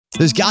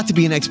There's got to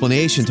be an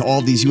explanation to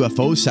all these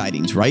UFO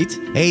sightings, right?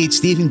 Hey, it's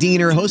Stephen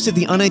Diener, host of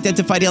the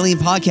Unidentified Alien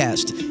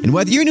Podcast. And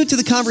whether you're new to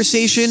the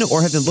conversation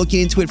or have been looking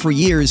into it for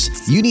years,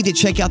 you need to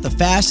check out the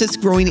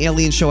fastest growing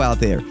alien show out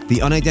there,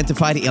 the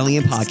Unidentified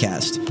Alien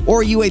Podcast,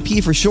 or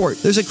UAP for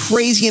short. There's a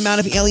crazy amount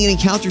of alien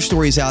encounter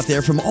stories out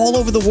there from all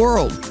over the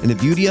world. And the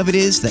beauty of it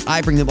is that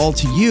I bring them all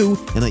to you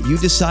and let you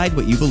decide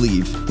what you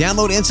believe.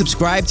 Download and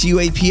subscribe to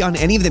UAP on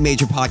any of the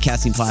major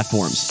podcasting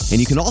platforms. And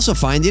you can also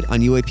find it on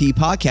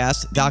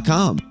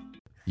UAPpodcast.com.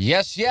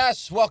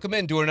 Yes. Welcome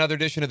into another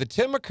edition of the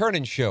Tim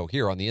McKernan Show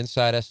here on the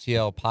Inside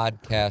STL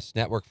Podcast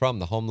Network from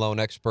the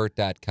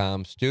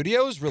HomeLoanExpert.com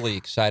studios. Really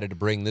excited to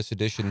bring this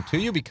edition to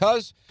you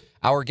because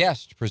our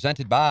guest,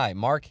 presented by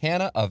Mark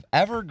Hanna of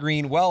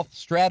Evergreen Wealth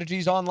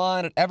Strategies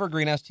online at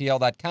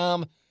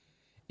evergreenstl.com,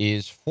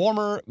 is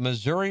former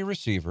Missouri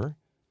receiver,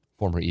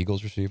 former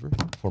Eagles receiver,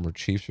 former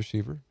Chiefs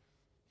receiver,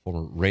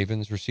 former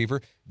Ravens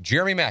receiver,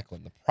 Jeremy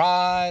Maclin, the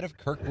pride of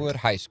Kirkwood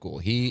High School.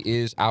 He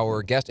is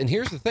our guest. And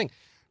here's the thing.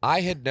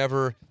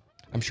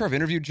 I'm sure I've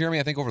interviewed Jeremy,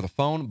 I think, over the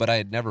phone, but I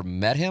had never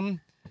met him.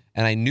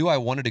 And I knew I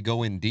wanted to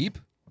go in deep,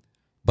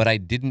 but I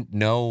didn't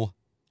know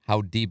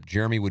how deep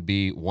Jeremy would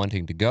be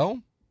wanting to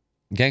go.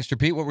 Gangster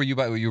Pete, what were you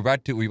about? Were you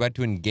about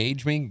to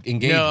engage me?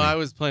 No, I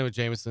was playing with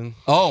Jameson.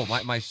 Oh,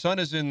 my son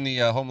is in the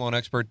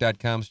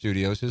HomeLoanExpert.com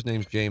studios. His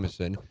name's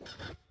Jameson.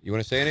 You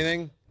want to say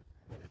anything?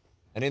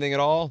 Anything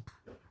at all?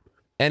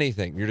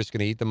 Anything. You're just going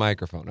to eat the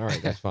microphone. All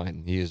right, that's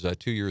fine. He is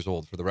 2 years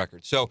old for the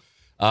record. So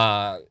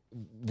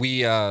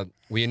we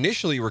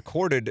initially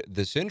recorded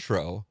this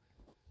intro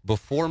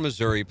before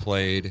Missouri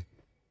played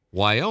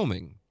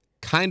Wyoming,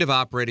 kind of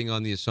operating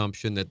on the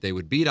assumption that they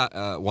would beat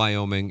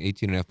Wyoming,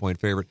 18.5-point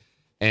favorite,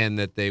 and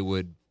that they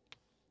would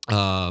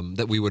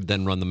that we would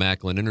then run the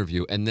Maclin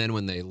interview. And then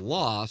when they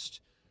lost,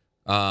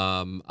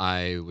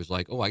 I was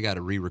like, I got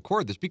to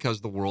re-record this because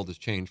the world has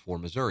changed for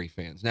Missouri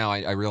fans. Now,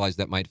 I realize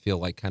that might feel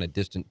like kind of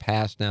distant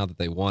past now that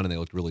they won and they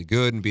looked really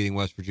good in beating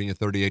West Virginia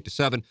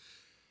 38-7.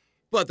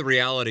 But the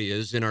reality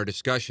is, in our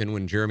discussion,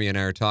 when Jeremy and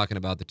I are talking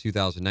about the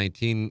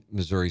 2019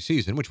 Missouri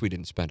season, which we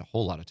didn't spend a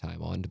whole lot of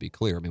time on, to be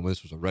clear. I mean,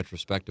 this was a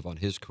retrospective on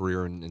his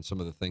career and some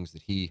of the things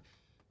that he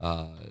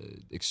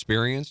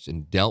experienced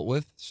and dealt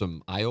with,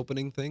 some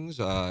eye-opening things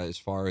as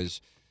far as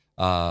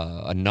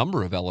a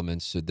number of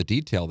elements, the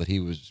detail that he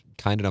was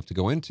kind enough to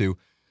go into,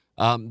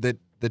 the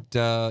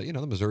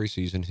Missouri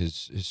season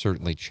has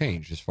certainly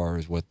changed as far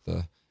as what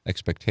the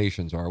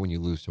expectations are when you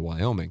lose to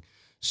Wyoming.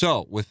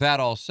 So, with that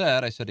all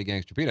said, I said to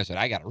Gangster Pete,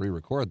 I got to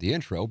re-record the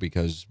intro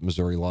because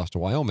Missouri lost to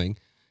Wyoming,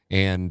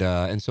 and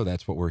so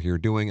that's what we're here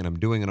doing, and I'm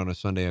doing it on a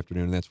Sunday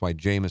afternoon, and that's why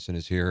Jameson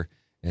is here,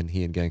 and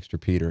he and Gangster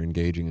Pete are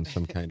engaging in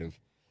some kind of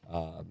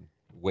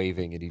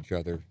waving at each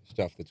other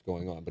stuff that's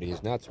going on, but he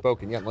has not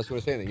spoken yet, unless you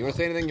want to say anything. You want to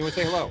say anything? You want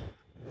to say hello?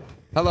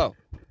 Hello?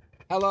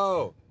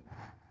 Hello?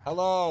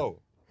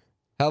 Hello?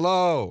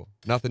 Hello?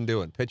 Nothing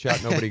doing. Pitch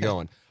out, nobody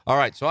going. All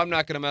right, so I'm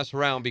not going to mess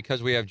around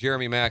because we have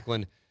Jeremy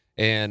Maclin.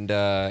 And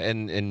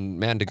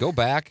man, to go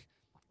back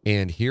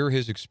and hear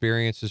his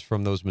experiences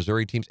from those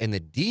Missouri teams and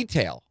the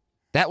detail,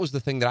 that was the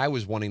thing that I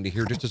was wanting to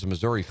hear just as a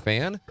Missouri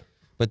fan.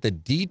 But the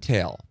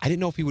detail, I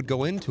didn't know if he would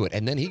go into it.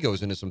 And then he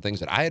goes into some things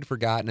that I had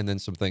forgotten and then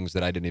some things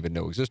that I didn't even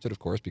know existed, of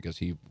course, because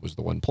he was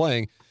the one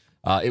playing.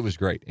 It was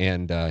great.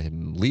 And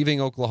him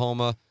leaving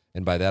Oklahoma,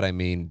 and by that I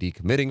mean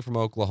decommitting from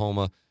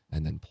Oklahoma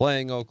and then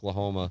playing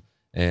Oklahoma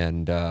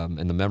and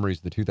the memories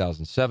of the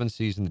 2007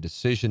 season, the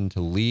decision to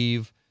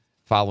leave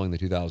following the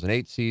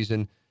 2008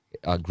 season,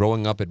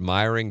 growing up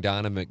admiring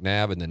Donovan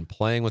McNabb and then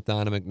playing with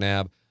Donovan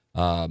McNabb,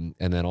 and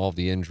then all of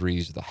the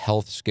injuries, the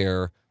health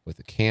scare with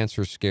the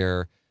cancer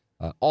scare,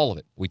 all of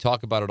it. We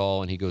talk about it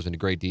all, and he goes into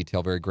great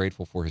detail. Very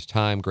grateful for his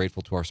time,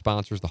 grateful to our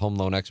sponsors,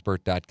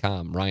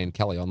 thehomeloanexpert.com, Ryan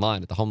Kelly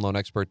online at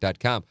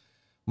thehomeloanexpert.com,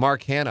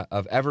 Mark Hanna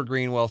of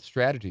Evergreen Wealth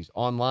Strategies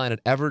online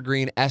at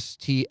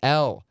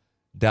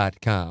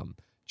evergreenstl.com,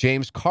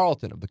 James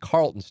Carlton of the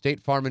Carlton State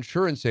Farm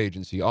Insurance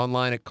Agency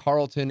online at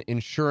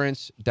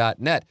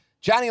carltoninsurance.net.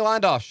 Johnny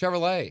Londoff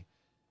Chevrolet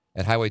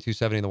at Highway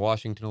 270 in the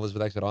Washington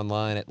Elizabeth exit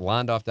online at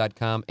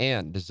londoff.com.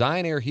 And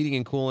Design Air Heating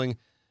and Cooling,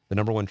 the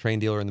 #1 train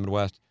dealer in the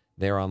Midwest.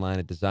 They're online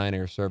at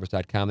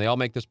designairservice.com. They all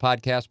make this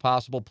podcast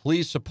possible.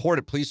 Please support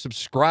it. Please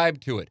subscribe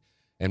to it.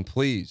 And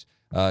please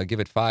give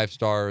it 5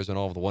 stars and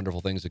all of the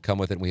wonderful things that come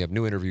with it. And we have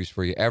new interviews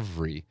for you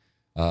every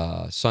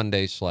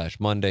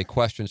Sunday/Monday.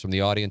 Questions from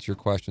the audience. Your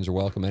questions are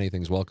welcome.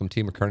 Anything's welcome.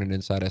 T. McKernan,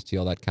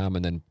 InsideSTL.com,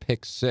 and then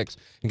Pick 6.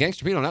 And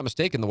Gangster Pete, I'm not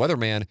mistaken, the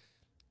weatherman,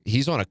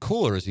 he's on a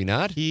cooler, is he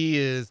not? He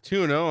is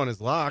 2-0 on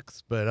his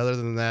locks, but other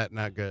than that,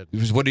 not good.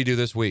 What did he do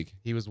this week?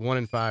 He was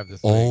 1-5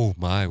 this week. Oh,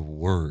 my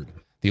word.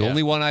 The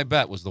only one I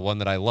bet was the one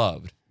that I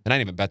loved. And I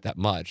didn't even bet that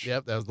much.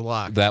 Yep, that was the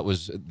lock. That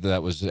was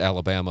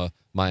Alabama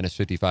minus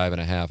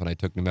 55.5, and I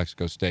took New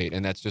Mexico State.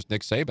 And that's just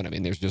Nick Saban. I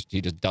mean, he just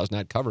does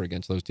not cover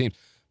against those teams.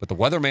 But the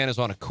weatherman is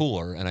on a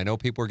cooler, and I know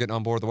people are getting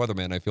on board with the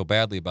weatherman. I feel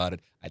badly about it.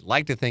 I'd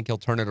like to think he'll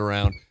turn it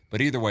around. But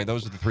either way,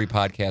 those are the 3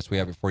 podcasts we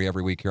have for you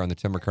every week here on the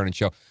Tim McKernan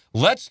Show.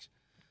 Let's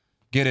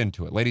get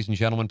into it. Ladies and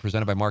gentlemen,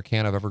 presented by Mark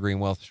Hanna of Evergreen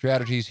Wealth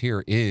Strategies,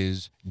 here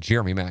is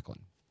Jeremy Maclin.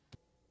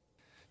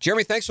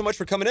 Jeremy, thanks so much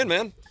for coming in,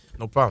 man.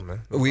 No problem,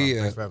 man. No problem.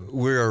 Thanks for having me.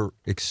 We're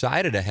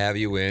excited to have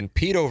you in.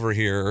 Pete over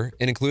here,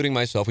 and including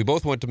myself, we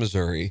both went to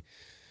Missouri.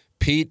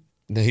 Pete,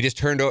 he just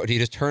turned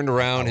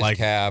around his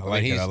cab. I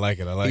like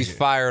it. He's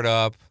fired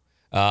up,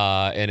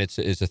 and it's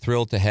a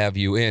thrill to have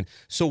you in.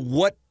 So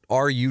what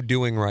are you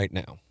doing right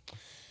now?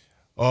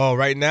 Oh,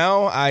 right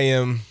now I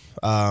am.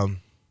 I'm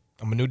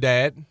a new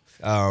dad.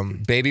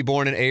 Baby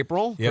born in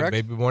April, Yeah, correct?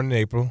 baby born in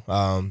April.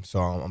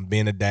 So I'm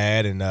being a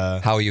dad, and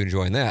How are you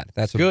enjoying that?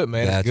 That's good,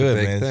 man. That's Good,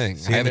 a big man. thing.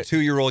 Seeing I have a it-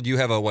 2-year-old. You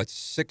have a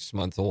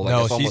 6-month-old? I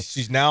no, guess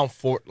she's now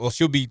 4. Well,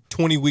 she'll be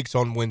 20 weeks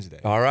on Wednesday.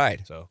 All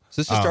right. So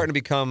this is starting to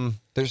become.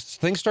 There's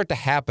things start to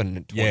happen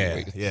in 20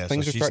 weeks. Yeah.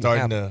 Things So are she's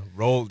starting to starting to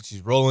roll.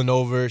 She's rolling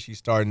over. She's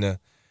starting to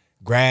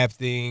grab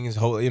things.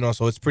 So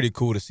it's pretty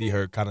cool to see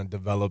her kind of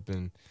develop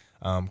and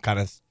kind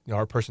of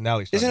her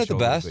personality. Isn't starting it the to show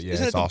a little best? bit. Yeah,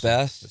 Isn't it it's the awesome.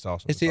 best? It's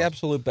awesome. It's the awesome.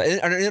 absolute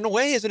best. And in a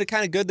way, isn't it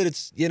kind of good that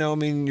it's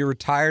you're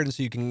retired and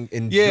so you can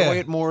enjoy Yeah.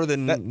 it more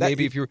than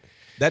maybe if you're.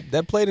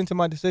 That played into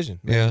my decision.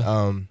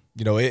 Man.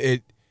 Yeah.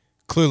 It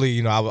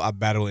clearly, I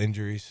battle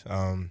injuries.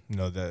 I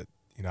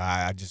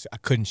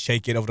couldn't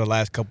shake it over the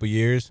last couple of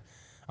years.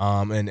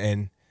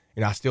 And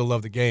I still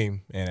love the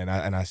game, and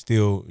I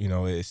still,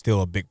 it's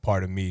still a big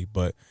part of me.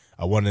 But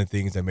one of the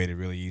things that made it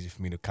really easy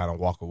for me to kind of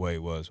walk away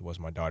was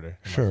my daughter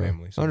and my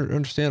family. So.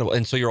 Understandable.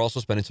 And so you're also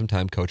spending some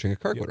time coaching at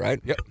Kirkwood, right?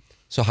 Yep.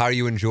 So how are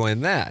you enjoying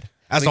that?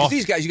 That's 'cause awesome.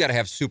 these guys, you got to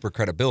have super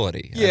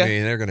credibility. Yeah. I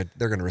mean,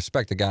 they're gonna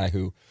respect a guy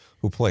who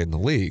played in the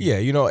league. Yeah,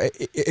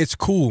 it's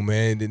cool,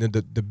 man.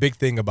 The big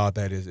thing about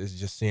that is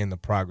just seeing the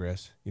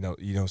progress.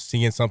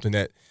 Seeing something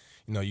that,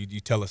 you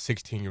tell a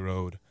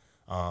 16-year-old,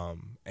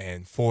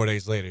 and 4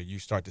 days later you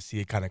start to see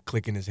it kind of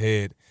click in his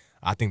head.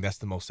 I think that's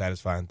the most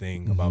satisfying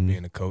thing about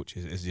being a coach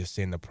is just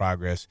seeing the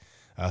progress,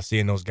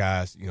 seeing those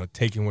guys,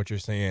 taking what you're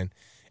saying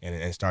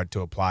and start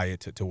to apply it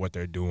to what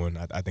they're doing.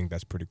 I think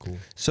that's pretty cool.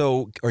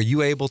 So are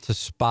you able to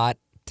spot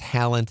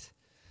talent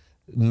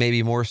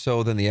maybe more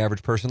so than the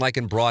average person? Like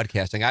in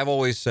broadcasting, I've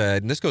always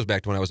said, and this goes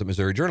back to when I was at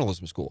Missouri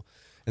Journalism School,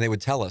 and they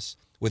would tell us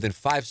within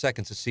 5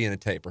 seconds of seeing a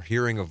tape or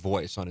hearing a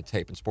voice on a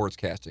tape in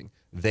sportscasting,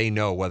 they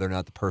know whether or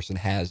not the person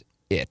has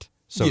it,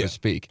 so to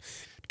speak.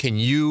 Can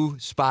you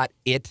spot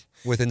it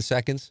within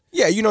seconds?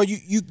 Yeah, you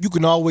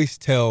can always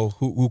tell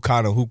who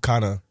kind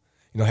of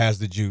has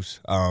the juice.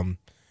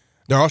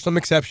 There are some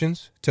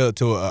exceptions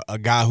to a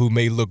guy who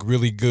may look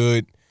really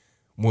good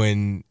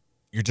when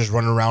you're just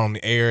running around on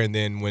the air, and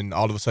then when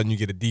all of a sudden you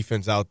get a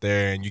defense out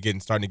there and you're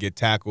starting to get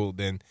tackled,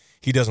 then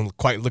he doesn't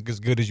quite look as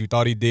good as you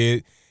thought he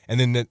did. And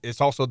then it's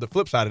also the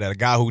flip side of that, a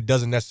guy who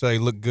doesn't necessarily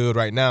look good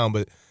right now,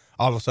 but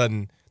all of a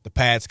sudden the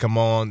pads come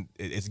on,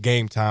 it's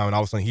game time, and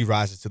all of a sudden he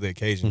rises to the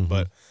occasion.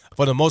 But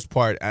for the most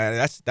part,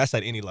 that's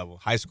at any level,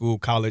 high school,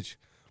 college,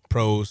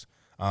 pros.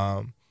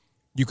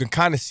 You can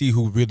kind of see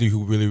who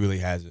really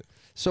has it.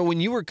 So when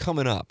you were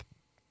coming up,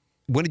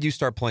 when did you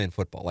start playing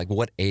football? Like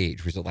what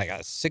age? Was it like a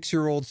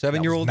 6-year-old,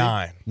 7-year-old?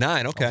 9.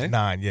 9, okay. I was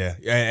 9, yeah.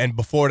 And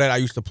before that, I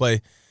used to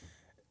play.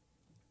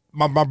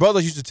 My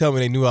brothers used to tell me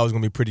they knew I was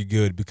going to be pretty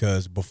good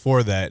because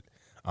before that,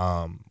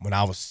 when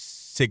I was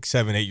 6,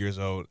 7, 8 years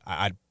old,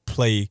 I'd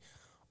play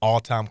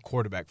all-time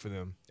quarterback for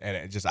them, and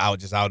I was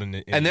just out in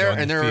the And they're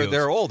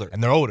older.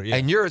 And they're older, yeah.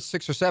 And you're at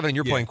 6 or 7 and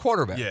you're playing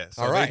quarterback. Yeah,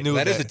 so all they right. knew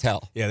That is a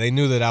tell. Yeah, they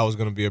knew that I was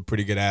going to be a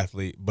pretty good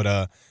athlete, but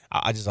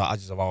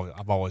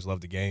I've always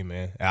loved the game,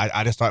 man.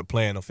 I didn't start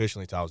playing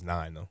officially until I was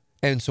 9, though.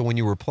 And so when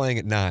you were playing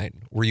at 9,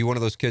 were you one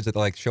of those kids that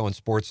like showing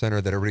Sports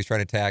Center that everybody's trying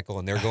to tackle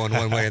and they're going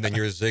one way and then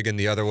you're zigging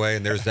the other way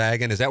and they're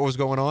zagging? Is that what was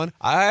going on?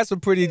 I had some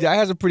pretty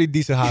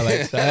decent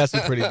highlights. I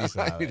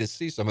I need to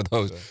see some of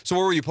those. So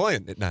where were you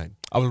playing at 9?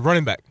 I was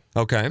running back.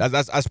 Okay.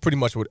 That's pretty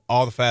much what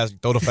all the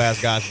fast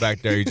guys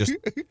back there. You just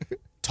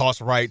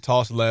toss right,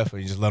 toss left,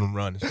 and you just let them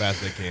run as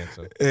fast as they can.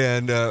 So.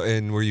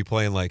 And were you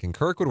playing like in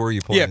Kirkwood? Where were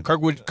you playing? Yeah,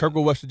 Kirkwood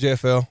Webster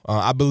JFL.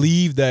 I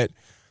believe that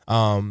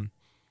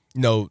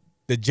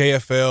the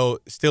JFL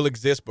still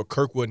exists, but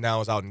Kirkwood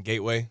now is out in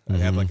Gateway. They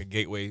have like a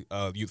Gateway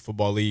youth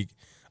football league.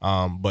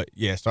 But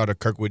yeah, started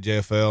Kirkwood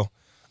JFL.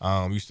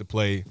 We used to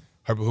play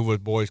Herbert Hoover's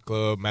Boys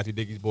Club, Matthew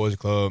Dickey's Boys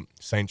Club,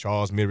 St.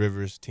 Charles, Mid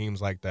Rivers,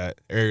 teams like that,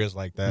 areas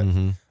like that.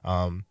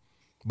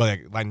 But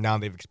like now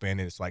they've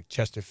expanded. It's like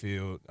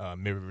Chesterfield,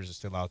 Mid Rivers is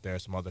still out there.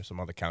 Some other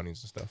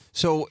counties and stuff.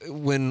 So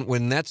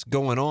when that's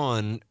going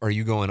on, are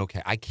you going,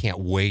 okay, I can't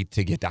wait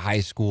to get to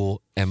high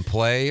school and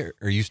play?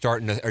 Are you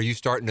starting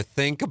to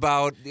think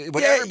about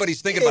what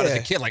everybody's thinking about as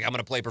a kid? Like, I'm going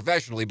to play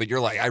professionally, but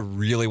you're like, I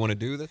really want to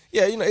do this?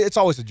 Yeah, it's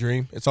always a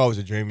dream. It's always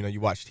a dream. You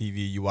watch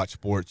TV, you watch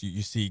sports,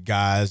 you see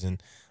guys,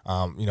 and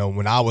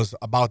when I was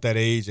about that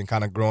age and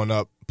kind of growing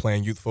up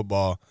playing youth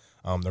football,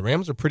 the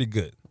Rams are pretty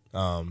good.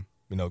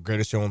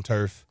 Greatest Show on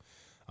Turf,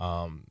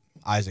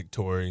 Isaac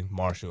Torrey,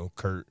 Marshall,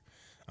 Kurt,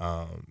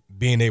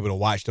 being able to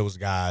watch those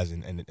guys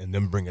and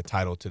them bring a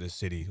title to the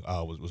city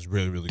was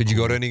really, really cool. Did you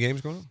go to any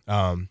games growing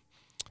up?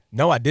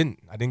 No, I didn't.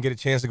 I didn't get a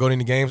chance to go to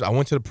any games. I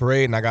went to the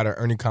parade and I got an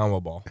Ernie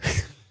Conwell ball. How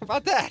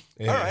about that?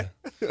 Yeah. All right.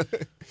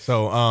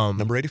 So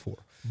number 84.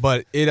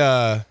 But it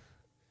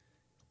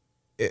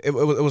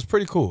was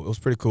pretty cool. It was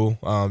pretty cool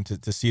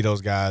to see those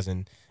guys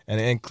and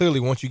And clearly,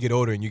 once you get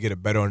older and you get a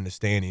better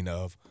understanding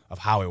of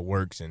how it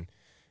works, and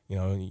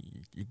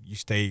you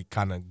stay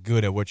kind of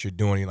good at what you're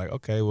doing, you're like,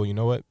 okay, well, you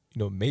know what,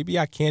 maybe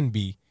I can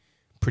be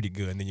pretty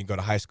good. And then you go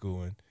to high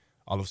school, and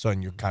all of a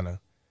sudden you're kind of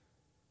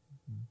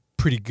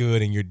pretty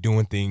good, and you're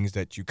doing things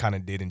that you kind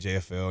of did in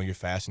JFL, and you're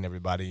faster than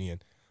everybody.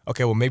 And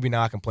okay, well, maybe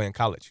now I can play in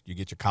college. You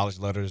get your college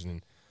letters,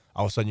 and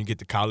all of a sudden you get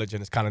to college,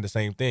 and it's kind of the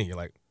same thing. You're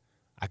like,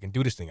 I can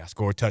do this thing. I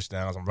score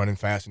touchdowns. I'm running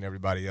faster than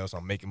everybody else.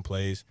 I'm making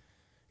plays.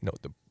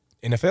 The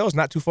NFL is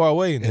not too far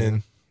away, and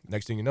then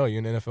next thing you know, you're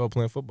in the NFL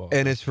playing football.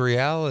 And it's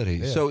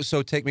reality. Yeah.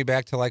 So take me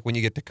back to like when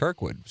you get to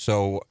Kirkwood.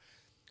 So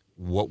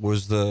what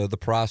was the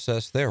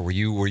process there? Were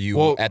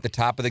you at the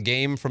top of the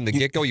game from the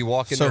get-go? You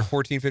walk in there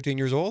 14, 15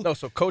 years old? No,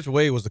 so Coach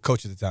Wade was the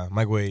coach at the time,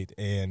 Mike Wade,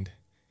 and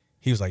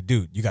he was like,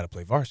 dude, you got to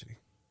play varsity.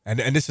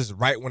 And this is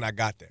right when I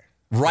got there.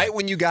 Right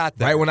when you got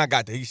there? Right when I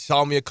got there. He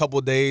saw me a couple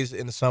of days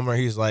in the summer.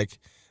 He's like,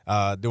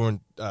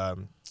 during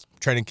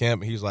training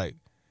camp, he's like,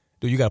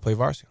 dude, you got to play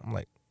varsity. I'm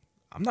like,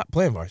 I'm not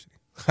playing varsity.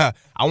 I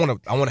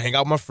want to hang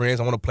out with my friends.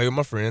 I want to play with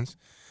my friends.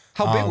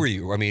 How big were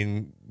you? I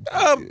mean,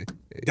 I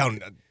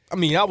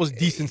was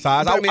decent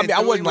size. I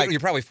wasn't like, you're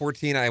probably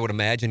 14, I would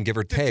imagine, give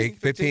or take.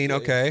 15,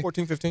 okay.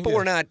 14, 15. But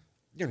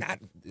you're not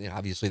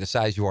obviously the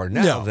size you are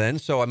now then.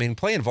 So, I mean,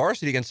 playing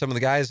varsity against some of the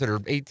guys that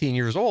are 18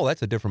 years old,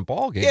 that's a different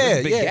ballgame. There's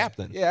a big gap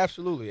then. Yeah,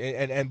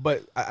 absolutely.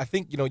 But I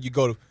think, you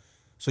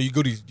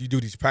do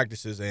these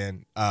practices,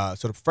 and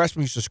so the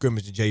freshmen used to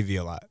scrimmage the JV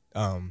a lot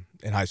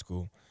in high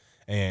school.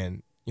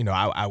 And,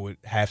 I would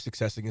have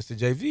success against the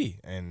JV.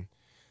 And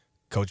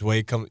Coach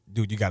Wade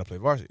dude, you got to play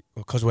varsity.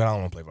 Well, Coach Wade, I don't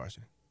want to play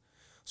varsity.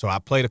 So I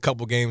played a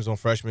couple games on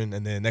freshman,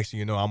 and then next thing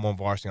you know, I'm on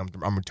varsity.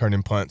 I'm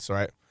returning punts,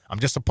 right? I'm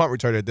just a punt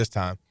returner at this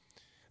time.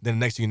 Then the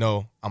next thing you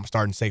know, I'm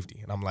starting safety.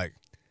 And I'm like,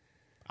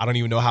 I don't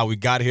even know how we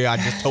got here. I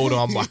just told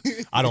him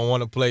I don't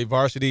want to play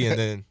varsity, and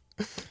then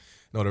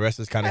the rest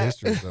is kind of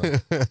history. So,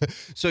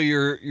 so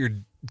you're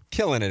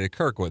killing it at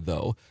Kirkwood,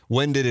 though.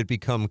 When did it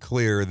become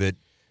clear that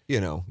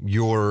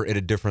you're at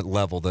a different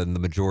level than the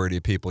majority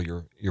of people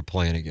you're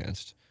playing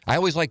against? I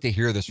always like to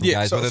hear this from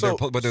guys,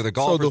 whether they're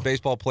golfers,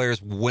 baseball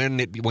players. When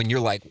you're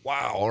like,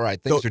 wow, all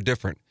right, things are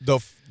different.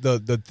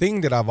 The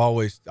thing that I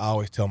always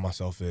tell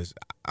myself is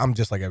I'm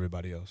just like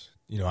everybody else.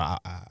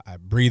 I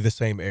breathe the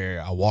same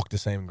air. I walk the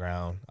same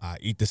ground. I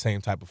eat the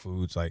same type of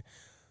foods. Like,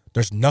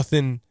 there's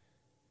nothing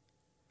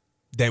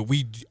that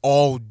we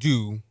all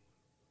do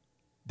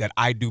that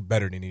I do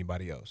better than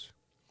anybody else.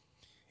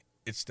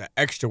 It's the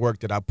extra work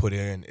that I put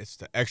in. It's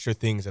the extra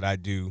things that I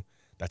do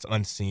that's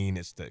unseen.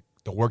 It's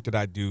the work that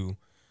I do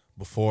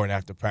before and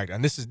after practice.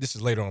 And this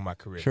is later on in my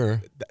career.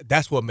 Sure.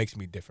 That's what makes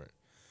me different.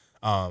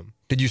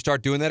 Did you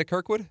start doing that at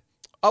Kirkwood?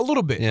 A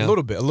little bit.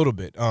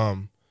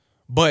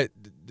 But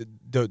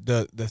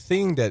the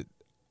thing that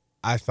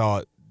I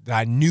thought that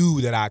I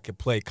knew that I could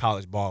play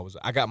college ball was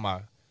I got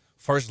my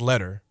first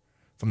letter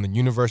from the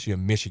University of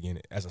Michigan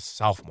as a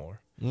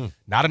sophomore.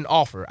 Not an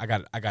offer. I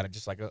got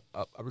just like a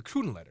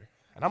recruiting letter.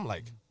 And I'm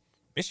like,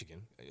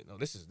 Michigan?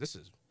 This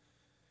is.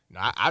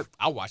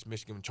 I watched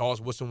Michigan when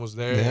Charles Woodson was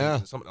there.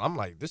 Yeah. I'm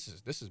like, this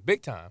is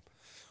big time.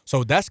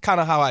 So that's kind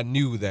of how I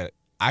knew that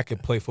I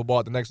could play football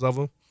at the next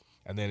level.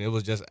 And then it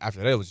was just after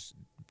that, it was just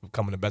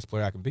becoming the best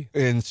player I can be.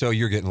 And so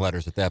you're getting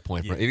letters at that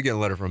point. Yeah. If you're getting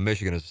a letter from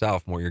Michigan as a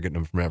sophomore, you're getting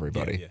them from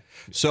everybody. Yeah.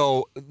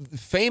 So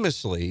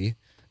famously,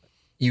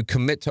 you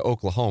commit to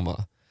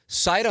Oklahoma.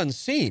 Sight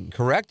unseen,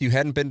 correct? You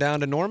hadn't been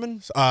down to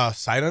Norman?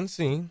 Sight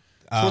unseen.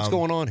 So what's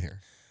going on here?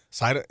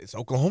 It's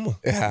Oklahoma.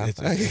 Yeah.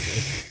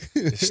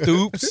 It's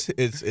Stoops.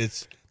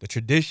 It's the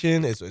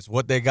tradition. It's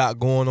what they got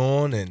going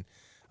on, and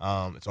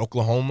it's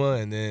Oklahoma.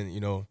 And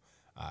then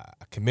I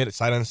committed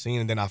sight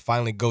unseen, and then I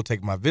finally go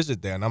take my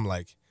visit there, and I'm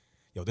like,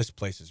 yo, this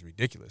place is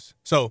ridiculous.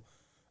 So,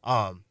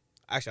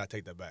 actually, I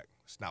take that back.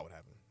 It's not what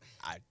happened.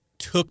 I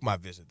took my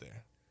visit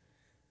there.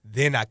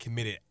 Then I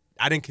committed.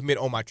 I didn't commit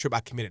on my trip.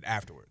 I committed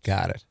afterwards.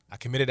 Got it. I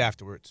committed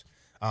afterwards,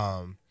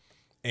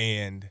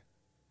 and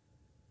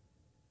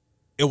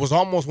it was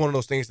almost one of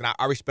those things that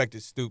I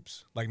respected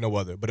Stoops like no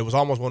other. But it was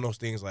almost one of those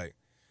things like,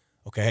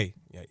 okay,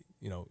 hey,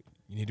 you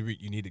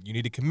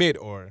need to commit,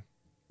 or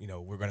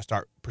we're going to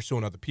start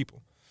pursuing other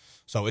people.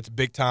 So it's a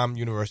big time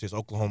university. It's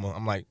Oklahoma.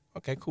 I'm like,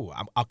 okay, cool.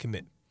 I'll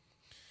commit.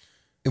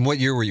 And what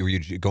year were you? Were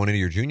you going into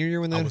your junior year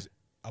when that?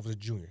 I was a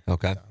junior.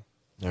 Okay.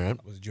 All right.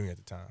 I was a junior at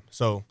the time.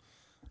 So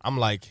I'm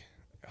like,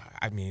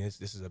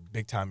 this is a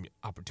big time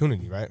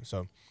opportunity, right?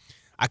 So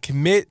I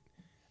commit,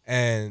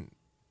 and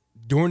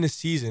during the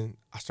season,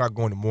 I start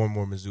going to more and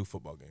more Mizzou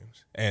football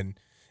games. And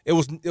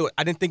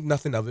I didn't think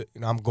nothing of it.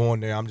 I'm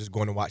going there. I'm just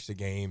going to watch the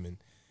game, and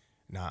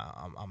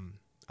I'm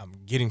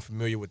getting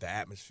familiar with the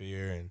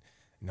atmosphere, and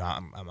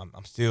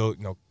I'm still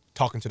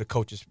talking to the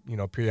coaches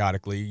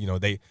periodically.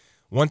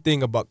 One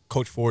thing about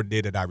Coach Ford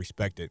did that I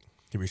respected.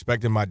 He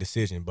respected my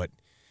decision, but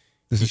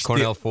this is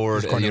Cornell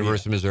Ford at the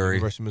University of Missouri.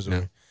 University of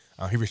Missouri.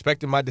 Yeah. He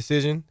respected my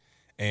decision,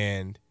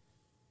 and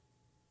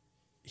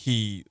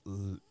he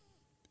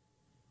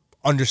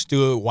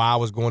understood why I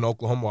was going to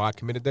Oklahoma, why I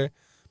committed there.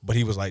 But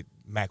he was like,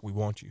 Mac, we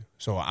want you.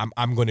 So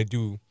I'm going to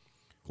do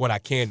what I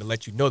can to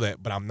let you know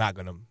that, but I'm not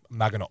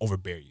gonna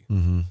overbear you.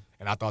 Mm-hmm.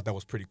 And I thought that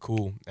was pretty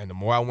cool. And the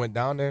more I went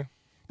down there,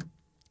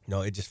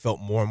 it just felt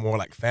more and more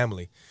like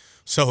family.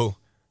 So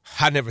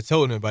I never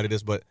told anybody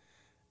this, but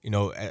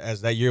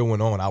as that year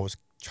went on, I was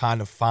trying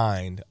to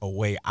find a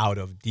way out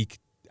of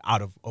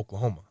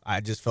Oklahoma.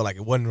 I just felt like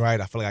it wasn't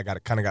right. I feel like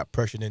I got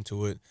pressured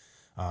into it.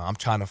 I'm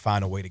trying to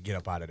find a way to get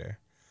up out of there.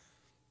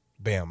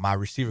 Bam, my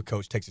receiver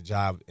coach takes a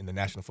job in the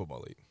National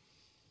Football League.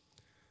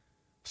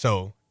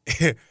 So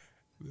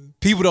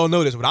people don't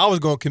know this, but I was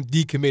going to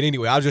decommit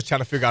anyway. I was just trying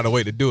to figure out a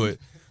way to do it.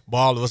 But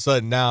all of a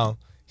sudden now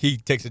he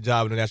takes a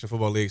job in the National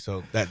Football League,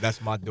 so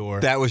that's my door.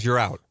 That was your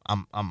out.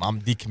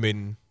 I'm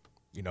decommitting.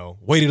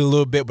 Waited a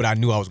little bit, but I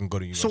knew I was going to go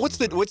to University.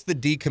 So what's the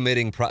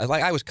decommitting process?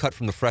 Like, I was cut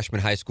from the freshman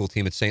high school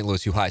team at St.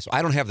 Louis U High, so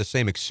I don't have the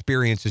same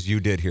experience as you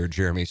did here,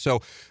 Jeremy.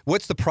 So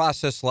what's the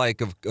process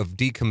like of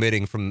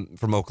decommitting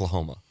from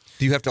Oklahoma?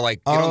 Do you have to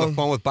get on the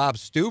phone with Bob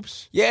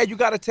Stoops? Yeah, you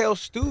got to tell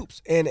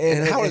Stoops. And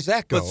how does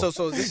that go? But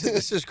so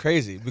this is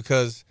crazy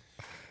because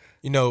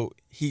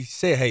he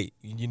said, hey,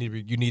 you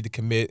need to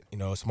commit.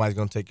 Somebody's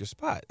going to take your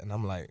spot, and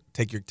I'm like,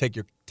 take your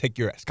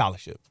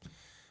scholarship.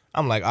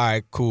 I'm like, all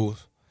right, cool.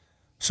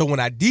 So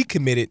when I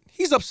decommitted,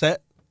 he's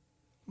upset,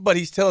 but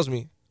he tells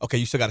me, okay,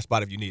 you still got a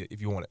spot if you need it,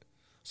 if you want it.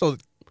 So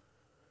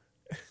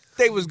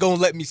they was going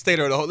to let me stay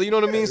there the whole, you know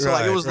what I mean? So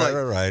right, it was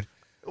right.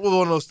 It was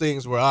one of those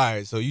things where, all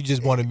right, so you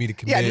just wanted me to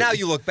commit. Yeah, now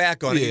you look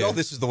back on it,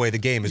 this is the way the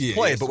game is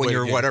played. But when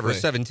you're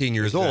 17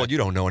 years old, you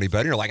don't know any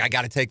better. You're like, I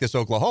got to take this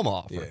Oklahoma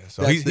offer. Yeah,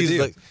 so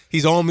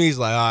he's on me. He's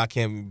like, I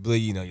can't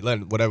believe, you let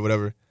him,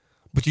 whatever.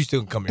 But you still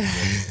can come here.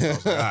 So I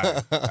was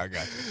like, all right, I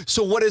got you.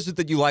 So what is it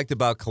that you liked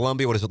about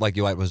Columbia? What is it like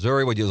you liked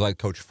Missouri? What did you like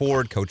Coach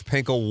Ford, Coach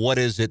Pinkel? What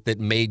is it that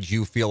made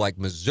you feel like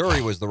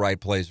Missouri was the right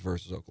place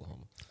versus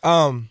Oklahoma?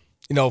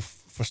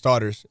 For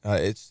starters,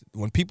 it's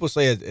when people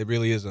say it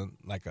really is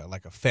like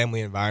a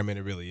family environment.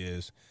 It really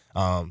is.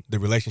 The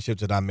relationships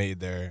that I made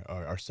there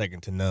are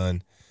second to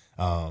none.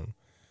 My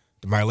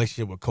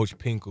relationship with Coach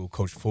Pinkel,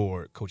 Coach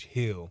Ford, Coach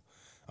Hill,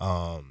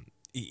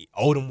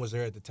 Odom was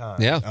there at the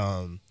time.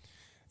 Yeah.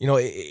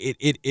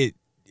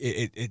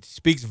 It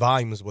speaks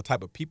volumes what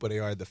type of people they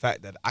are. The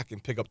fact that I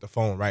can pick up the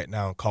phone right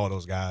now and call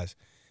those guys,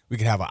 we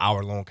can have an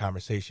hour-long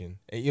conversation.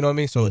 You know what I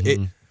mean? So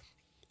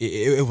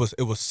it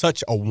was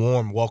such a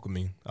warm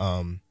welcoming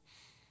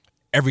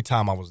every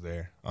time I was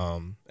there.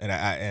 And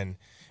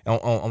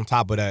on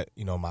top of that,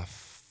 my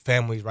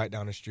family's right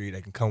down the street.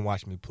 They can come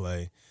watch me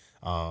play.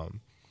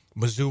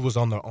 Mizzou was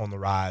on the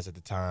rise at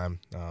the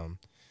time.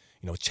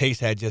 Chase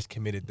had just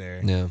committed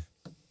there. Yeah.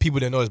 People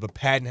didn't know this, but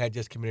Patton had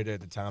just committed there at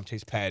the time.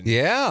 Chase Patton.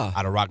 Yeah.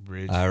 Out of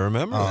Rockbridge. I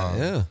remember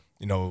that.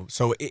 Yeah.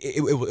 So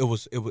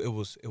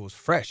it was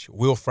fresh.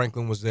 Will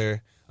Franklin was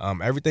there.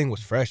 Everything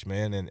was fresh,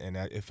 man, and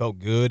it felt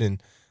good.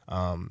 And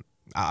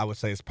I would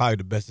say it's probably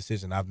the best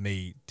decision I've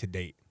made to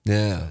date.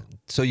 Yeah.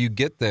 So you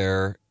get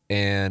there,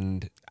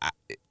 and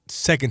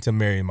second to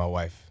marrying my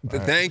wife.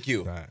 Thank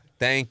you. Right.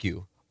 Thank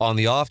you. On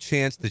the off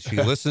chance that she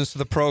listens to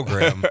the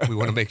program, we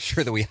want to make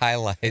sure that we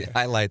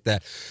highlight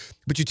that.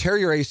 But you tear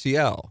your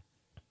ACL.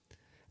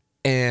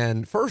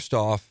 And first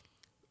off,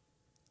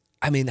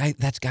 I mean,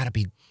 that's got to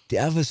be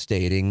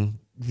devastating.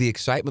 The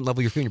excitement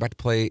level you're feeling, you're about to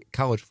play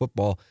college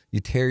football, you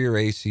tear your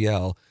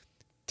ACL.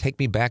 Take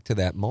me back to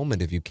that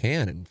moment if you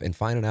can, and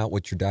finding out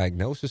what your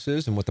diagnosis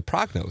is and what the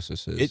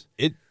prognosis is.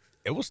 It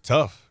was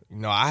tough.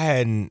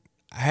 I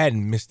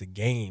hadn't missed a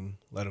game,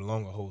 let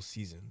alone a whole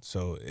season.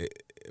 So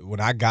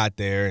when I got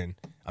there, and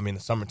I'm in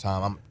the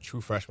summertime, I'm a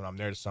true freshman. I'm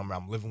there this summer.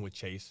 I'm living with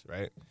Chase,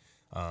 right?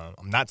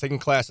 I'm not taking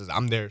classes.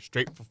 I'm there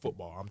straight for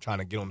football. I'm trying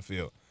to get on the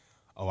field.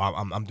 Oh,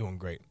 I'm doing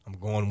great. I'm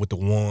going with the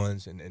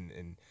ones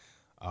and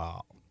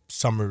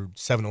summer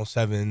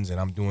 707s,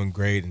 and I'm doing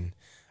great. And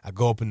I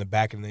go up in the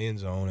back of the end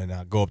zone, and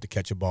I go up to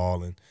catch a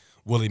ball, and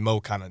Willie Moe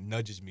kind of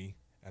nudges me,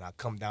 and I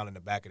come down in the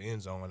back of the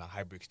end zone, and I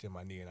hyperextend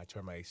my knee, and I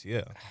tear my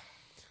ACL.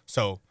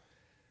 So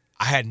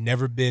I had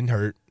never been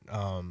hurt.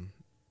 You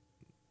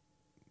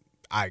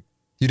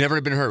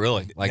never been hurt,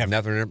 really? Like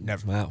never.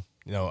 Wow.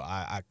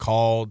 I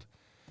called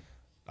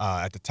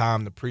at the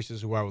time the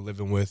priestess who I was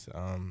living with,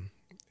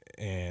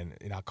 and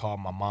I called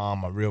my mom,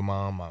 my real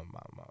mom,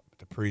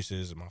 the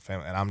priestess, and my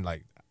family, and I'm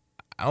like,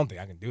 I don't think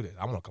I can do this.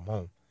 I want to come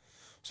home.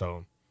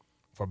 So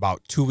for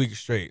about 2 weeks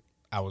straight,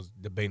 I was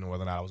debating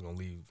whether or not I was going to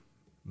leave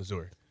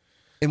Missouri.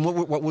 And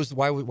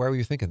why were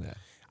you thinking that?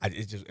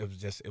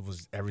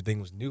 Everything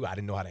was new. I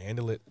didn't know how to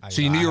handle it.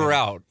 So you knew you were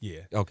out?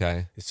 Yeah.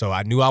 Okay. So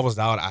I knew I was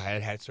out. I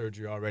had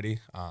surgery already.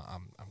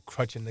 I'm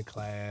crutching the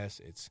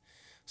class.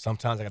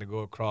 Sometimes I got to go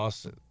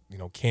across,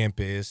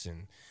 campus,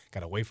 and got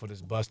to wait for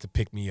this bus to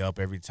pick me up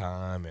every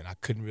time. And I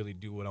couldn't really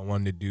do what I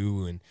wanted to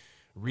do. And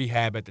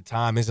rehab at the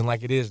time isn't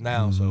like it is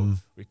now. Mm-hmm. So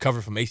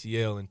recovery from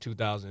ACL in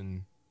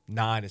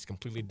 2009 is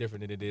completely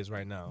different than it is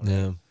right now. Right?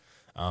 Yeah.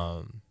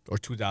 Or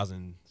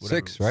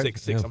 2006, right?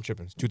 Six. Yeah. I'm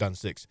tripping.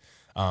 2006.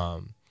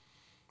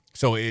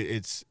 So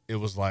it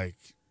was like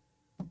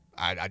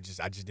I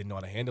just didn't know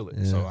how to handle it.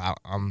 Yeah. So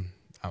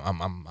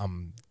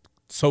I'm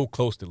so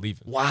close to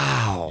leaving.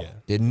 Wow. Yeah.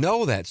 Didn't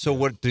know that. So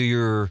what do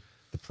your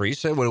the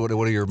priest say? What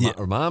do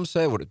your mom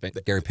say? What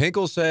did Gary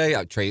Pinkel say?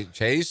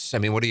 Chase? I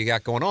mean, what do you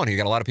got going on here?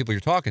 You got a lot of people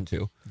you're talking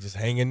to. Just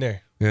hang in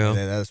there. Yeah.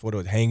 That's what it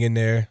was. Hang in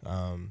there.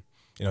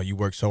 You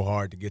work so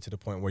hard to get to the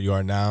point where you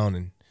are now.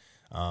 And,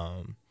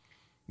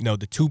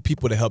 the two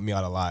people that helped me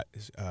out a lot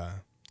is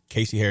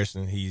Casey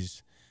Harrison.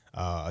 He's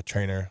a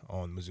trainer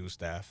on Mizzou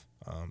staff,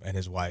 and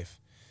his wife.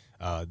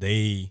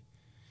 They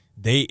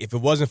if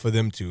it wasn't for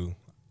them two,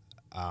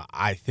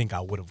 I think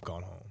I would have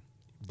gone home,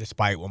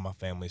 despite what my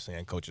family's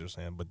saying, coaches were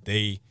saying. But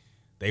they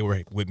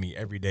were with me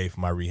every day for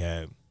my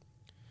rehab.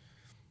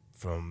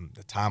 From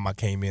the time I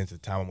came in to the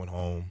time I went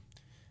home,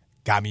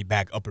 got me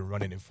back up and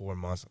running in 4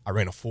 months. I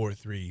ran a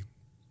 4.3,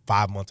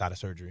 5 months out of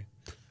surgery.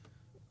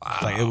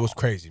 Wow. It was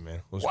crazy, man.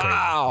 It was crazy.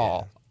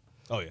 Yeah.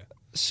 Oh, yeah.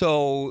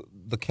 So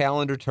the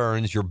calendar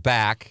turns. You're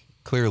back,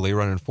 clearly,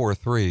 running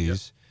 4.3s. Yep.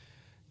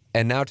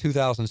 And now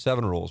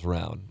 2007 rolls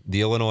around,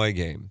 the Illinois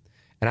game.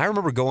 And I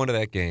remember going to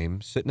that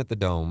game, sitting at the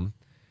Dome,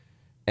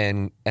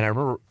 and I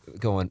remember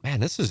going, man,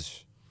 this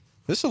is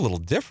a little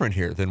different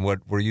here than what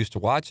we're used to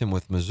watching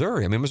with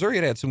Missouri. I mean, Missouri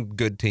had some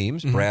good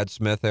teams, Brad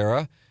Smith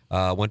era,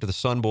 went to the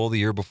Sun Bowl the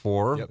year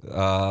before, yep.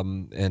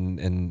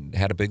 and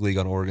had a big league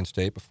on Oregon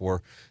State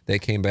before they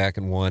came back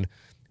and won.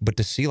 But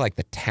to see,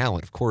 the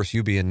talent, of course,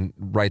 you being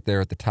right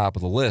there at the top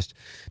of the list,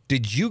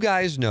 did you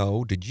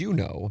know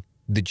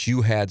that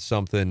you had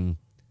something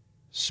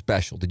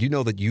special? Did you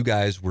know that you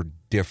guys were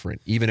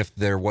different, even if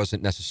there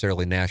wasn't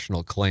necessarily national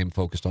acclaim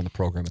focused on the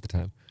program at the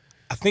time?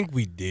 I think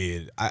we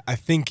did. I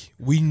think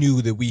we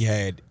knew that we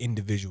had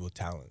individual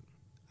talent.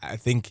 I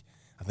think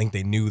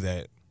they knew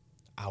that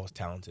I was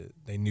talented.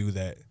 They knew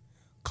that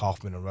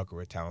Kaufman and Rucker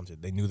were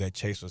talented. They knew that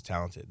Chase was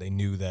talented. They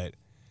knew that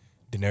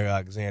Denario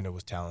Alexander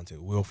was talented.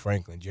 Will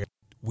Franklin, Jerry.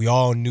 We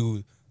all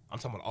knew. I'm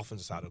talking about the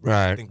offensive side of it.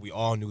 Right. I think we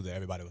all knew that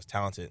everybody was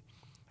talented.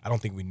 I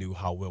don't think we knew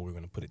how well we were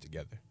going to put it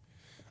together.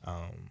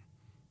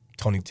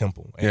 Tony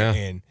Temple.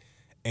 And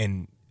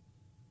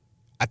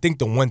I think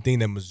the one thing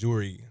that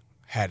Missouri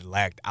had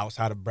lacked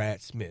outside of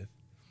Brad Smith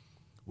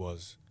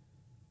was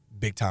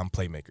big-time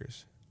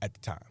playmakers at the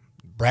time.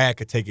 Brad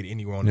could take it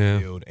anywhere on the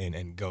field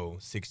and go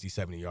 60,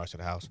 70 yards to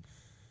the house.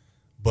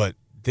 But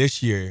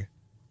this year,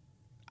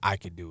 I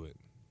could do it.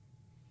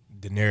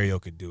 Denario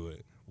could do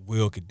it.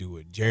 Will could do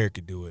it. Jared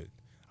could do it.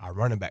 Our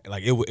running back,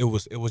 it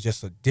was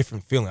just a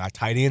different feeling. Our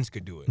tight ends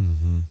could do it.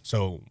 Mm-hmm.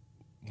 So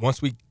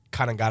once we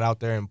kind of got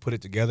out there and put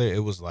it together,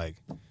 it was like,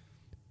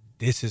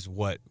 this is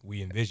what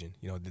we envisioned.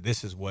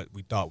 This is what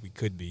we thought we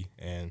could be,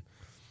 and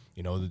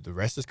the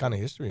rest is kind of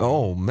history.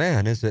 Oh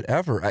man, is it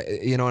ever?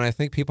 And I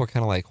think people are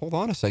kind of like, hold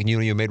on a second.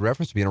 You made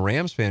reference to being a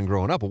Rams fan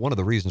growing up, but one of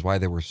the reasons why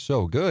they were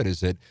so good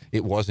is that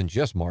it wasn't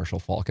just Marshall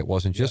Faulk, it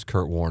wasn't just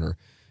Kurt Warner.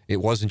 It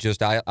wasn't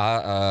just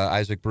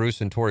Isaac Bruce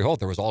and Torrey Holt.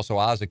 There was also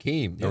Oz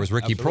Hakeem. There was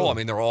Ricky Proehl. I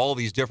mean, there were all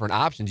these different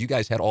options. You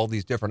guys had all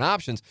these different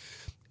options.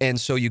 And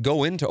so you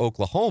go into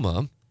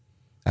Oklahoma.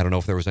 I don't know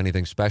if there was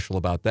anything special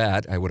about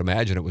that. I would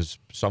imagine it was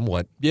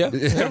somewhat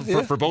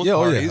for both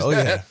parties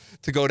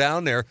to go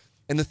down there.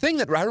 And the thing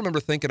that I remember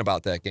thinking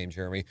about that game,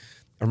 Jeremy,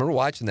 I remember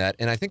watching that,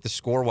 and I think the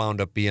score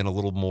wound up being a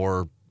little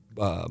more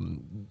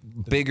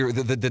bigger.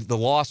 The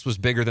loss was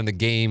bigger than the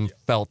game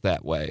felt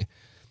that way.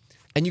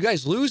 And you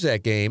guys lose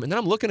that game, and then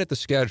I'm looking at the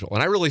schedule,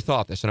 and I really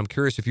thought this, and I'm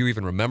curious if you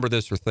even remember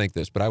this or think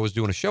this, but I was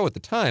doing a show at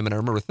the time, and I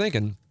remember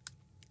thinking,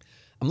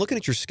 I'm looking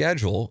at your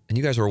schedule, and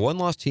you guys are a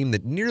one-loss team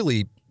that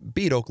nearly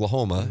beat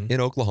Oklahoma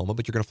in Oklahoma,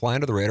 but you're going to fly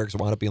under the radar because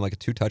it wound up being like a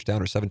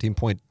 2-touchdown or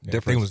 17-point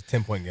difference. I think it was a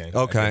 10-point game.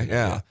 Okay,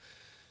 yeah.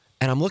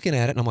 And I'm looking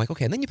at it, and I'm like,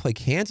 okay, and then you play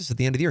Kansas at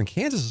the end of the year, and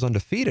Kansas is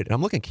undefeated. And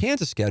I'm looking at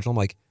Kansas' schedule, I'm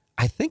like,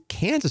 I think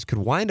Kansas could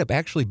wind up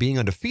actually being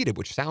undefeated,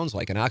 which sounds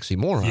like an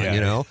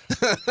oxymoron,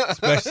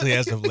 Especially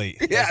as of late.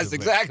 Yes,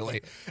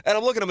 exactly. And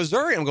I'm looking at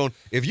Missouri, and I'm going,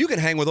 if you can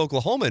hang with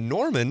Oklahoma and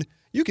Norman,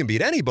 you can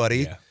beat anybody.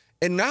 Yeah.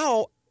 And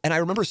now, and I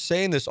remember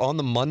saying this on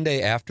the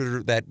Monday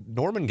after that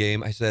Norman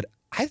game, I said,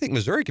 I think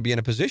Missouri could be in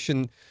a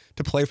position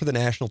to play for the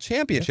national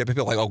championship. And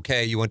people are like,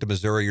 okay, you went to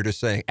Missouri, you're just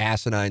saying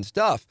asinine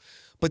stuff.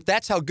 But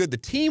that's how good the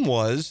team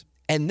was.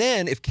 And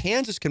then if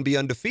Kansas can be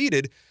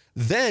undefeated,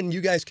 then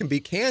you guys can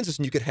beat Kansas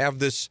and you could have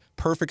this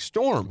perfect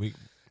storm.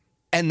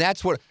 And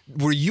that's what,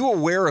 were you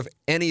aware of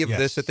any of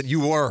this that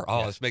you were?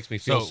 Oh, this makes me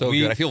feel so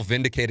good. I feel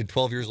vindicated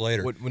 12 years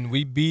later. When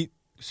we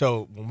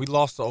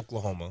lost to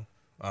Oklahoma,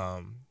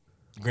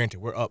 granted,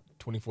 we're up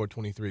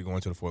 24-23 going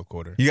to the fourth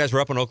quarter. You guys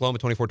were up in Oklahoma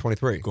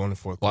 24-23? Going to the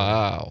fourth quarter.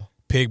 Wow.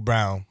 Pig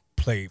Brown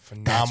played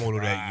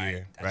phenomenal that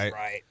year,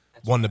 right?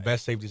 One of the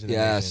best safeties in the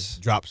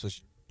nation. Drops a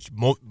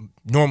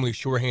normally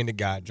sure-handed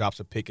guy, drops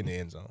a pick in the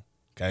end zone,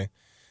 okay?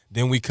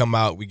 Then we come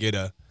out, we get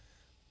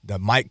the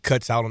mic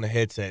cuts out on the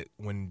headset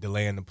when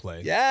delaying the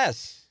play.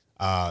 Yes.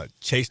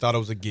 Chase thought it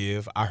was a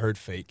give. I heard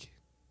fake.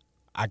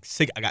 I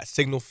got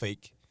signal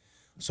fake.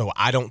 So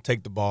I don't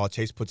take the ball.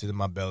 Chase puts it in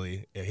my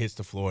belly. It hits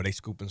the floor. They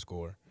scoop and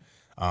score.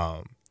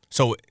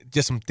 So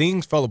just some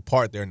things fell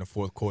apart there in the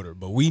fourth quarter.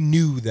 But we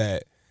knew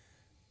that,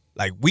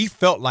 we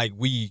felt like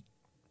we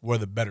were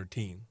the better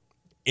team.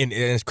 And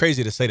it's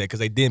crazy to say that because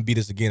they didn't beat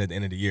us again at the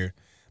end of the year.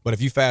 But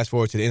if you fast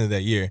forward to the end of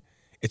that year,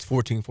 it's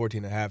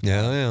 14-14 at halftime.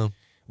 Yeah.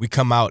 we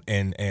come out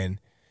and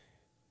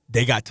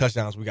they got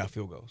touchdowns, we got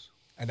field goals.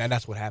 And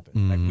that's what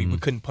happened. Like we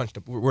couldn't punch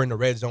we're in the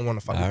red zone on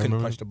the 5. We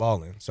couldn't punch the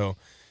ball in. So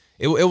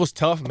it was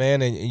tough,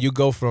 man. And you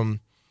go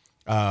from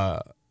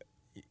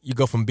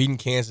beating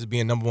Kansas,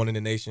 being number 1 in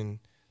the nation,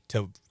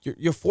 to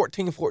you're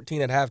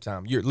 14-14 at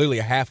halftime. You're literally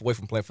a half away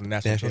from playing for the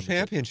national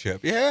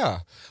championship. Yeah.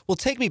 Well,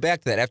 take me back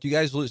to that after you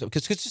guys lose,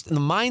 because just in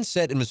the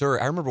mindset in Missouri,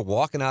 I remember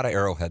walking out of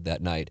Arrowhead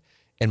that night,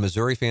 and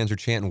Missouri fans are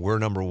chanting, "We're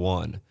number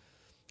 1."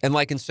 And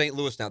like in St.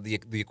 Louis now, the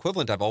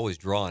equivalent I've always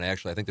drawn,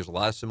 actually, I think there's a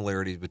lot of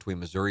similarities between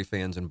Missouri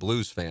fans and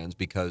Blues fans,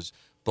 because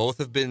both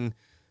have been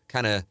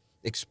kind of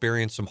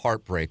experienced some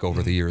heartbreak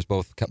over the years,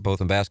 both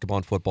in basketball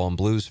and football, and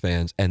Blues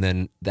fans. And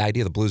then the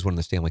idea of the Blues winning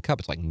the Stanley Cup,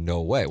 it's like,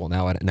 no way. Well,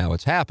 now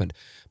it's happened.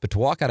 But to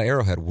walk out of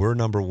Arrowhead, we're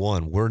number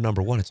 1. We're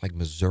number 1. It's like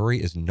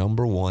Missouri is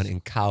number 1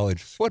 in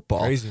college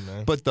football. Crazy,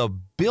 man. But the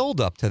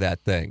build-up to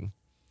that thing,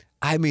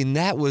 I mean,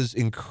 that was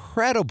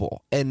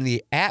incredible. And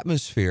the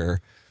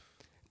atmosphere,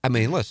 I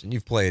mean, listen,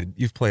 you've played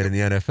in the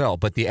NFL,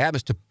 but the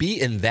atmosphere to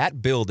be in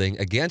that building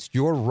against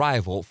your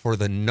rival for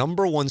the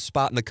number 1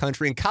 spot in the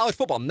country in college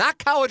football, not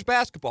college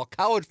basketball,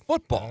 college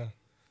football.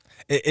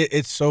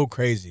 It's so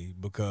crazy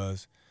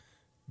because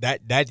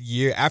that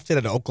year, after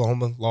that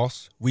Oklahoma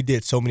loss, we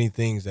did so many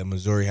things that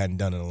Missouri hadn't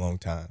done in a long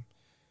time.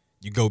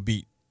 You go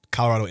beat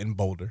Colorado in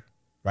Boulder,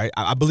 right?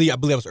 I believe it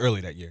was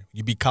early that year.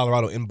 You beat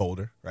Colorado in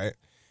Boulder, right?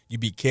 You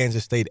beat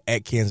Kansas State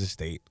at Kansas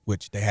State,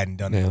 which they hadn't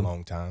done in a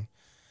long time.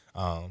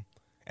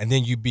 And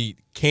then you beat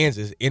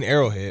Kansas in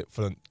Arrowhead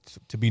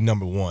to be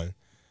number 1.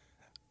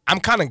 I'm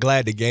kind of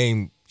glad the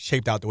game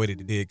shaped out the way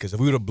that it did, because if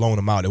we would have blown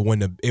them out, it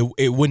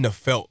wouldn't have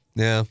felt.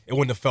 Yeah. It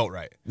wouldn't have felt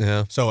right.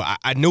 Yeah. So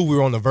I knew we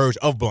were on the verge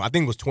of blowing. I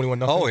think it was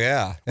 21-0. Oh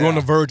yeah. We were on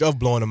the verge of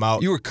blowing them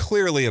out. You were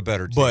clearly a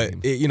better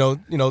team. But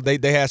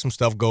they had some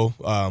stuff go.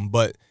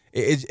 But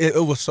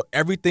it was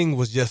everything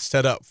was just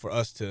set up for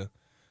us to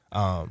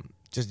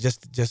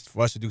just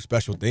for us to do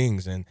special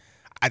things. And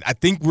I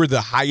think we're the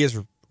highest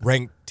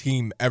ranked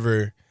team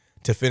ever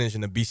to finish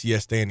in the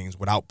BCS standings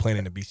without playing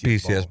in the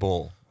BCS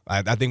Bowl.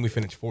 I think we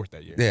finished 4th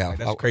that year. Yeah,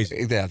 that's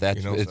crazy. Yeah,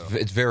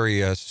 it's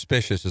very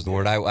suspicious is the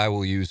word I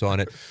will use on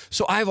it.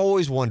 So I've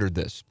always wondered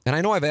this, and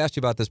I know I've asked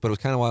you about this, but it was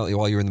kind of while you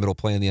were in the middle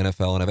playing the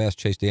NFL, and I've asked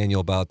Chase Daniel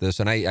about this,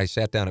 and I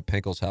sat down at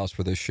Pinkel's house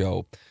for this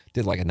show,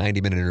 did like a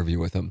 90-minute interview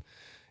with him,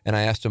 and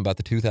I asked him about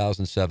the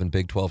 2007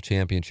 Big 12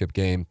 championship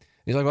game.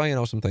 He's like,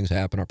 well, some things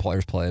happen, our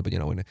players play, but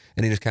and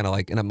he just kind of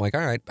like, and I'm like,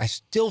 all right, I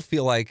still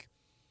feel like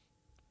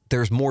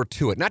there's more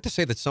to it. Not to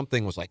say that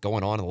something was like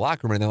going on in the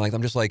locker room or anything like that.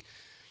 I'm just like,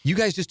 you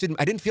guys just didn't.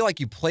 I didn't feel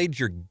like you played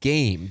your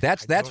game.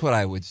 That's what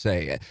I would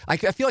say. I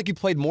feel like you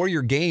played more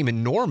your game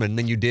in Norman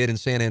than you did in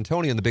San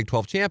Antonio in the Big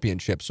 12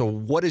 championship. So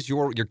what is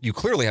you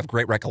clearly have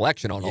great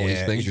recollection on all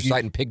these things. You're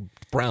citing Pig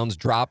Brown's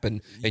drop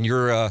and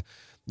your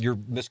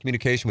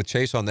miscommunication with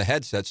Chase on the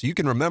headset, so you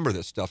can remember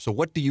this stuff. So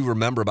what do you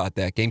remember about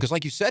that game? Because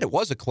like you said, it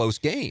was a close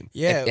game.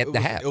 Yeah, at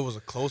the half. It was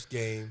a close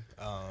game.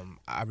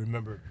 I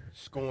remember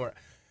scoring.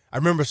 I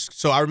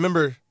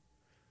remember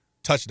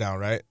touchdown,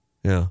 right?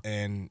 Yeah.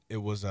 And it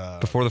was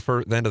before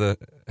the end of the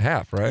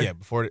half, right? Yeah,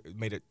 before it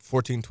made it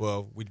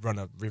 14-12, we'd run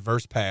a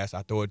reverse pass.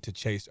 I throw it to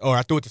Chase, or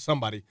I throw it to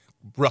somebody,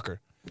 Rucker,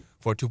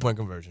 for a 2-point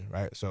conversion,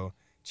 right? So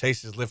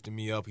Chase is lifting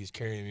me up. He's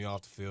carrying me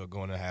off the field,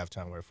 going to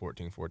halftime. We're at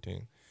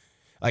 14-14.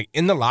 Like,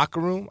 in the locker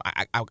room,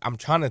 I'm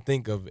trying to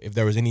think of if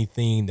there was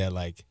anything that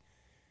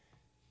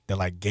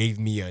gave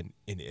me a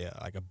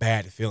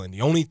bad feeling.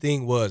 The only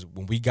thing was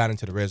when we got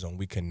into the red zone,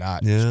 we could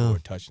not score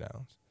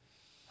touchdowns.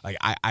 Like,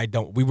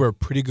 we were a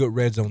pretty good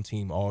red zone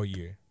team all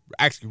year.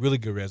 Actually, really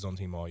good red zone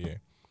team all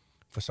year.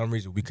 For some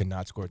reason, we could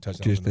not score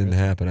touchdowns. Just didn't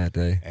happen that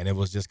day. And it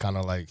was just kind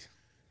of like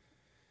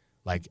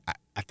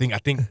I think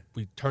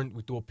we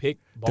threw a pick.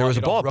 There was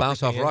a ball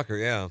bounced off Rucker,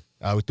 yeah.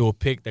 We threw a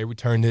pick. They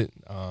returned it.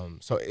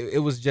 So it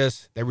was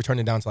just they returned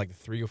it down to like the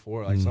 3 or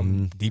 4, like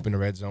something deep in the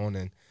red zone.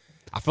 And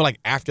I feel like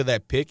after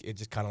that pick, it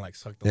just kind of like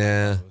sucked the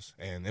life out of us.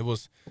 And it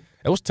was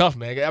tough,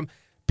 man.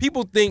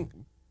 People think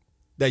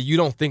that you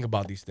don't think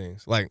about these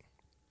things. Like,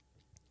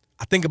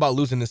 I think about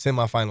losing the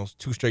semifinals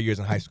 2 straight years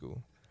in high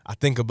school. I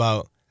think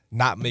about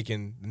not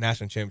making the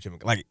national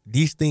championship. Like,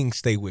 these things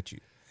stay with you.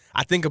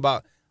 I think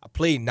about I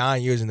played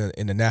 9 years in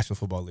the National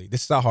Football League.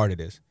 This is how hard it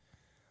is.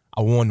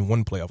 I won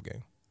 1 playoff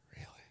game.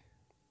 Really?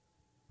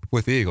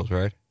 With the Eagles,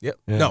 right? Yep.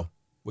 Yeah. No,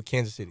 with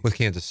Kansas City. With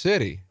Kansas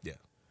City? Yeah.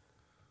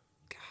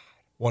 God.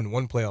 Won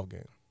 1 playoff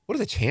game. What are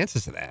the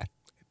chances of that?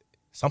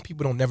 Some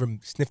people don't never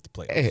sniff the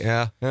playoffs. Hey,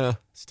 yeah.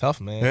 It's tough,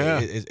 man. Yeah.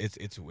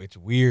 It's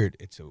weird.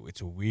 It's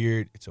a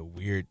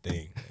weird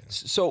thing, man.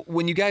 So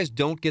when you guys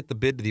don't get the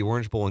bid to the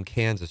Orange Bowl and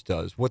Kansas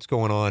does, what's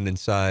going on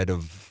inside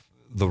of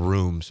the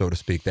room, so to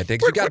speak, that day?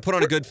 Because you got to put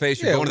on a good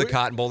face. You're going to the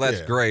Cotton Bowl.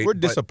 That's great. We're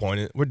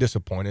disappointed.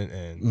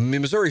 And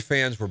Missouri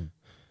fans were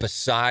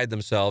beside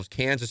themselves.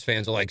 Kansas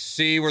fans are like,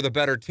 see, we're the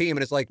better team.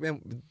 And it's like,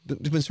 man,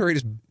 Missouri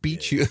just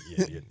beat you.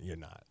 You're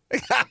not.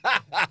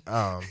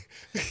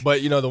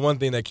 But, the one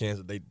thing that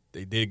Kansas,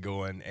 they did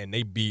go in and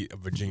they beat a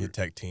Virginia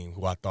Tech team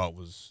who I thought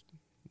was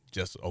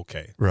just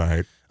okay.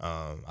 Right.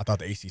 I thought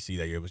the ACC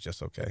that year was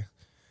just okay.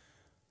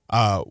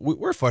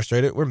 We're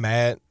frustrated. We're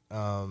mad.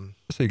 So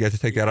you got to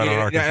take that out on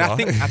Arkansas.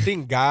 Yeah, I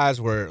think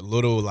guys were a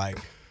little like,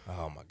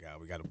 oh my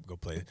God, we got to go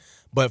play.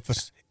 But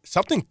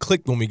something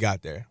clicked when we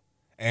got there,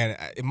 and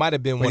it might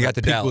have been when one you of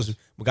got to Dallas.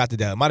 We got to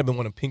Dallas. It might have been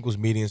one of Pinkel's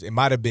meetings. It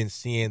might have been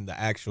seeing the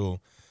actual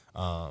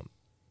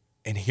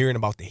and hearing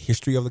about the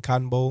history of the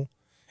Cotton Bowl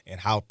and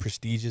how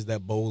prestigious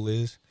that bowl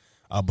is.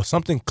 But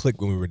something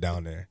clicked when we were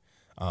down there,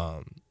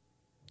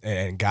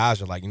 and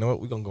guys are like, you know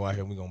what, we're gonna go out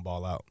here and we're gonna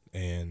ball out,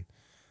 and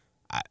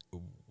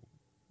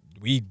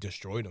we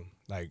destroyed them.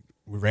 Like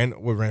we ran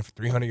for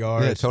 300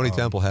 yards. Yeah, Tony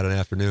Temple had an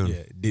afternoon.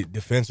 Yeah,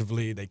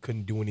 defensively they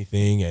couldn't do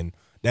anything, and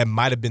that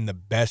might have been the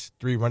best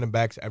 3 running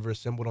backs ever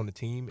assembled on the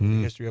team in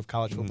the history of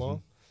college football.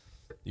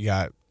 Mm-hmm. You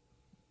got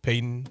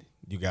Peyton,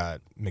 you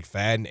got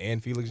McFadden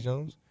and Felix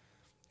Jones,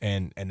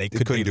 and they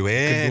couldn't do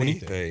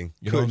anything.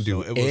 Couldn't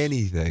do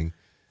anything.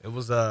 It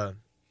was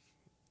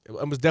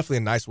definitely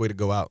a nice way to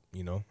go out.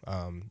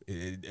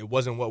 It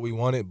wasn't what we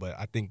wanted, but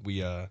I think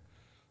we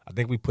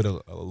put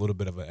a little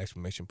bit of an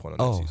exclamation point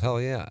on that season. Hell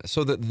yeah.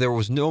 So there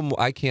was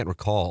I can't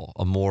recall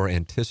a more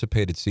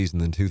anticipated season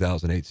than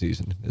 2008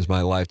 season is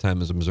my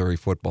lifetime as a Missouri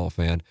football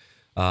fan.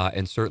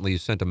 And certainly you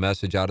sent a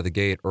message out of the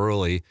gate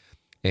early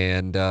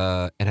and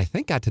I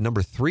think got to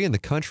number 3 in the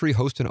country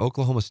hosting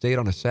Oklahoma State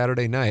on a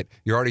Saturday night.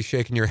 You're already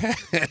shaking your head.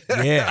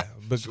 Yeah.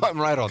 But so I'm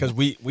right on because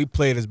we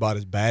played about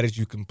as bad as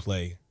you can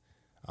play.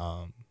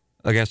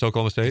 Against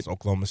Oklahoma State? Against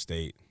Oklahoma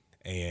State.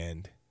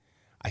 And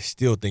I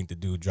still think the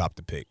dude dropped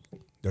the pick.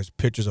 There's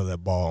pictures of that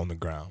ball on the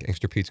ground.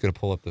 Gangster Pete's going to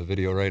pull up the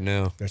video right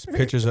now. There's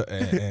pictures of,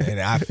 and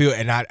I feel,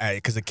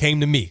 because it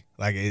came to me.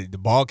 Like, the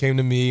ball came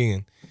to me,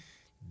 and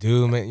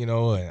dude, man,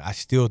 and I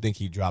still think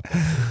he dropped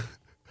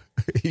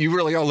it. You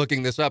really are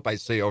looking this up, I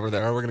see, over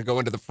there. We're going to go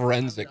into the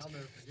forensics.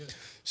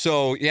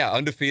 So, yeah,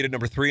 undefeated,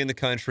 number 3 in the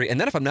country.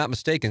 And then, if I'm not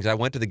mistaken, because I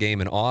went to the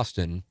game in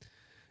Austin,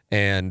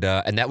 and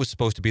that was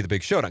supposed to be the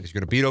big showdown, because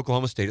you're going to beat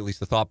Oklahoma State, at least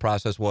the thought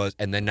process was,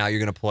 and then now you're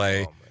going to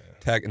play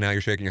now you're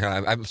shaking your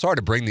head. I'm sorry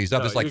to bring these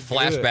up. It's like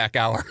flashback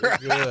hour.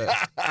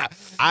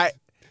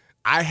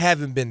 I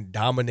haven't been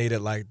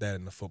dominated like that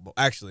in the football.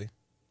 Actually,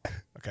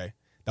 okay,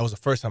 that was the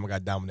first time I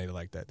got dominated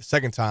like that. The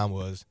second time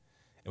was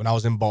when I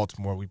was in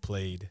Baltimore. We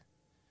played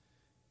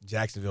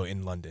Jacksonville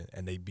in London,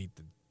 and they beat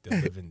the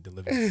living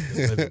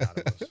out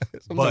of us.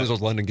 Sometimes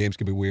those London games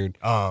can be weird.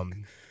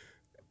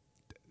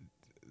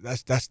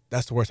 That's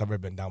the worst I've ever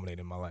been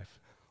dominated in my life.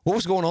 What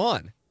was going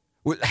on?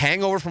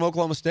 Hangover from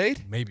Oklahoma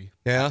State? Maybe.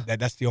 Yeah.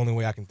 That's the only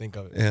way I can think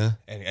of it. Yeah.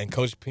 And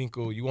Coach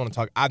Pinkel, you want to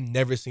talk? I've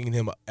never seen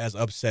him as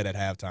upset at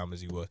halftime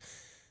as he was.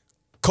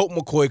 Colt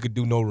McCoy could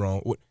do no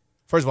wrong.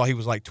 First of all, he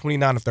was like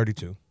 29 of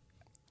 32.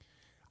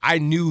 I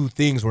knew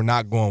things were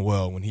not going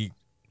well when he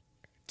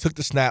took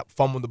the snap,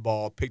 fumbled the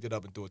ball, picked it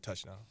up, and threw a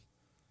touchdown.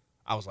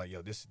 I was like,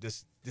 yo, this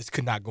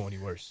could not go any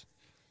worse.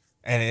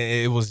 And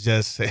it was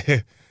just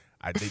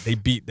they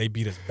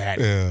beat us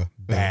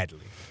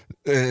badly.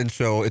 And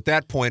so at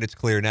that point, it's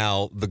clear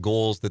now the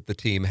goals that the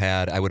team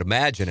had, I would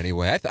imagine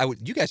anyway.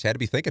 You guys had to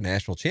be thinking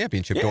national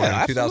championship going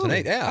into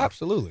 2008. Yeah,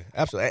 absolutely.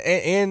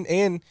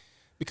 And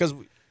because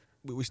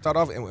we start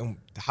off and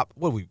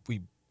we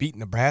beat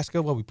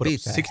Nebraska. We put up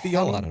 60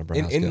 on them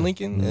in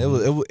Lincoln.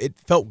 Mm-hmm. It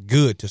felt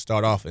good to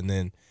start off, and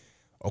then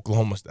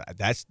Oklahoma.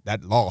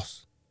 That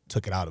loss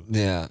took it out of us.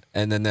 Yeah,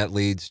 and then that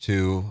leads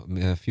to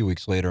a few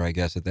weeks later, I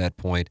guess at that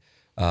point.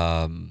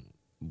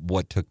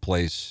 What took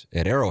place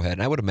at Arrowhead.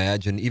 And I would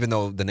imagine, even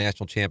though the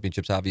national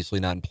championship's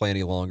obviously not in play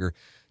any longer,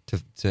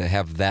 to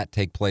have that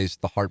take place,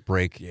 the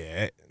heartbreak.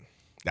 Yeah,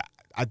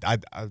 I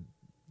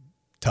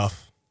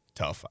tough.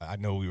 I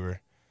know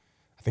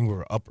I think we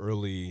were up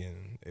early,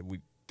 and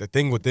the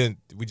thing with it,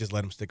 we just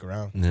let them stick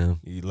around. Yeah.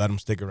 You let them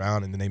stick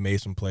around, and then they made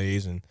some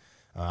plays, and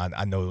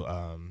I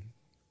know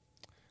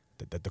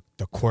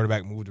the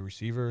quarterback moved the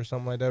receiver or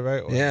something like that, right?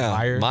 Or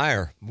yeah,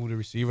 Meyer moved the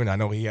receiver, and I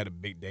know he had a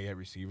big day at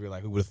receiver.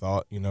 Like, who would have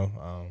thought,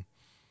 and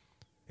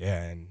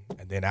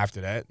then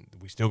after that,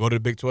 we still go to the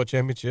Big 12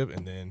 championship,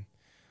 and then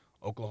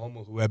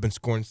Oklahoma, who have been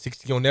scoring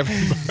 60 on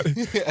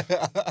everybody.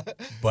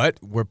 But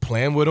we're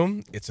playing with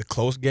them. It's a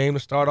close game to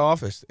start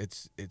off. It's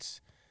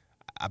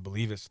I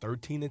believe it's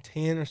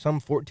 13-10 or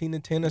something,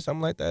 14-10 or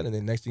something like that, and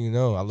then next thing you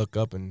know, I look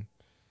up and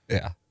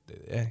it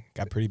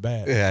got pretty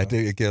bad. Yeah, so.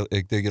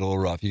 It did get a little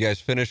rough. You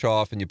guys finish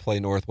off and you play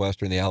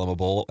Northwestern, the Alamo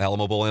Bowl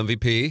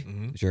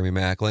MVP, Jeremy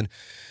Maclin.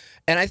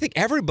 And I think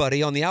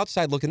everybody on the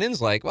outside looking in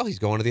is like, well, he's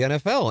going to the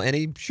NFL, and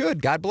he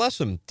should. God bless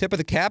him. Tip of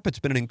the cap. It's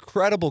been an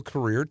incredible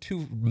career,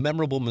 2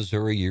 memorable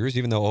Missouri years,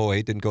 even though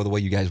 2008 didn't go the way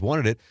you guys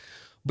wanted it.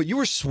 But you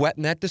were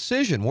sweating that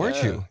decision,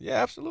 weren't you?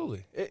 Yeah,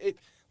 absolutely.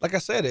 Like I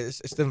said,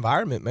 it's the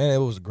environment, man. It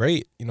was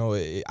great.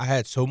 I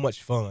had so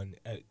much fun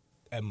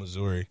at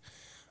Missouri.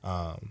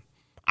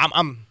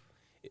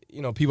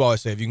 People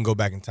always say if you can go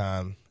back in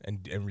time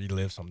and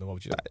relive something, what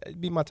would you? It'd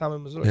be my time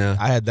in Missouri. Yeah.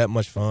 I had that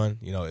much fun.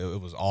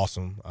 It was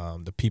awesome.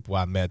 The people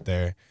I met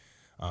there,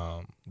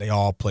 they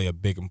all play a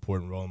big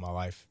important role in my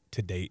life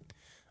to date.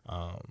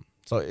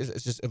 So it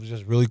was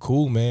just really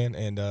cool, man.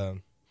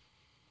 And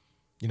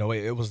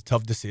it was a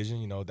tough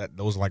decision. That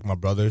those are like my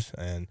brothers,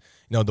 and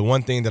the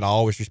one thing that I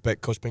always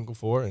respect Coach Pinkel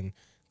for, and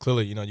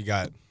clearly, you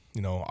got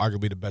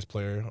arguably the best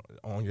player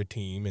on your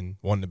team and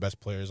one of the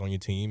best players on your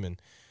team,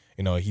 and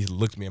he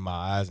looks me in my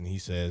eyes and he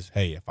says,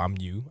 "Hey, if I'm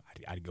you,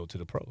 I'd go to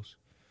the pros."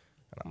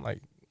 And I'm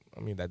like,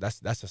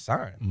 that's a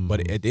sign. Mm-hmm.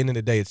 But at the end of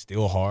the day, it's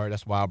still hard.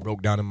 That's why I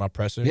broke down in my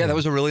presser. Yeah, that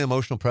was a really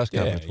emotional press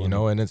conference.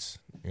 And it's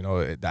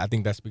I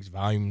think that speaks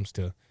volumes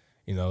to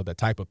the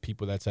type of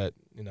people that's at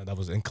that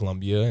was in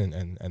Columbia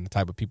and the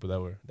type of people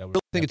that were. I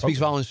think it speaks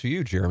volumes for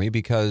you, Jeremy,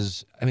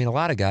 because a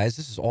lot of guys,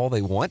 this is all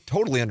they want.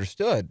 Totally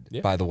understood,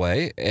 by the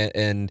way,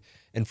 and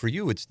for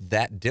you, it's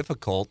that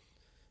difficult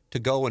to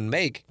go and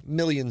make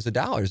millions of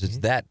dollars. It's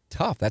that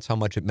tough. That's how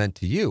much it meant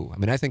to you.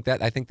 I think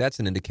that's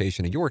an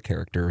indication of your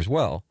character as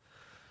well.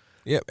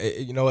 Yeah, like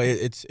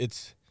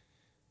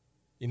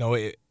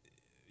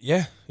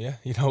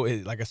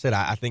I said,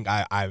 I think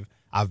I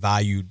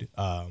valued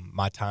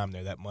my time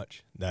there that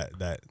much that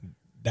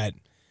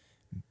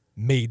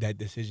made that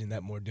decision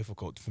that more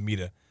difficult for me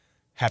to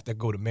have to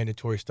go to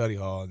mandatory study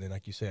hall and then,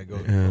 like you said, go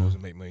to the pros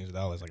and make millions of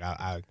dollars. Like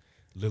I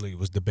literally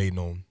was debating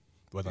on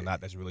whether or not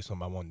that's really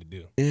something I wanted to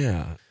do.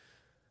 Yeah.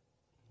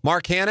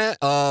 Mark Hanna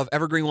of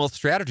Evergreen Wealth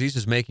Strategies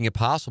is making it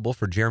possible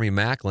for Jeremy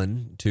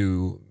Maclin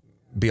to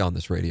be on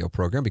this radio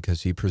program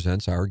because he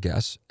presents our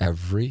guests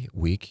every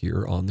week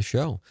here on the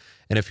show.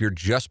 And if you're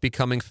just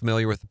becoming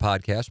familiar with the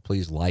podcast,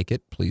 please like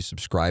it. Please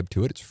subscribe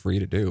to it. It's free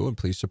to do. And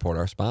please support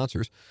our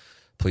sponsors.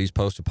 Please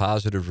post a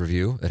positive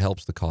review. It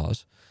helps the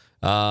cause.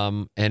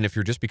 And if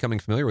you're just becoming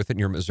familiar with it and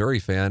you're a Missouri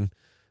fan,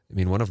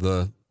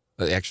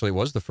 actually, it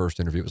was the first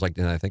interview. It was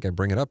and I think I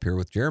bring it up here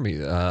with Jeremy,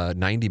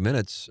 90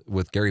 minutes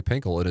with Gary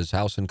Pinkel at his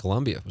house in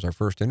Columbia. It was our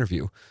first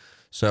interview.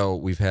 So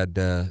we've had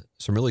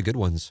some really good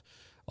ones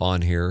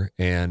on here,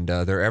 and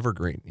they're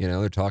evergreen.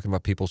 They're talking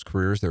about people's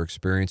careers, their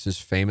experiences,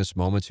 famous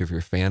moments. If you're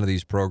a fan of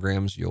these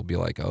programs, you'll be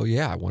like, oh,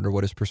 yeah, I wonder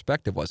what his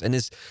perspective was. And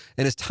as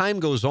time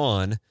goes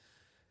on,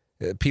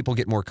 people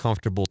get more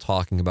comfortable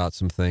talking about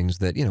some things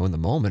that, in the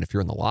moment, if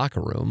you're in the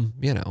locker room,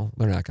 they're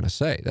not going to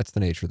say. That's the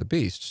nature of the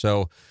beast.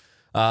 So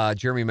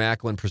Jeremy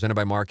Maclin, presented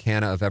by Mark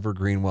Hanna of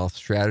Evergreen Wealth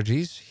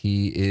Strategies.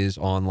 He is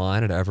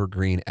online at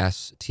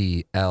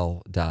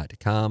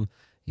evergreenstl.com.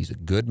 He's a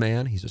good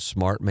man. He's a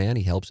smart man.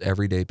 He helps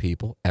everyday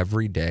people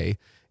every day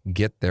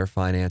get their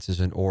finances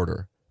in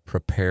order,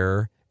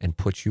 prepare, and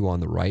put you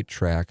on the right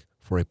track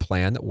for a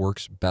plan that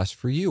works best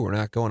for you. We're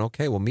not going,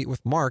 okay, we'll meet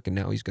with Mark, and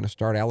now he's going to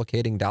start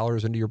allocating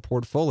dollars into your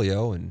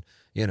portfolio and,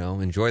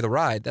 enjoy the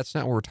ride. That's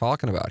not what we're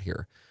talking about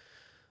here.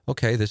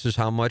 Okay, this is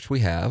how much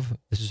we have.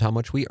 This is how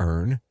much we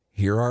earn.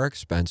 Here are our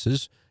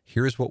expenses.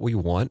 Here's what we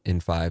want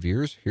in 5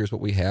 years. Here's what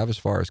we have as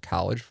far as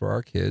college for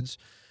our kids.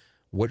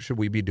 What should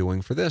we be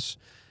doing for this?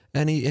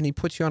 And he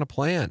puts you on a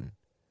plan.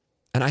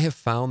 And I have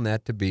found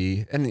that to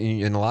be, and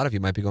a lot of you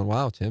might be going,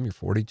 wow, Tim, you're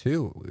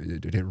 42.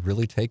 Did it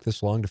really take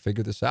this long to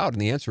figure this out? And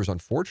the answer is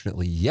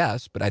unfortunately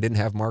yes, but I didn't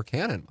have Mark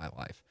Hanna in my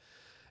life.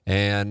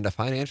 And a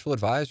financial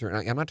advisor,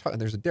 and I'm not talking,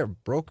 there's a difference,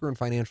 broker and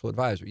financial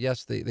advisor.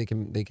 Yes, they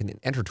can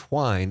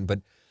intertwine,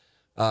 but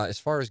as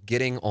far as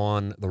getting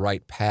on the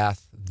right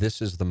path,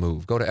 this is the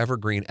move. Go to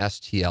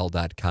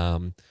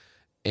evergreenstl.com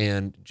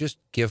and just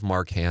give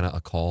Mark Hanna a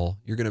call.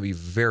 You're going to be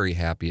very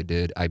happy you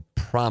did. I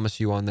promise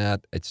you on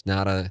that. It's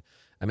not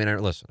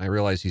listen, I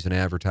realize he's an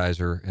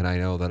advertiser, and I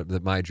know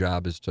that my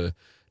job is to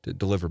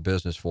deliver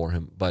business for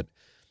him. But,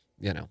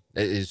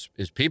 as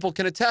people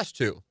can attest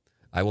to,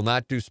 I will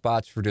not do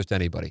spots for just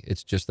anybody.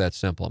 It's just that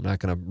simple. I'm not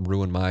going to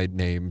ruin my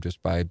name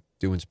just by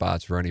doing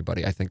spots for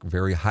anybody. I think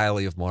very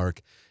highly of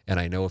Mark, and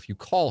I know if you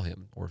call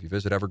him or if you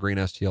visit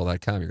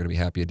evergreenstl.com, you're going to be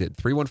happy you did.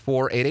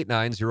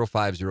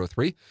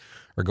 314-889-0503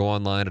 or go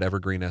online at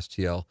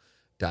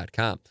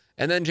evergreenstl.com.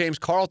 And then James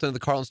Carlton of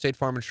the Carlton State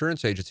Farm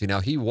Insurance Agency. Now,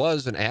 he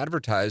was an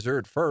advertiser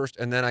at first,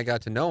 and then I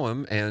got to know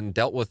him and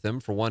dealt with him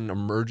for one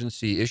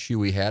emergency issue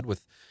we had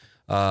with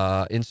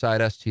Inside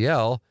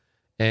STL.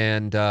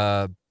 And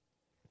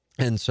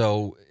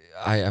so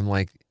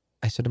I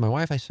said to my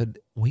wife,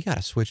 we got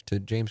to switch to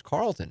James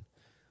Carlton.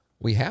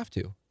 We have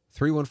to.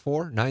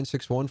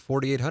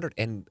 314-961-4800.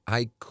 And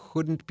I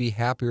couldn't be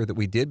happier that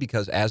we did,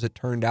 because as it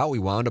turned out, we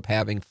wound up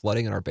having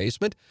flooding in our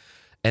basement,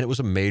 and it was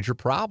a major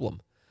problem.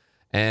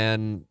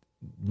 And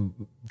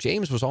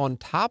James was on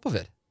top of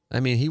it.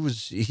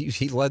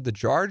 He led the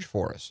charge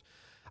for us.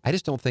 I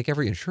just don't think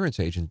every insurance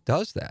agent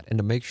does that. And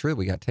to make sure that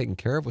we got taken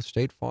care of with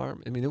State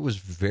Farm, it was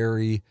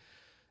very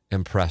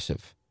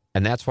impressive.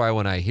 And that's why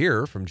when I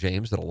hear from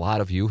James that a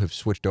lot of you have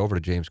switched over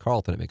to James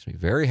Carlton, it makes me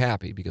very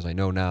happy, because I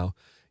know now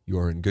you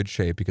are in good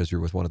shape because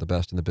you're with one of the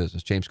best in the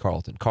business. James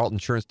Carlton,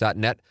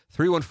 carltoninsurance.net,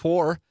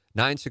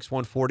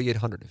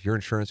 314-961-4800. If your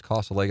insurance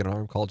costs a leg and an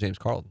arm, call James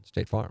Carlton,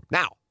 State Farm.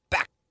 Now,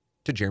 back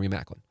to Jeremy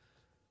Maclin.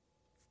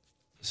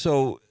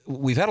 So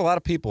we've had a lot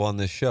of people on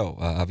this show.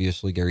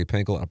 Obviously, Gary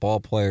Pinkel, a lot of ball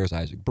players.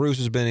 Isaac Bruce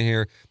has been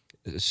here,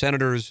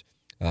 senators,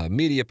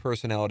 media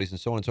personalities, and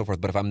so on and so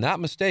forth. But if I'm not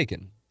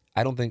mistaken,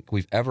 I don't think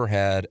we've ever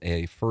had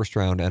a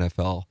first-round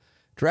NFL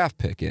draft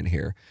pick in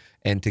here.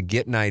 And to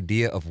get an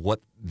idea of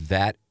what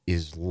that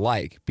is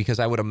like, because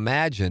I would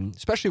imagine,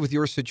 especially with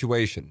your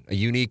situation, a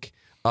unique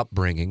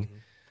upbringing,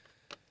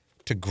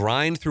 to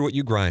grind through what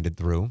you grinded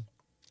through,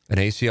 an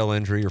ACL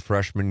injury your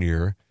freshman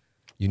year,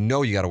 you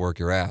know you got to work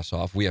your ass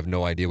off. We have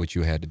no idea what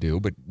you had to do,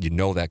 but you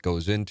know that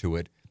goes into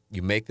it.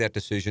 You make that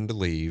decision to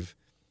leave,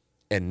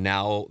 and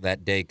now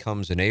that day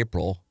comes in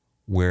April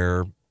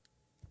where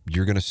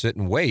you're going to sit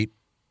and wait,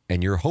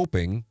 and you're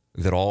hoping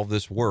that all of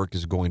this work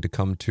is going to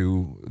come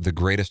to the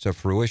greatest of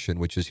fruition,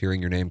 which is hearing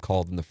your name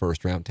called in the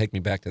first round. Take me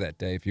back to that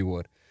day, if you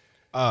would.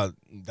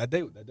 That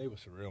day was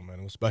surreal,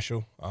 man. It was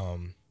special.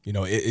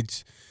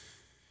 It's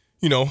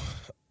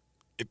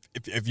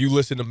if you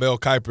listen to Mel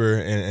Kiper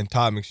and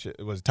Todd McShay,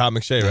 it was Todd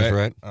McShay, That's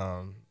right?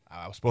 right.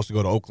 I was supposed to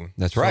go to Oakland.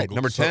 That's right.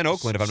 Number 10,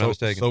 Oakland, if I'm not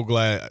mistaken. So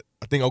glad.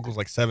 I think Oakland was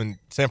like 7.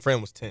 San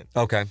Fran was 10.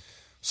 Okay.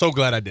 So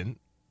glad I didn't.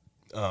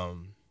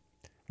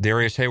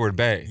 Darius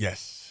Hayward-Bay.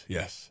 Yes.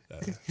 Yes.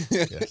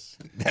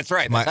 That's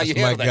right. That's how you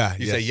handle that. Guy.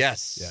 You say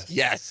yes.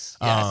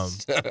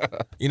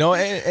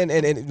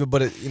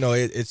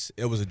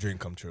 It was a dream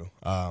come true.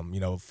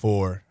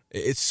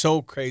 It's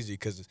so crazy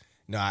because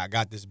I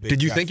got this big.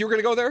 Did you think you were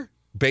going to go there?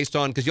 Based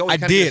on, because you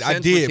always I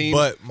did,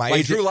 but my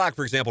agent, Drew Lock,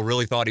 for example,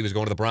 really thought he was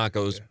going to the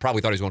Broncos. Yeah.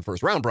 Probably thought he was going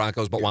first round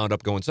Broncos, but wound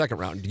up going second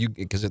round.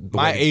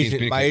 My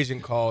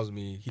agent calls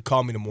me. He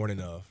called me the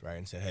morning of, right,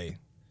 and said, "Hey,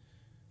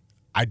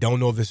 I don't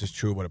know if this is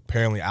true, but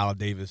apparently Al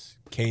Davis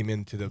came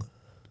into the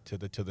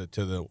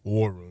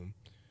war room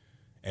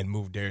and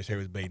moved Darius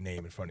Hayward-Bay's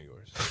name in front of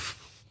yours."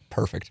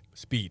 Perfect.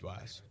 Speed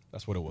wise,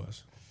 that's what it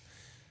was.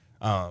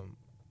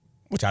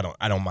 Which I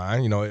don't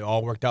mind. It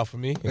all worked out for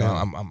me.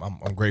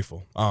 I'm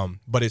grateful.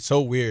 But it's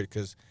so weird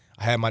because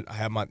I had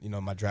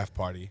my draft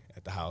party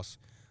at the house,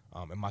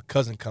 and my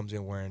cousin comes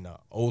in wearing an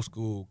old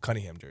school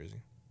Cunningham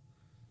jersey,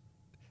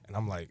 and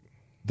I'm like,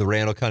 the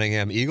Randall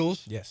Cunningham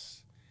Eagles.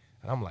 Yes,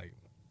 and I'm like,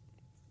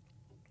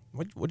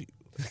 what do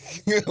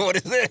you? What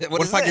is it?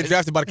 What if I get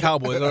drafted by the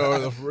Cowboys? You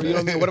know what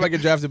I mean? What if I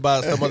get drafted by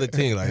some other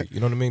team? Like,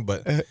 you know what I mean?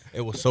 But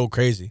it was so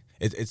crazy.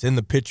 It's in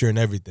the picture and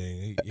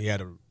everything. He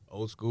had an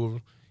old school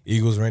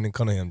Eagles Randall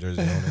Cunningham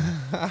jersey on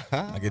it.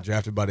 I get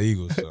drafted by the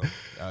Eagles, so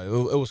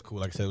it was cool.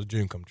 Like I said, it was a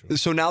dream come true.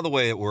 So now the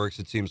way it works,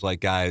 it seems like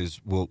guys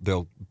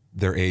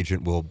their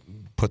agent will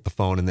put the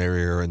phone in their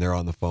ear and they're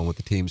on the phone with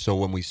the team. So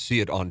when we see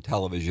it on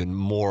television,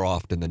 more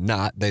often than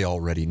not, they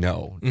already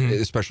know,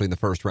 especially in the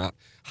first round.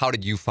 How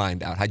did you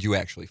find out? How'd you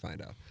actually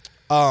find out?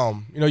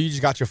 You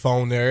just got your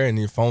phone there and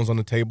your phone's on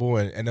the table,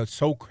 and it's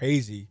so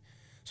crazy.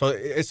 So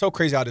it's so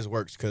crazy how this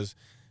works because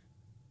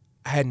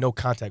I had no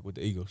contact with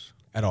the Eagles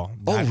at all.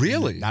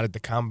 Really? Not at the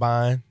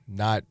combine.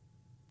 Not.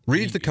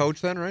 Reed's the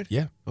coach then, right?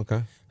 Yeah.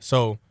 Okay.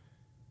 So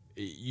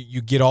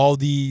you get all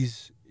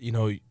these,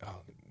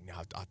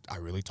 I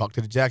really talked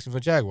to the Jacksonville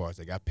Jaguars.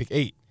 They got pick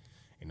 8.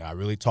 I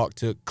really talked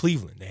to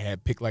Cleveland. They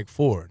had pick like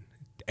 4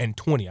 and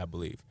 20, I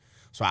believe.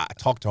 So I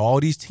talked to all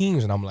these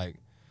teams, and I'm like,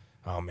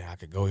 oh, man, I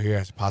could go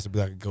here.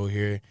 Possibly I could go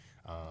here.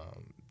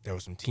 There were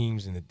some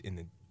teams in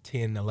the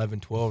 10, 11,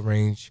 12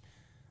 range.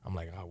 I'm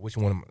like, oh, which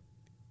one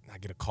I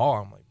get a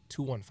call. I'm like,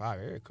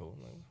 215 area code.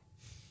 I'm like,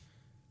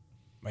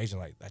 my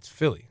agent like, that's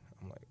Philly.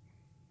 I'm like,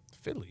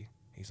 Philly?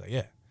 He's like,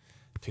 yeah.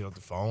 Picked up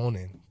the phone,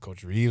 and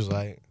Coach Reeves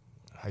like,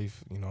 are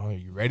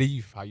you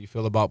ready? How you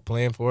feel about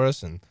playing for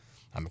us? And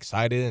I'm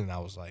excited, and I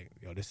was like,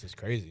 yo, this is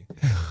crazy.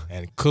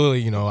 And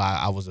clearly,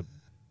 I was a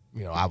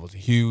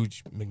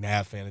huge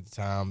McNabb fan at the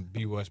time,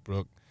 B.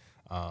 Westbrook.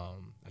 I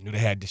knew they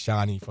had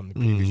Deshaunee from the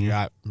previous year.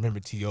 I remember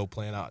T.O.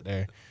 playing out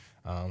there.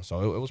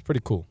 So it was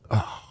pretty cool.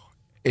 Oh.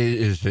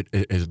 Is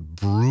it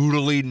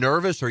brutally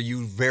nervous, or are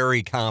you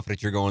very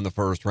confident you're going the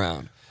first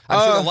round?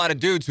 I'm sure a lot of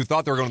dudes who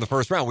thought they were going the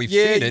first round. We've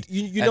seen it,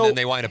 and then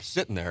they wind up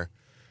sitting there.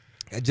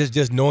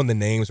 Just knowing the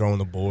names are on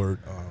the board,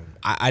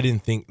 I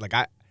didn't think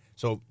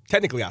so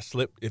technically I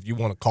slipped, if you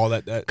want to call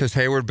that. Because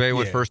Hayward-Bay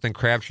went first, and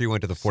Crabtree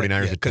went to the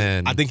 49ers at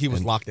 10. I think he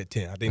was locked at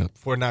 10. I think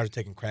 49ers were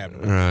taking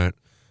Crabtree. Right.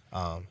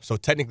 So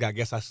technically I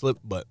guess I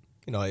slipped, but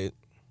I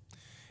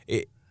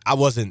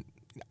was a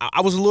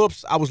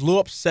little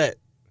upset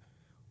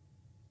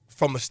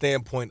from a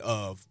standpoint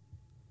of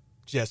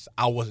just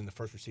I wasn't the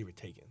first receiver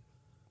taken.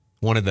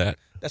 Wanted that.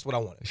 That's what I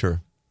wanted.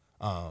 Sure.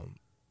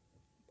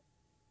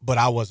 But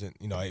I wasn't,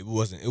 it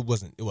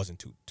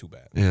wasn't too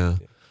bad. Yeah.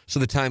 So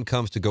the time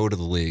comes to go to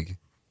the league,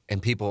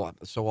 and people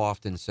so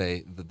often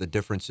say that the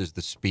difference is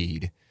the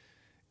speed.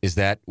 Is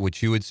that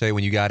what you would say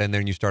when you got in there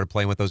and you started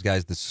playing with those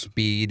guys? The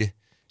speed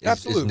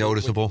is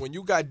noticeable. When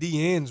you got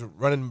DNs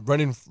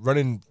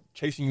running,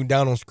 chasing you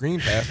down on screen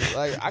passes,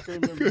 like I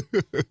can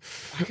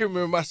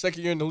remember my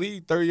second year in the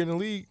league, third year in the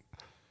league.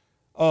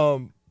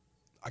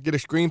 I get a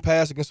screen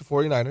pass against the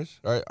 49ers,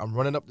 right? I'm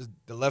running up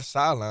the left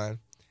sideline.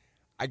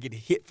 I get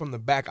hit from the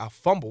back. I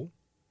fumble,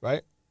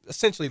 right?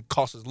 Essentially,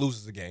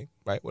 loses the game,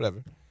 right?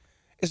 Whatever.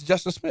 It's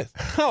Justin Smith.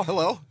 Oh,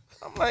 hello.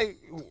 I'm like,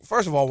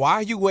 first of all, why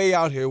are you way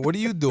out here? What are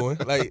you doing?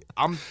 Like,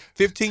 I'm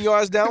 15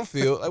 yards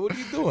downfield. Like, what are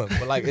you doing?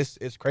 But, like,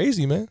 it's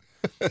crazy, man.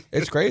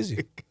 It's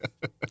crazy.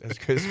 It's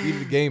crazy. The speed of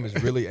the game is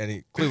really,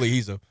 and clearly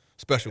he's a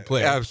special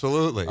player.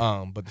 Absolutely.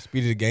 But the speed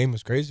of the game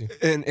is crazy.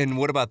 And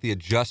what about the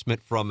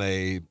adjustment from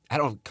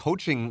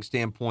coaching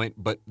standpoint,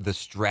 but the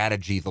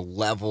strategy, the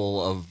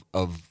level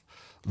of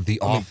the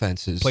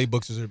offenses?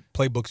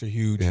 Playbooks are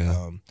huge.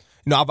 Yeah.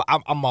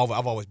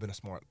 I've always been a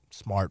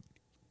smart,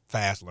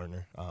 fast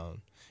learner.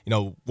 One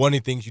of the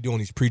things you do on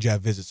these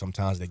pre-draft visits,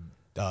 sometimes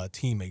the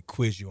team may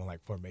quiz you on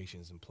like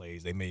formations and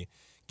plays. They may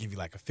give you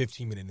like a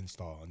 15-minute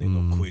install, and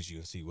then they'll quiz you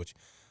and see which.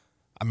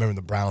 I remember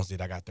the Browns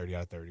did. I got 30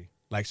 out of 30.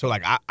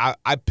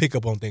 I pick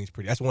up on things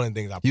pretty. That's one of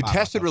the things You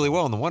tested really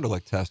well on the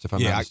Wonderlic test, if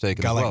I'm not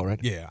mistaken, as well, right?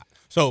 Yeah.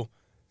 So,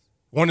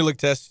 Wonderlic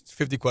test, it's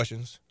 50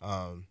 questions.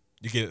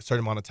 You get a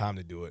certain amount of time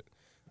to do it.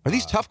 Are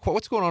these tough?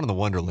 What's going on in the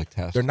Wonderlic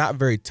test? They're not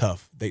very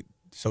tough.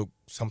 So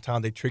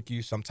sometimes they trick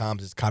you.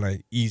 Sometimes it's kind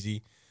of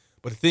easy.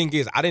 But the thing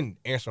is, I didn't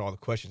answer all the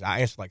questions. I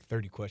answered like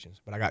 30 questions,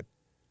 but I got, I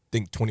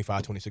think,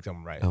 25, 26 of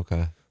them right.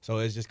 Okay. So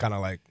it's just kind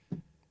of like,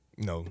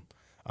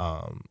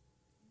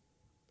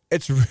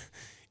 it's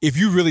if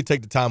you really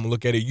take the time and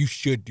look at it, you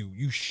should do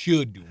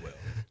well.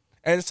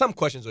 And some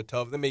questions are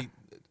tough.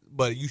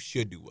 But you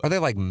should do well. Are they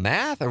like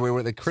math? Or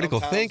were they critical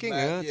Sometimes thinking?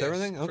 math, It's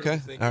everything? critical Okay.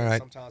 thinking, All right.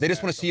 sometimes They just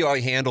math, want to see how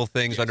you handle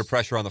things under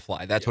pressure on the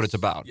fly. That's what it's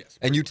about. Yes.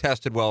 And you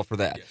tested well for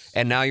that. Yes.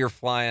 And now you're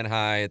flying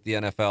high at the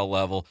NFL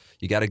level.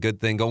 You got a good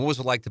thing going. What was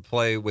it like to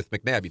play with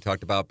McNabb? You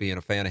talked about being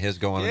a fan of his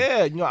going.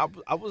 Yeah,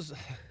 I was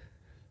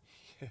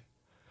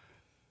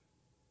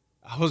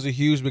a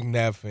huge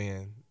McNabb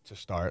fan to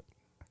start.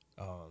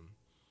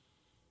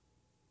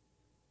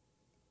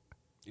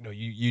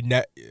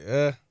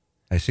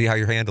 I see how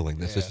you're handling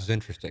this. Yeah. This is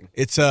interesting.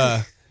 It's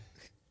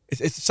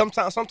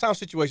sometimes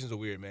situations are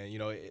weird, man.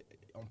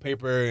 On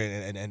paper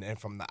and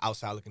from the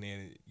outside looking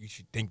in, you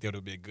should think that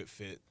it'll be a good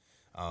fit.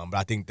 But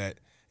I think that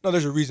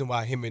there's a reason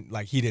why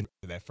he didn't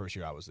that first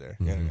year I was there,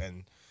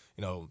 and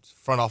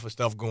front office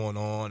stuff going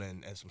on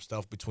and some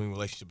stuff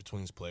relationship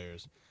between his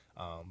players.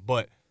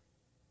 But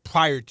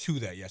prior to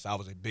that, yes, I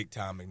was a big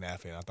time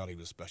McNabb fan. I thought he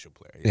was a special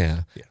player.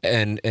 Yes. Yeah.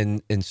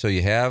 And so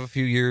you have a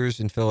few years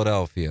in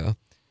Philadelphia.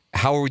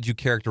 How would you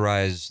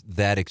characterize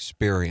that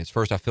experience?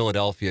 First off,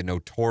 Philadelphia,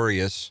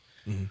 notorious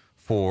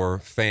for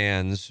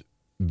fans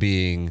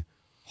being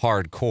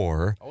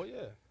hardcore. Oh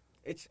yeah,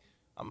 it's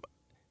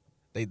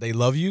they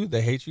love you,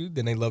 they hate you,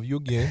 then they love you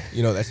again.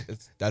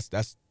 That's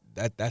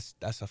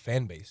a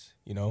fan base,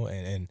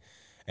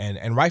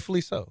 and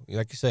rightfully so.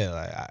 Like you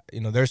said,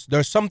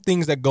 there's some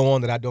things that go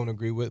on that I don't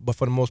agree with, but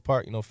for the most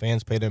part,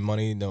 fans pay their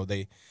money.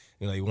 They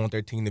want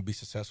their team to be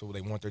successful.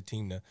 They want their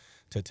team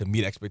to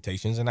meet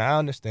expectations, and I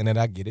understand that.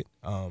 I get it.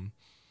 And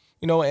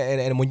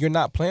when you're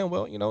not playing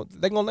well,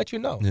 they're gonna let you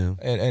know. Yeah.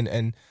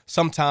 And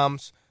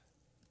sometimes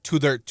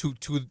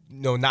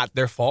not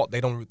their fault.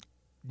 They don't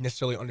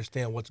necessarily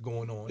understand what's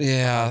going on.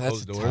 Yeah,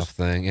 that's a tough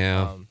thing.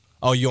 Yeah.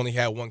 You only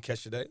had one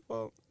catch today.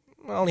 Well,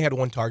 I only had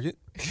one target.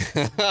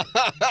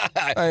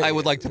 I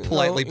would like to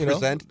politely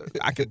present.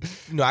 I could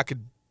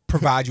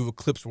provide you with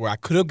clips where I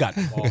could have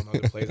gotten the ball in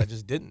other plays. I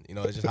just didn't.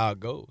 It's just how it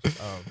goes.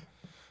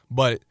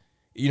 But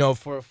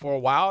for a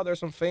while, there's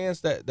some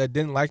fans that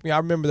didn't like me. I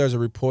remember there's a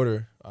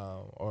reporter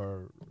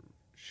or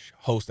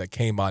host that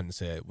came out and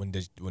said when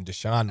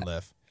Deshaun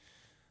left,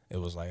 it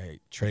was like, hey,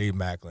 trade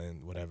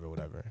Macklin, whatever.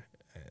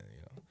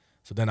 And,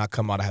 so then I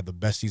come out, I have the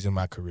best season of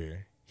my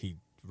career. He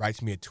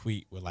writes me a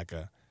tweet with like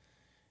a,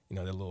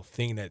 that little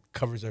thing that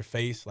covers their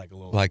face, like a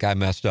little. Like I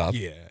messed up.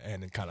 Yeah,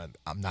 and it kind of,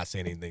 I'm not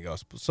saying anything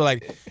else. So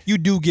like, you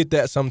do get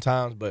that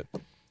sometimes, but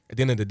at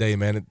the end of the day,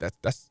 man,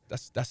 that's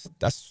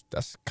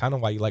kind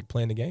of why you like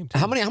playing the game too.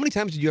 How many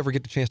times did you ever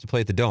get the chance to play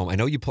at the Dome? I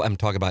know I'm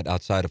talking about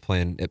outside of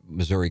playing at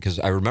Missouri, because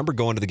I remember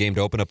going to the game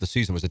to open up the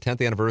season. It was the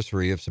 10th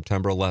anniversary of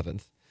September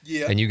 11th.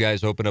 Yeah. And you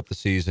guys opened up the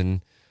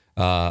season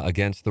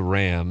against the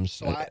Rams.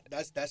 So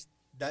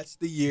that's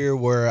the year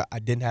where I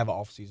didn't have an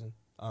off season.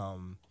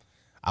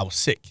 I was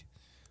sick.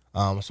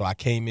 So I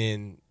came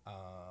in,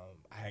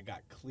 I had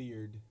got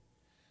cleared,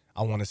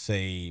 I want to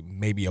say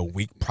maybe a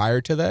week prior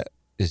to that.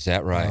 Is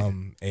that right?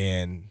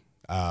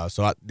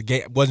 So the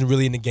game wasn't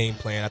really in the game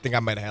plan. I think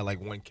I might have had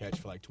like one catch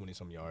for like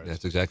 20-some yards.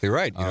 That's exactly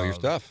right. You know your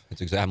stuff.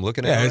 I'm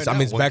looking at it right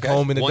now. It's back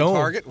home in the one Dome.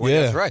 Target.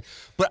 Yeah. That's right.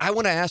 But I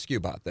want to ask you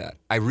about that.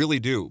 I really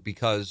do,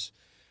 because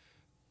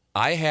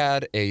I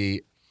had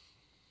I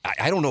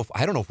don't know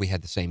if we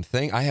had the same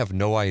thing. I have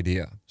no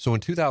idea. So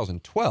in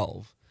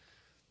 2012,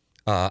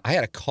 I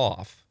had a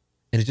cough,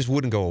 and it just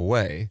wouldn't go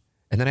away.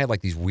 And then I had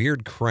like these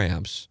weird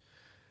cramps,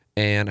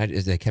 and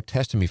they kept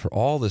testing me for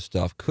all this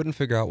stuff. Couldn't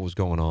figure out what was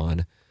going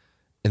on.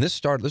 And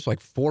this was like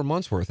 4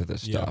 months worth of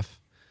this stuff.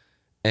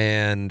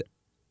 And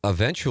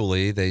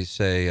eventually they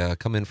say,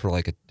 come in for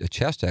like a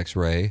chest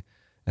x-ray.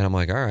 And I'm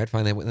like, all right,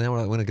 fine. Then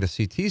when I get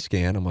a CT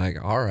scan, I'm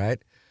like, all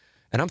right.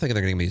 And I'm thinking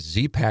they're going to give me a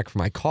Z-Pack for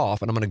my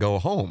cough, and I'm going to go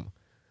home.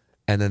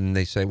 And then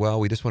they say, well,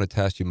 we just want to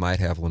test. You might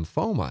have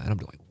lymphoma. And I'm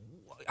like,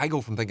 what? I go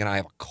from thinking I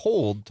have a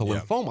cold to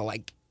lymphoma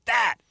like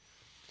that.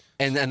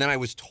 And then I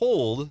was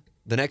told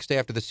the next day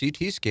after the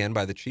CT scan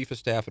by the chief of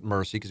staff at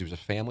Mercy, because he was a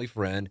family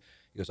friend.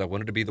 He goes, I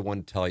wanted to be the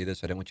one to tell you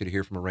this. I didn't want you to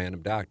hear from a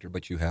random doctor,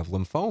 but you have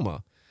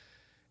lymphoma.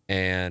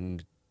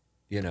 And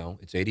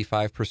it's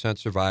 85%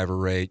 survivor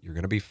rate. You're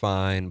going to be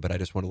fine, but I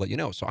just want to let you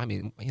know. So, I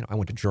mean, I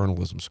went to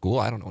journalism school.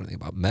 I don't know anything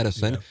about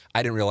medicine. Yeah.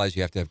 I didn't realize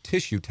you have to have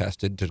tissue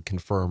tested to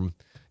confirm,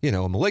 a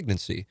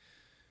malignancy.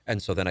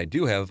 And so then I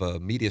do have a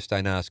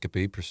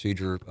mediastinoscopy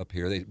procedure up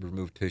here. They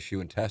remove tissue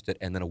and test it.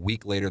 And then a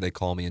week later, they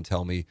call me and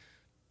tell me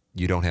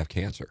you don't have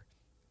cancer.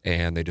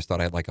 And they just thought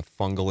I had like a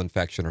fungal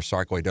infection or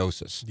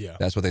sarcoidosis. Yeah.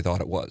 That's what they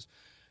thought it was.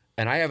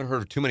 And I haven't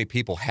heard of too many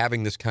people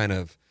having this kind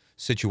of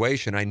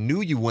situation. I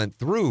knew you went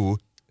through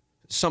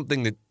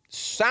something that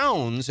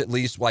sounds at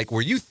least like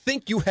where you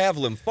think you have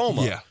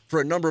lymphoma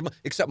for a number of months,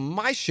 except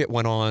my shit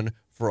went on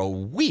for a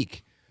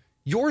week.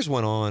 Yours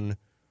went on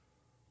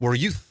where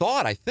you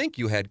thought, I think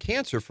you had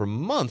cancer for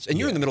months, and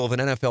you're in the middle of an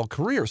NFL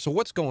career. So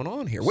what's going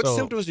on here? What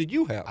symptoms did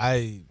you have?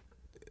 I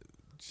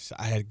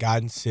had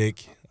gotten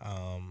sick.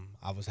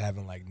 I was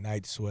having like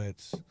night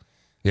sweats.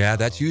 Yeah,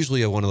 that's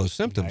usually one of those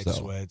symptoms, night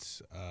though.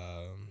 Sweats.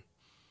 I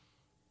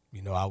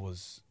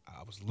was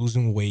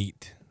losing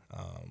weight.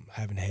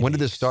 Having headaches. When did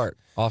this start?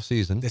 Off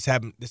season? This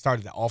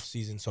started the off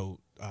season, so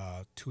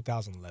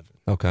 2011.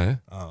 Okay.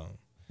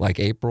 Like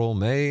April,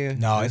 May?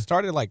 No, it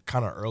started like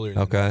kind of earlier.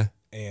 Than that.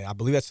 And I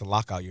believe that's the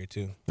lockout year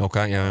too.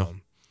 Okay, yeah.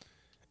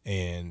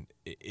 And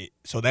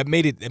so that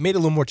made it a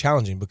little more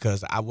challenging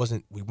because I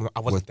wasn't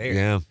there.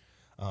 Yeah.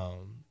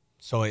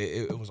 So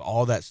it was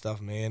all that stuff,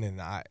 man,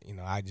 and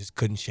I just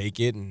couldn't shake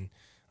it, and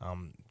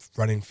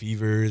running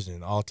fevers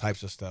and all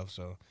types of stuff.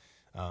 So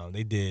I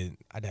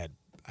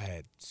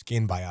had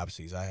skin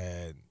biopsies, I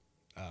had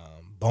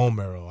bone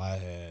marrow, I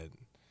had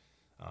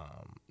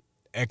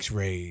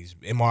X-rays,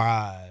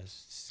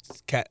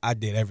 MRIs. I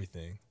did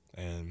everything,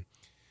 and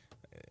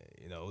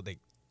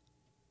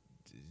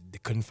they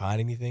couldn't find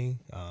anything.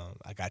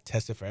 I got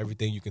tested for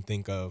everything you can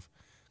think of,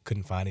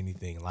 couldn't find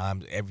anything.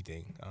 Lyme,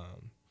 everything.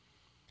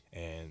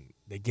 And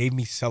they gave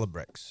me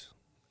Celebrex,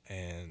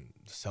 and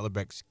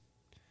Celebrex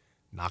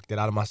knocked it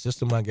out of my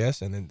system, I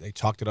guess, and then they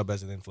chalked it up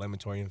as an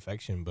inflammatory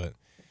infection, but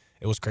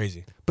it was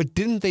crazy. But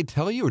didn't they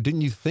tell you, or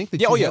didn't you think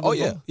that yeah, you had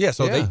lymphoma? Yeah,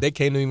 so they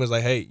came to me and was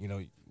like, hey,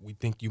 we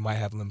think you might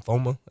have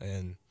lymphoma,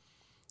 and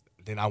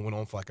then I went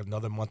on for like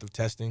another month of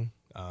testing.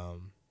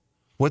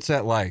 What's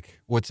that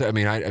like?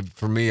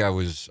 For me, I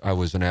was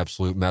an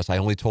absolute mess. I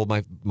only told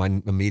my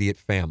immediate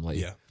family.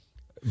 Yeah.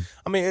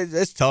 I mean,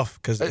 it's tough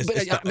because it's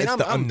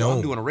the unknown.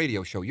 I'm doing a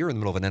radio show. You're in the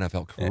middle of an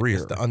NFL career.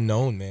 It's the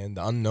unknown, man.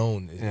 The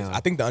unknown. I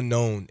think the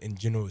unknown in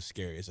general is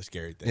scary. It's a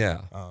scary thing.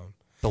 Yeah.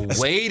 The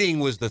waiting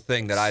was the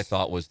thing that I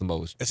thought was the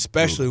most.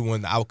 Especially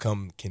when the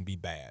outcome can be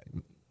bad.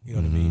 You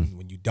know what I mean?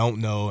 When you don't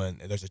know and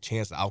there's a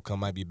chance the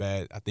outcome might be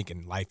bad. I think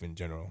in life in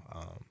general,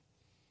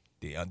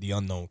 the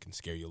unknown can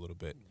scare you a little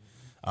bit.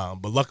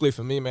 But luckily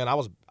for me, man,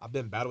 I've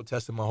been battle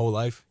tested my whole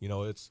life.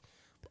 It's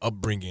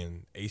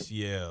upbringing,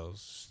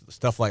 ACLs,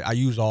 stuff like I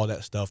use all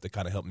that stuff to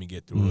kind of help me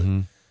get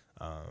through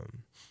it.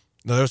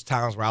 There's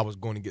times where I was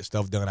going to get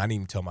stuff done. I didn't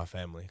even tell my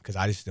family because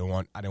I didn't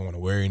want to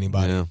worry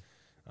anybody. Yeah.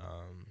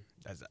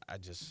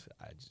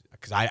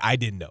 Because I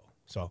didn't know.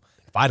 So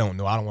if I don't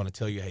know, I don't want to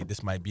tell you, hey,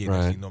 this might be it.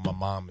 Right. My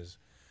mom is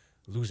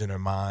losing her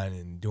mind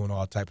and doing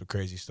all type of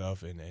crazy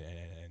stuff and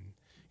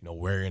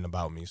worrying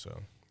about me.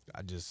 So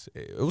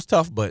it was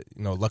tough, but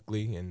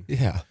luckily and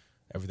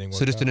everything worked out.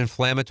 So just an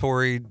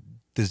inflammatory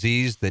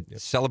disease that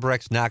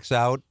Celebrex knocks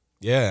out.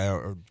 Yeah,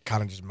 or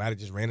kind of just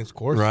ran its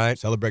course. Right.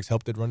 Celebrex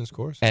helped it run its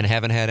course. And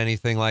haven't had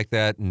anything like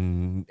that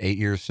in 8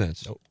 years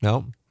since.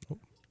 Nope.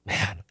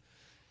 Man,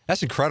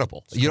 that's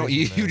incredible.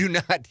 Crazy, you do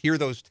not hear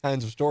those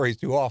kinds of stories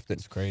too often.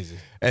 It's crazy.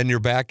 And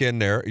you're back in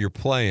there, you're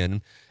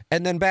playing,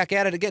 and then back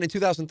at it again in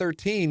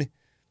 2013.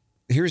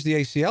 Here's the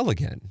ACL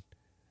again.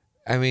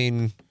 I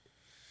mean,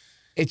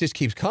 it just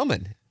keeps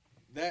coming.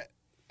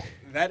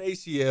 That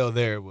ACL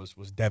there was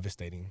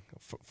devastating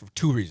for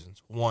two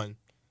reasons. One,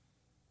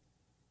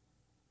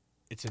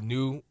 it's a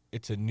new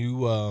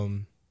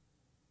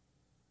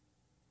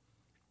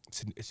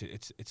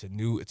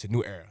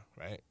era,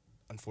 right?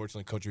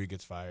 Unfortunately, Coach Reed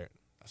gets fired.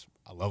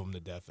 I love him to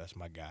death. That's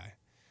my guy.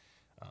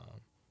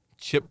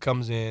 Chip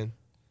comes in.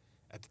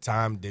 At the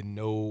time, didn't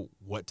know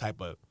what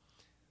type of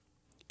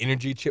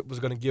energy Chip was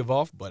going to give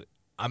off, but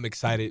I'm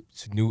excited.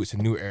 It's a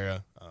new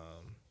era.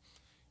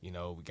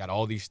 We got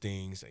all these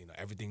things.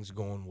 Everything's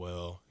going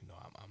well.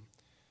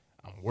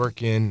 I'm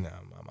working.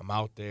 I'm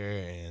out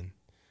there, and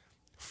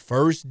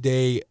first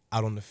day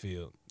out on the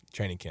field,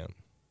 training camp,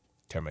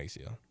 tear my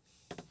ACL.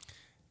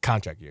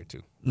 Contract year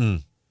too.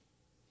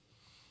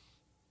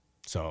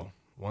 So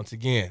once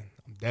again,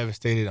 I'm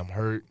devastated. I'm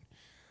hurt.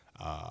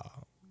 Now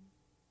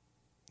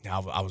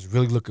I was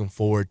really looking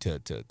forward to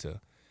the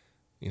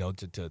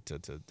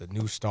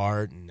new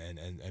start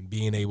and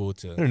being able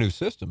to A new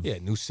system. Yeah,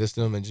 new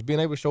system and just being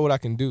able to show what I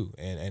can do.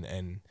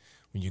 And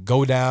when you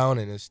go down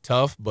and it's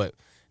tough, but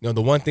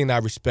the one thing that I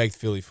respect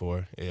Philly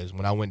for is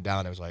when I went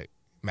down, it was like,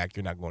 Mac,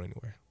 you're not going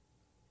anywhere.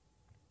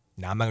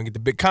 Now I'm not gonna get the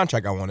big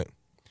contract I wanted,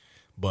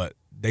 but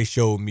they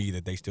showed me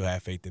that they still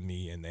have faith in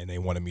me and they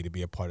wanted me to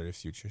be a part of the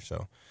future.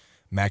 So,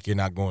 Mac, you're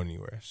not going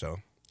anywhere. So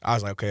I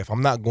was like, okay, if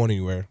I'm not going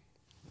anywhere,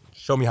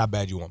 show me how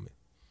bad you want me.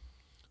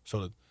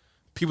 So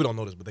people don't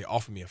know this, but they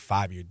offered me a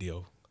 5-year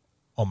deal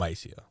on my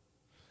ACL.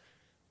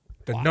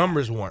 The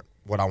numbers weren't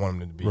what I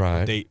wanted them to be.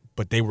 Right.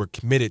 But they were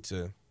committed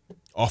to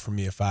offer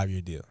me a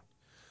 5-year deal.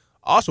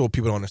 Also, what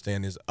people don't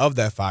understand is of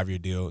that 5-year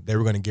deal, they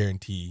were going to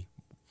guarantee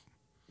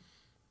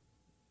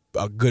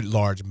a good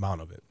large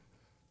amount of it.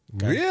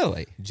 Okay?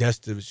 Really?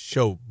 Just to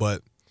show.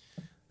 But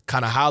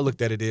kind of how I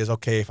looked at it is,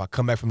 okay, if I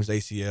come back from this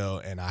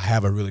ACL and I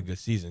have a really good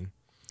season,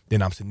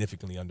 then I'm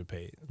significantly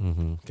underpaid.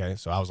 Mm-hmm. Okay,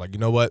 so I was like, you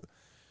know what?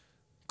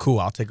 Cool,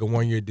 I'll take a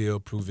 1-year deal,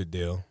 prove it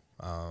deal,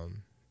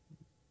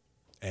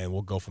 and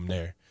we'll go from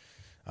there.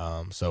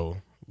 So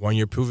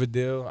 1-year prove it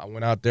deal. I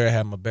went out there,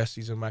 had my best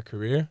season of my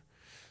career.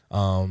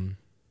 The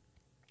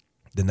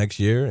next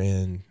year,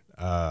 and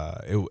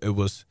it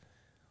was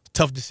a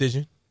tough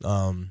decision.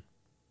 To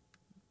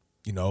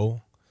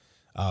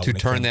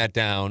turn that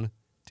down,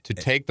 to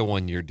take the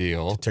 1-year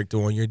deal. To take the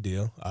 1-year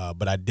deal,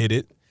 but I did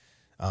it.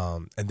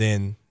 And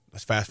then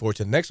let's fast forward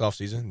to the next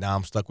offseason. Now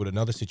I'm stuck with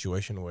another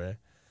situation where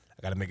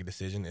I got to make a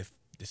decision if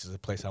this is a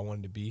place I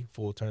wanted to be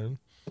full term.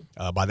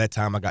 By that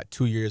time, I got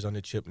 2 years on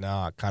the chip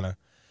now. I kind of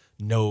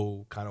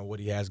know what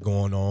he has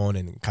going on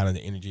and kind of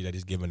the energy that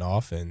he's giving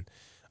off. And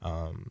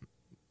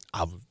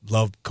I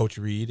loved Coach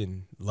Reed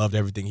and loved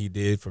everything he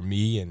did for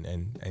me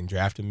and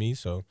drafted me.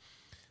 So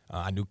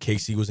I knew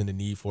KC was in the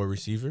need for a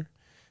receiver.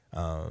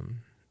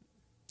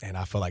 And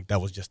I felt like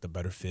that was just a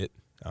better fit.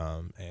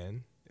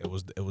 And it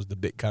was the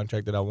big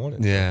contract that I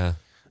wanted. Yeah.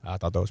 So I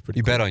thought that was pretty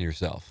You cool. bet on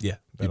yourself. Yeah.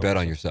 You bet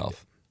on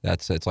yourself. Yeah.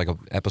 It's like an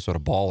episode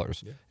of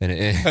Ballers. Yeah.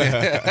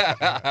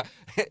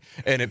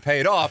 And it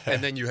paid off.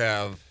 And then you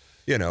have,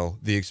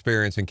 the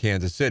experience in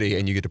Kansas City,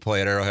 and you get to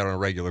play at Arrowhead on a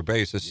regular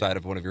basis, side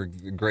of one of your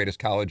greatest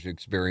college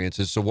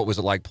experiences. So what was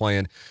it like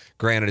playing?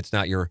 Granted, it's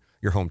not your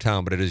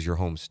hometown, but it is your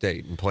home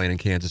state, and playing in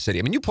Kansas City.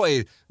 I mean, you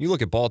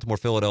look at Baltimore,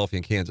 Philadelphia,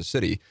 and Kansas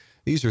City.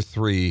 These are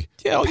three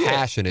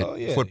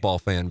passionate football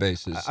fan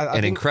bases I and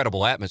think,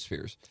 incredible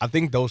atmospheres. I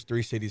think those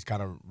three cities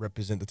kind of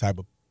represent the type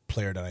of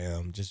player that I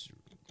am. Just,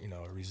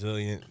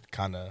 resilient,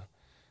 kind of.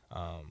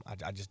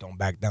 I just don't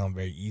back down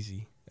very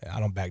easy. I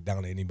don't back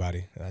down to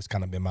anybody. That's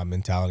kind of been my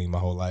mentality my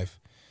whole life.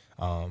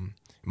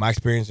 My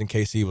experience in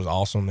KC was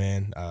awesome,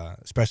 man,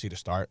 especially to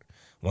start.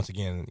 Once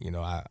again,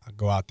 I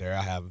go out there.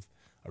 I have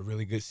a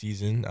really good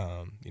season.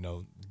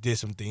 Did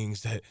some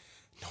things that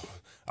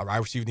a wide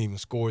receiver didn't even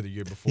score the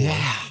year before.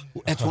 Yeah,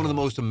 that's one of the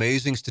most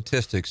amazing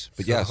statistics.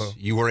 But yes,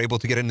 you were able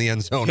to get in the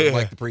end zone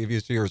like the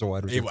previous year as a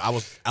wide receiver. I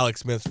was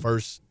Alex Smith's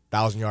first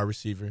 1,000-yard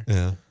receiver.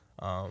 Yeah.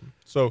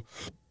 So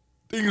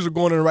things are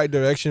going in the right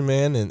direction,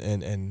 man,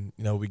 and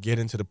we get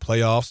into the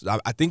playoffs.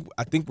 I think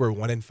we're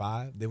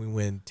 1-5. Then we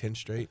win 10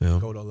 straight,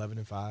 go to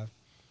 11-5,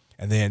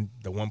 and then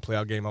the one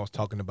playoff game I was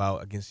talking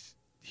about against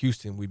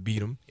Houston, we beat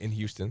them in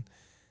Houston,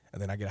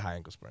 and then I get a high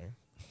ankle sprain,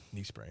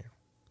 knee sprain.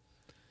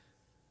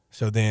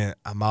 So then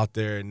I'm out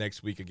there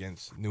next week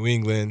against New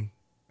England.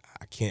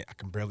 I can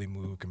barely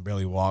move, can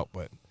barely walk,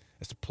 but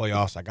it's the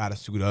playoffs. I got to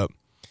suit up.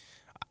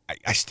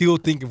 I still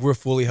think if we're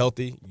fully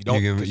healthy, you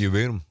beat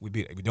them. We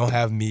don't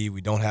have me. We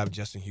don't have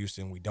Justin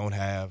Houston. We don't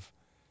have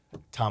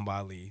Tom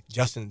Wiley.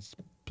 Justin's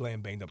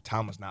playing banged up.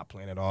 Thomas not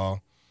playing at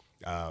all.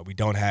 We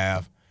don't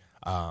have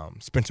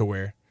Spencer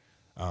Ware.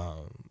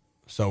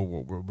 So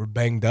we're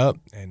banged up,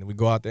 and we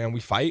go out there and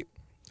we fight.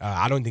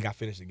 I don't think I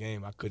finished the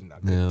game. I couldn't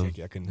take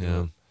it. I couldn't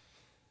do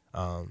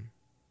it.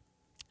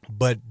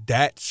 But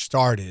that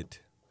started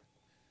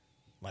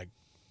like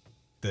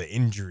the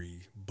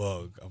injury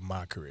bug of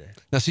my career.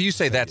 Now, so you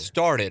say that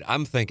started.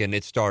 I'm thinking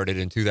it started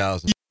in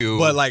 2002.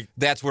 But like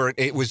that's where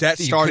it was. That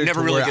started. You could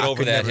never really get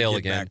over that hill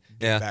again.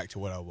 Get back to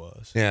what I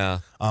was. Yeah.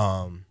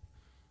 And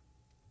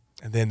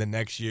then the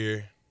next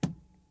year, I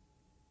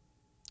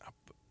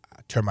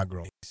turned my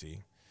groin.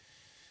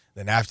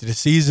 Then after the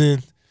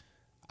season,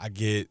 I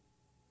get.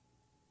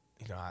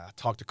 I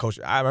talk to Coach.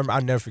 I remember.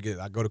 I never forget.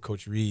 I go to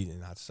Coach Reed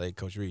and I say,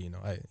 Coach Reed,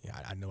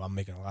 I know I'm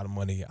making a lot of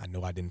money. I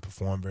know I didn't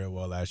perform very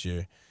well last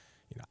year.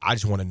 I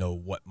just want to know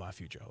what my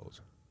future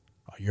holds.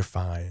 Oh, you're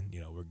fine.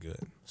 We're good.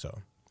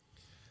 So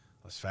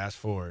let's fast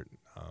forward.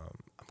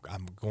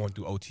 I'm going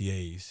through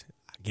OTAs.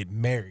 I get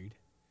married.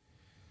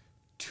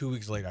 2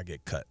 weeks later, I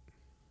get cut.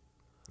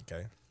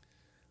 Okay.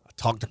 I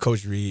talked to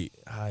Coach Reed.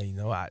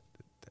 That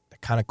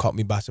kind of caught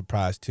me by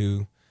surprise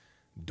too.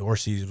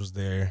 Dorsey was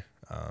there.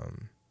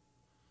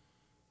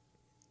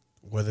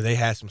 Whether they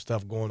had some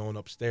stuff going on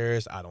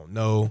upstairs, I don't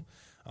know.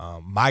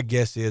 My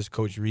guess is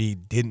Coach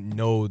Reed didn't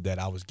know that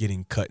I was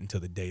getting cut until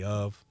the day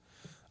of.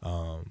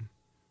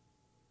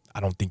 I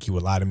don't think he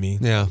would lie to me.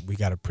 Yeah. We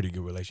got a pretty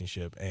good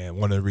relationship. And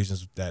one of the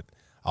reasons that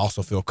I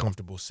also feel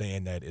comfortable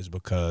saying that is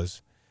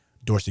because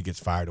Dorsey gets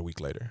fired a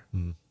week later.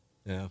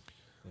 Yeah.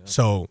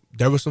 So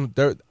there was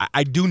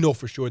I do know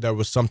for sure there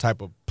was some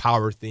type of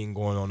power thing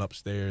going on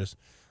upstairs.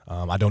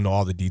 I don't know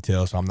all the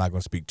details, so I'm not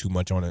going to speak too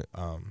much on it.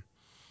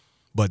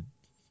 But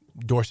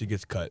Dorsey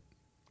gets cut.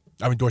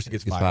 Dorsey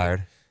gets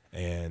fired.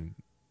 And,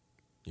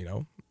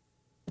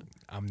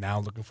 I'm now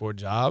looking for a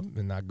job,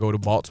 and I go to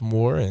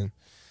Baltimore, and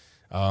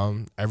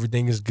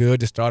everything is good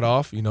to start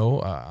off.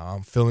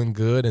 I'm feeling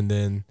good, and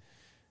then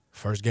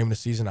first game of the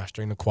season, I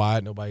strained the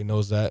quad. Nobody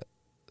knows that.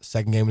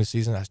 second game of the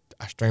season,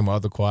 I strained my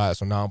other quad,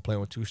 so now I'm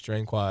playing with 2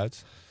 strained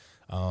quads.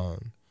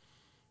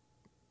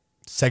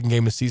 Second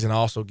game of the season, I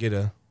also get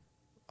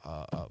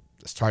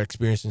start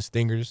experiencing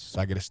stingers,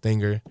 so I get a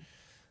stinger.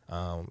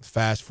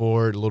 Fast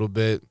forward a little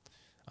bit,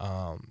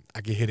 I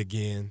get hit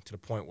again to the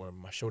point where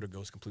my shoulder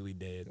goes completely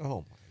dead.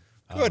 Oh,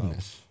 my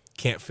goodness.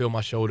 Can't feel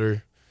my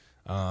shoulder.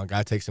 Got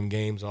to take some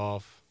games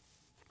off.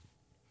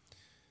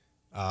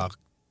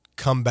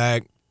 Come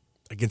back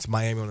against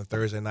Miami on a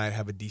Thursday night,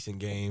 have a decent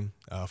game.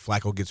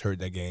 Flacco gets hurt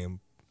that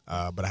game,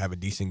 but I have a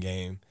decent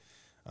game.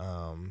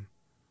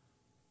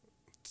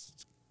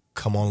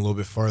 Come on a little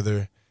bit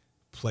further,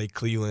 play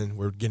Cleveland.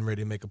 We're getting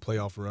ready to make a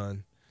playoff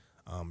run.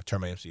 Tear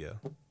my MCL.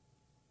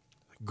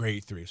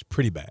 Grade 3. It's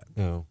pretty bad.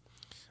 No.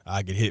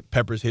 I get hit.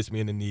 Peppers hits me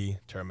in the knee.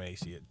 Tear my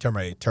ACL. Tear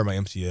my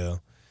MCL.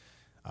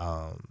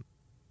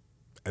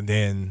 And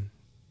then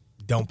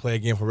don't play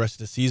again for the rest of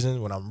the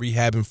season. When I'm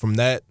rehabbing from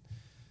that,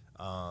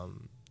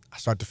 I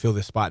start to feel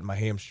this spot in my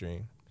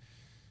hamstring.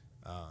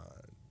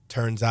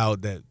 Turns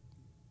out that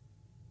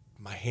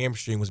my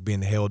hamstring was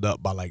being held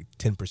up by like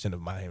 10% of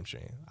my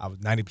hamstring.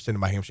 90% of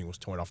my hamstring was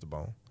torn off the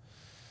bone.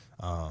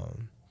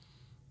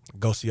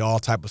 Go see all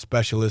type of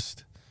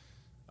specialists.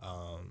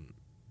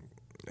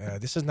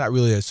 This is not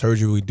really a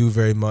surgery we do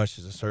very much.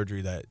 It's a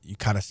surgery that you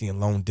kind of see in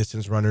long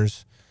distance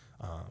runners.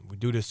 We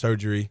do this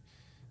surgery.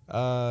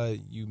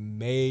 You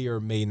may or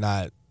may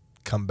not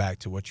come back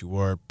to what you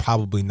were.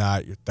 Probably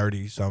not. You're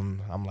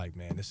 30-something. I'm like,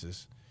 man,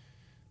 this.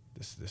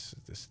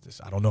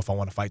 I don't know if I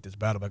want to fight this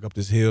battle back up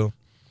this hill.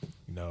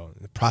 You know,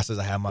 in the process,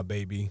 I have my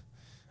baby,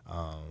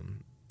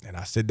 and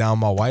I sit down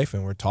with my wife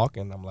and we're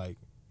talking. I'm like,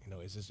 you know,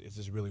 is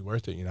this really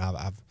worth it? You know,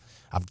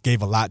 I've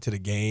gave a lot to the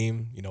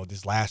game. You know,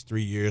 this last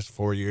 3 years,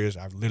 4 years,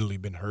 I've literally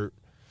been hurt.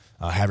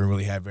 I haven't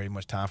really had very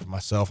much time for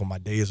myself. On my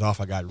days off,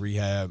 I got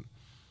rehab.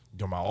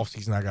 During my off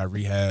season, I got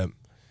rehab.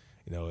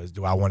 You know,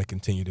 do I want to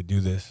continue to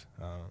do this?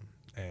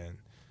 And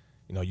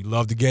you know, you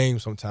love the game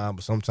sometimes,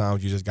 but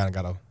sometimes you just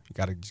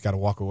gotta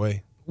walk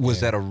away.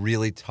 Was that a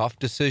really tough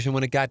decision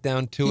when it got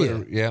down to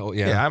it?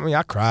 Yeah. I mean,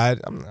 I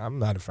cried. I'm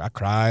not afraid. I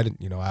cried.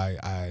 You know,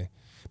 I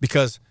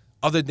because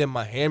other than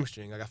my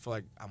hamstring, like I feel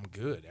like I'm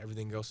good.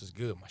 Everything else is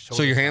good. My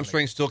shoulder. So your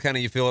hamstring still kind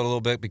of, you feel it a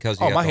little bit because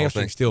my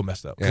hamstring's still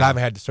messed up because I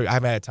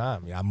haven't had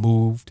time. Yeah, I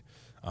moved,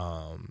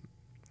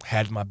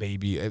 had my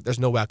baby. There's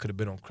no way I could have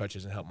been on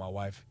crutches and helped my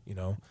wife. You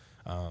know,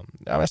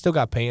 I still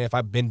got pain. If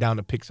I bend down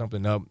to pick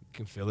something up, you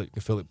can feel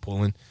it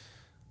pulling.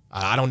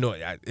 I don't know.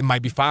 It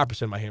might be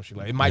 5% of my hamstring.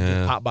 Like, it might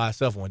just pop by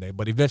itself one day.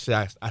 But eventually,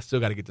 I still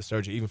got to get the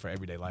surgery, even for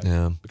everyday life,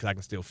 because I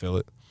can still feel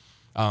it.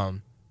 But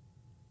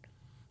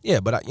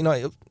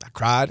I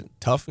cried.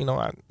 Tough. You know,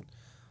 I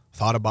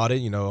thought about it.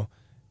 You know,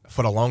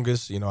 for the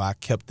longest, you know, I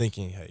kept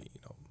thinking, hey, you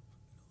know,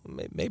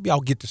 maybe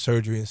I'll get the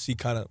surgery and see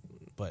kind of.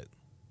 But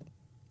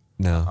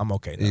no, I'm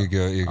okay now. You're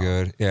good. You're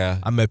good. Yeah,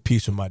 I'm at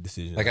peace with my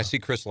decision. Like, I see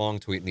Chris Long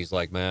tweet, and he's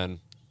like, man,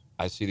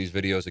 I see these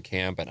videos of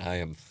camp, and I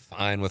am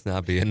fine with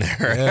not being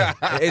there.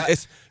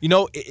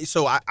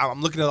 So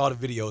I'm looking at all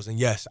the videos, and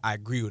yes, I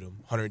agree with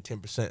him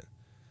 110%.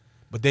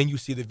 But then you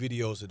see the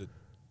videos of the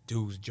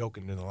dudes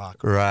joking in the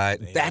locker room. Right.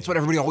 That's what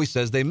everybody always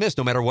says they miss,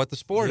 no matter what the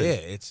sport is.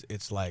 Yeah,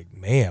 it's like,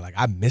 man, like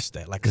I miss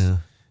that. Like,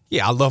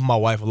 I love my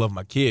wife, I love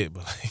my kid,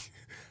 but like,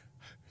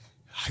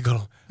 I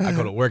go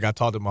to work. I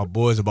talk to my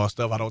boys about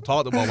stuff I don't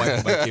talk to my wife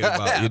and my kid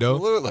about. You know,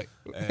 absolutely.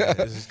 And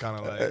it's just kind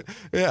of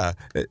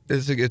like,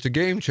 it's a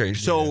game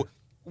change. So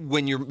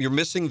when you're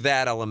missing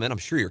that element, I'm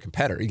sure you're a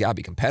competitor. You gotta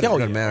be competitive. It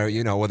doesn't matter,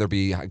 you know, whether it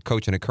be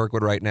coaching at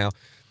Kirkwood right now.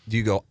 Do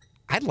you go,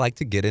 I'd like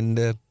to get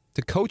into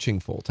coaching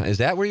full time? Is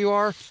that where you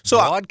are? So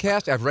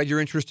broadcast. I've read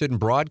you're interested in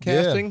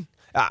broadcasting.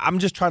 Yeah. I'm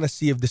just trying to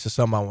see if this is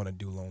something I want to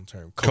do long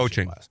term.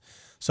 Coaching. Wise.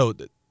 So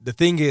the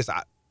thing is,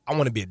 I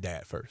want to be a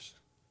dad first,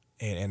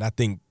 and I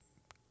think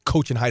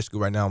coaching high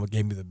school right now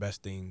gave me the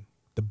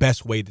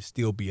best way to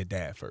still be a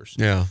dad first.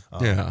 Yeah.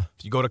 If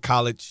you go to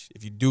college,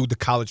 if you do the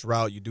college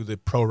route, you do the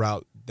pro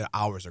route, the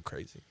hours are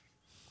crazy.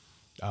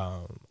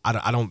 I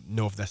don't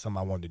know if that's something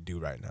I want to do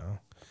right now,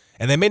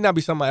 and that may not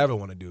be something I ever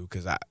want to do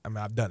because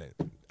I've done it.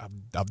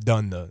 I've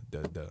done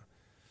the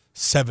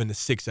 7 to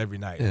 6 every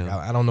night. Yeah.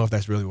 I don't know if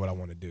that's really what I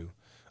want to do.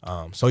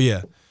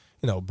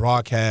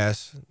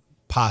 Broadcast,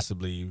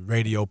 possibly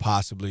radio,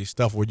 possibly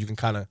stuff where you can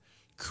kind of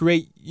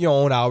create your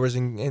own hours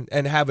and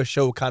have a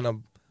show kind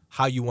of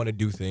how you want to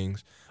do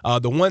things.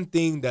 The one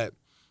thing that,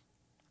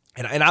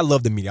 and I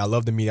love the media. I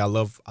love the media. I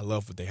love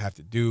what they have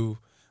to do.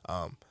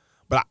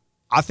 But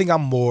I think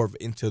I'm more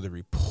into the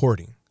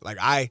reporting. Like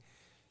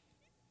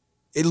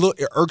it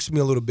irks me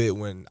a little bit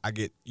when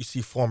you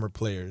see former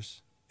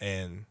players,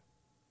 and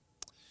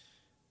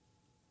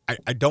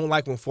I don't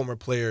like when former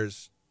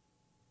players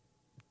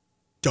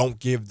don't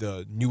give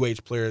the new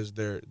age players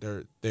their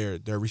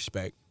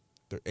respect.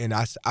 And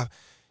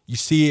you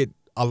see it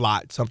a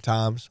lot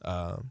sometimes.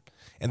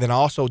 And then I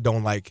also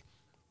don't like,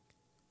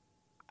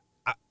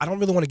 I don't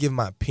really want to give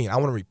my opinion. I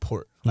want to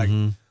report. Like,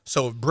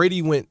 so if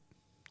Brady went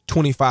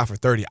 25 for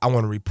 30, I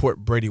want to report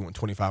Brady went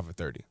 25 for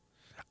 30.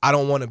 I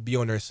don't want to be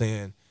on there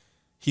saying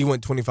he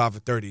went 25 for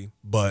 30,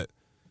 but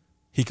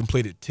he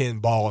completed 10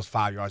 balls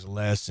 5 yards or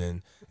less,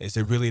 and is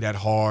it really that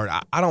hard?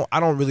 I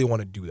don't really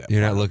want to do that.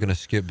 You're not looking to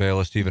Skip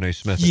Bayless, Stephen A.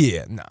 Smith.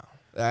 Yeah, no.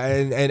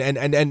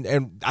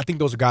 And I think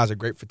those guys are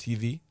great for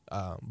TV,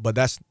 but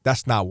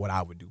that's not what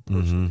I would do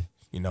personally.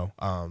 You know,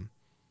 I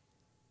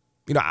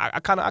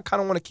kind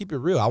of want to keep it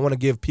real. I want to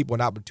give people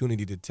an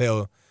opportunity to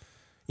tell,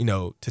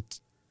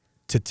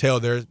 to tell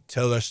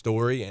their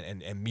story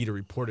and me to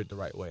report it the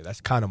right way. That's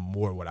kind of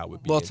more what I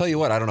would be. Well, I'll tell you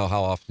what. I don't know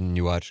how often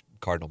you watch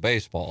Cardinal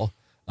baseball.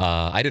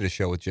 I did a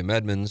show with Jim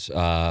Edmonds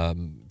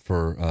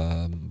for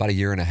about a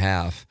year and a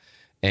half,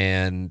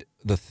 and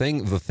the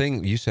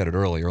thing you said it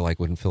earlier, like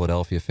when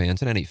Philadelphia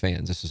fans and any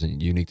fans, this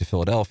isn't unique to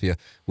Philadelphia,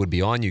 would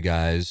be on you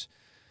guys.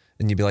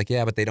 And you'd be like,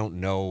 yeah, but they don't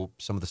know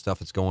some of the stuff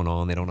that's going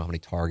on. They don't know how many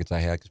targets I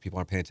had because people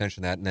aren't paying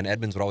attention to that. And then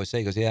Edmonds would always say,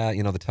 he goes, yeah,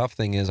 the tough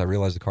thing is I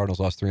realize the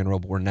Cardinals lost 3 in a row,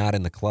 but we're not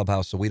in the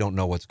clubhouse, so we don't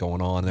know what's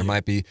going on. There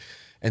might be.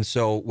 And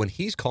so when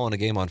he's calling a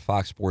game on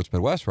Fox Sports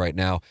Midwest right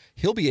now,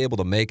 he'll be able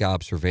to make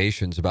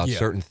observations about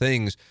certain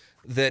things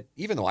that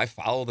even though I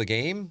follow the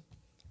game,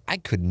 I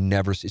could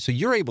never see. So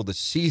you're able to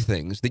see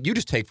things that you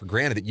just take for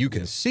granted that you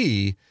can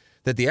see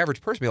that the average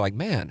person be like,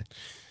 man.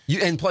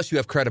 And plus, you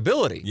have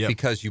credibility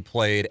because you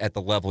played at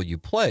the level you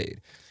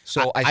played.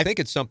 So I think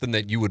it's something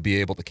that you would be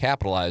able to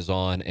capitalize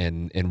on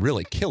and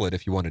really kill it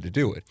if you wanted to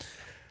do it.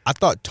 I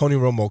thought Tony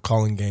Romo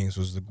calling games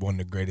was one of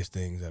the greatest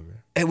things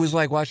ever. It was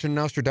like watching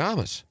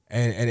Nostradamus.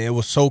 And it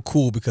was so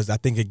cool because I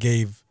think it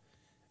gave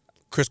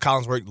Chris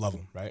Collinsworth, love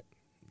him, right?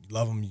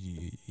 Love him.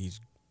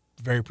 He's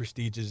very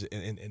prestigious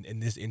in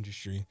this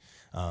industry.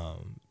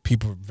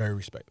 People very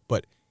respect.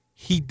 But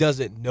he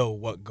doesn't know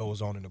what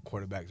goes on in the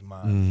quarterback's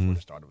mind before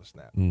the start of a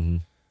snap.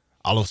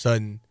 All of a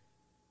sudden,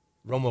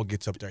 Romo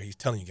gets up there. He's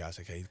telling you guys,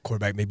 okay, the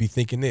quarterback may be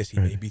thinking this. He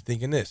may be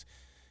thinking this.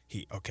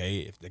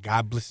 If the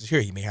guy blitzes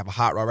here, he may have a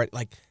hot route, right?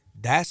 Like,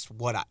 that's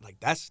what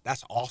that's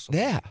awesome.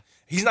 Yeah.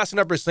 He's not sitting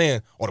up there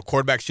saying, oh, the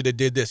quarterback should have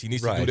did this. He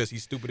needs to do this.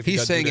 He's stupid if he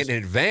doesn't do this. He's saying it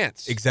in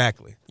advance.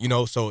 Exactly.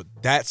 So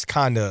that's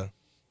kind of,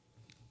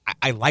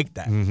 I like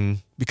that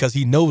because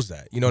he knows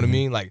that. You know what I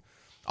mean? Like,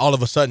 all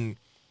of a sudden,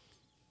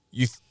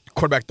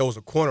 quarterback throws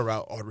a corner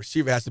route, or the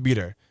receiver has to be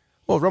there.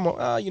 Well,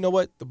 Romo, you know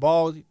what? The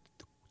ball, the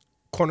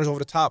corner's over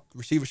the top. The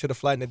receiver should have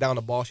flattened it down.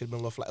 The ball should have been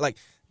a little flat. Like,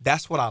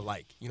 that's what I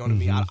like. You know what I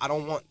mean? I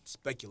don't want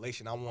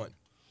speculation. I want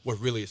what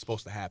really is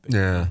supposed to happen.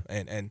 Yeah.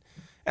 And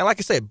like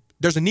I said,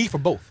 there's a need for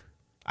both.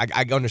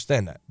 I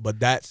understand that, but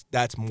that's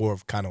more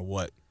of kind of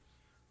what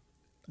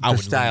I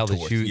would style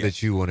lean towards.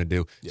 that you want to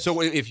do. Yes. So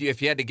if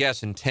you had to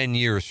guess, in 10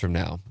 years from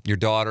now, your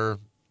daughter,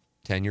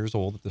 10 years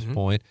old at this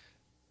point,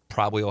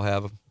 probably will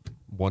have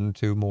 1 or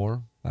 2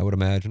 more, I would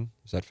imagine.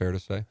 Is that fair to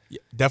say? Yeah,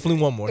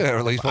 definitely 1 more. Yeah, or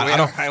at least I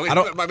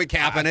don't might be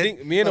capping I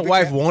think me and the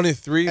wife wanted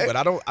 3, but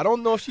I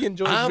don't know if she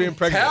enjoys being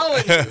pregnant.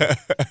 I'm telling you.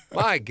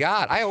 My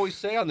God. I always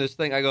say on this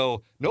thing, I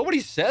go, nobody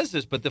says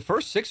this, but the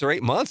first 6 or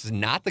 8 months is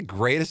not the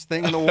greatest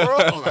thing in the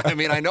world. I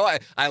mean, I know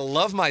I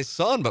love my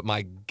son, but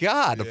my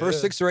God, the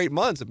first 6 or 8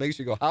 months, it makes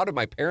you go, how did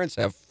my parents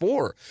have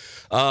 4?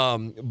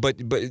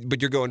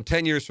 But you're going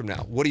 10 years from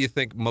now. What do you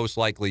think most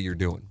likely you're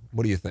doing?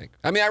 What do you think?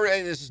 I mean,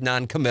 this is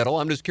non-committal.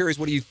 I'm just curious,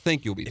 what do you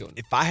think you'll be doing?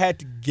 If I had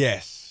to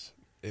guess,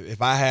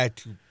 if I had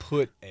to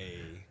put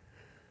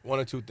 1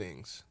 or 2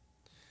 things,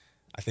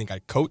 I think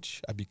I'd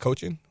be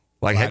coaching.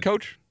 Like head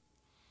coach?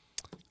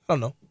 I don't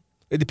know.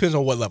 It depends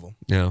on what level.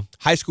 Yeah.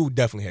 High school,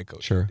 definitely head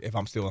coach. Sure. If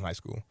I'm still in high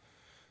school.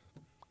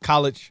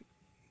 College,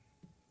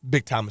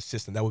 big time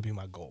assistant. That would be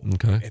my goal.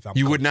 Okay. If I'm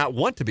you coaching. would not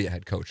want to be a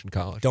head coach in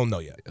college? Don't know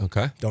yet.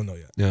 Okay. Don't know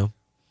yet. Yeah.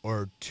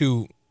 Or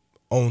 2,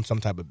 own some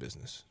type of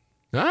business.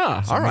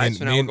 Ah, So all right. me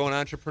So and- now me we're and- going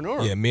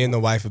entrepreneur. Yeah, me and the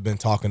wife have been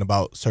talking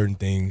about certain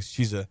things.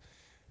 She's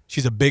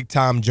a big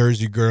time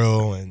Jersey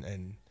girl,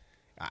 and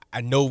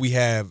I know we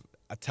have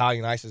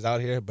Italian ices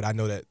out here, but I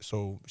know that,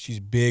 so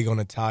she's big on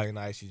Italian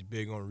ice. She's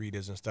big on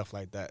Ritas and stuff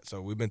like that.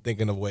 So we've been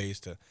thinking of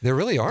ways to There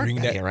really aren't bring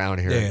many that around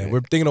here. Yeah,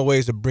 we're thinking of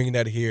ways to bring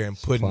that here and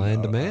put Supply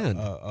and demand.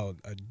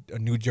 a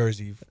New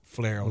Jersey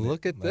flair on it.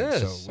 Look at Like,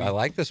 this. so I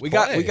like this we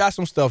play. got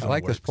some stuff. I in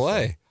like the this works,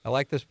 play. so. I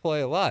like this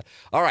play a lot.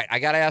 All right, I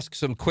got to ask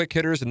some quick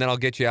hitters, and then I'll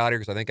get you out of here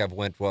because I think I've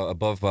went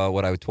above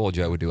what I told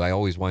you I would do. I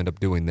always wind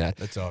up doing that.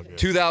 That's all good.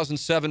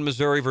 2007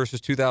 Missouri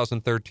versus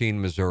 2013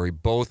 Missouri.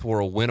 Both were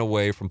a win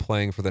away from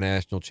playing for the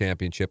national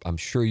championship. I'm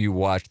sure you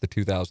watched the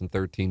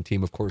 2013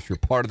 team. Of course, you're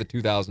part of the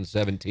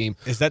 2007 team.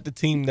 Is that the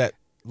team that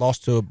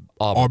lost to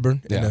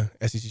Auburn in Yeah.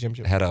 the SEC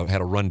championship?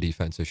 Had a run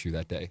defense issue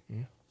that day.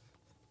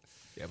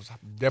 Yeah, it was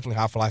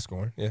definitely high fly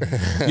scoring.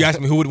 Yeah. You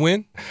asked me who would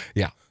win?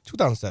 Yeah.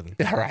 2007.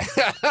 All right.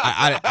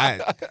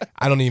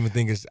 I don't even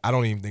think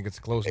it's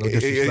close. No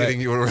disrespect.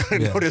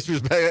 No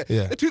disrespect.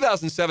 Yeah. The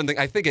 2007 thing,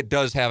 I think it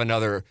does have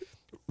another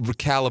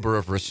caliber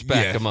of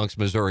respect Yeah. amongst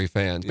Missouri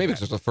fans. Maybe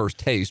it's just a first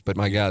taste, but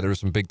my God, there's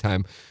some big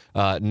time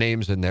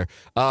names in there.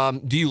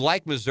 Do you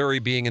like Missouri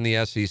being in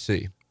the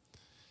SEC?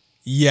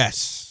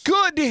 Yes.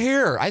 Good to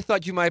hear. I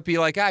thought you might be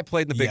like, I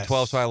played in the Big Yes.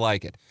 12, so I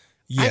like it.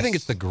 I Yes. think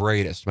it's the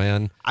greatest,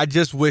 man. I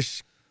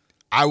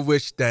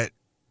wish that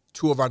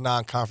 2 of our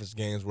non-conference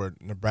games were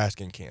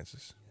Nebraska and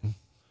Kansas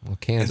Well,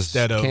 Kansas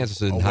instead of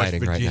is in a West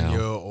hiding right Virginia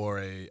now.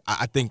 or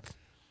I think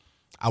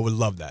I would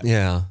love that.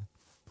 Yeah.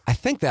 I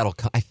think that'll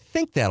come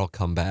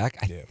back.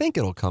 I think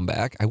it'll come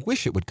back. I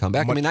wish it would come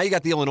back. I mean, now you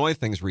got the Illinois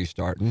things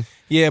restarting.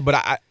 Yeah,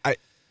 but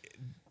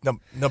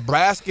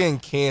Nebraska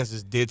and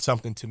Kansas did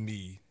something to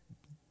me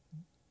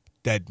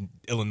that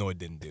Illinois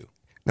didn't do.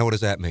 Now, what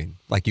does that mean?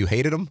 Like you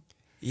hated them?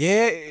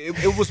 Yeah,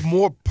 it was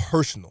more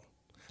personal.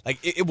 Like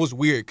it was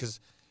weird because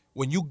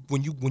when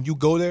you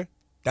go there,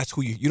 that's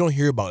who you don't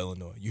hear about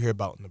Illinois. You hear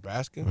about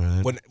Nebraska.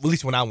 Right. At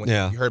least when I went there,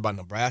 Yeah. you heard about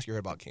Nebraska. You heard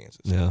about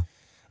Kansas. Yeah.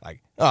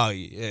 Like, oh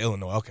yeah,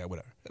 Illinois. Okay,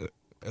 whatever. It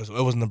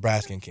was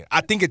Nebraska and Kansas.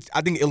 I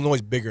think Illinois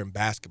is bigger in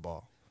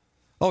basketball.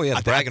 Oh yeah,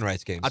 the bragging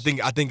rights games. I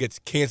think it's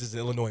Kansas and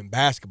Illinois in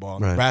basketball.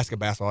 Right. Nebraska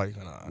basketball.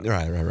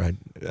 Right.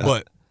 Yeah.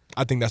 But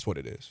I think that's what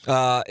it is.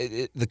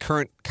 The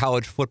current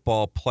college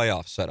football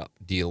playoff setup.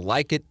 Do you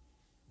like it?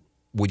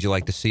 Would you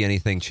like to see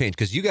anything change?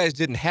 Because you guys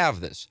didn't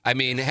have this. I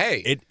mean,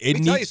 hey, let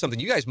me tell you something.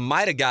 You guys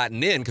might have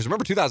gotten in, because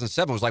remember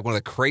 2007 was like one of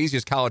the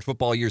craziest college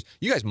football years.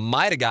 You guys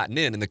might have gotten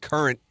in the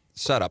current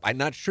setup. I'm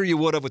not sure you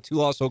would have with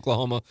 2-loss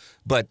Oklahoma,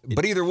 but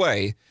either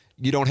way,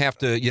 you don't have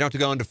to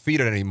go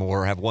undefeated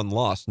anymore or have one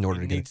loss in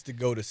order to get. It needs to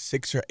go to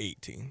 6 or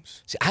 8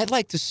 teams. See, I'd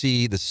like to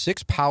see the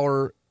 6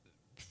 power.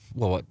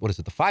 Well, what is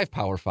it? The 5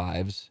 Power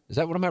Fives. Is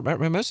that what am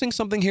I missing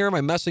something here? Am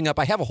I messing up?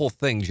 I have a whole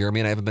thing,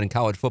 Jeremy, and I haven't been in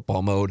college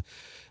football mode,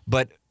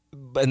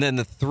 and then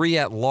the 3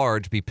 at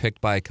large be picked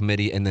by a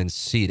committee and then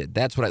seeded.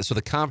 That's what. So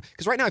because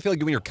right now I feel like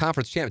when you're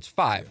conference champ, it's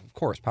 5, of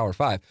course, Power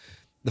 5,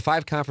 the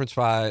 5 conference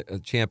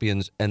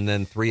champions, and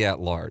then 3 at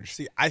large.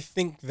 See, I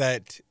think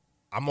that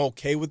I'm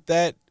okay with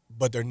that,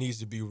 but there needs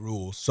to be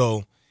rules.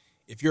 So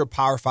if you're a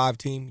Power 5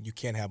 team, you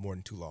can't have more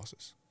than 2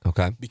 losses.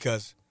 Okay.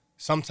 Because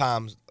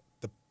sometimes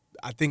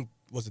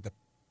was it the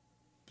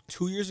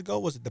 2 years ago?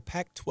 Was it the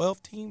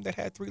Pac-12 team that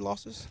had 3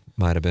 losses?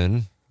 Might have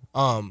been.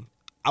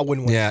 I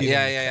wouldn't want to see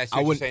them. Yeah.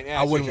 I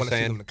wouldn't want to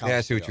see them in the college. Yeah,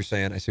 I see what you're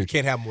saying. You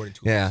can't have more than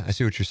 2 Yeah, losses. I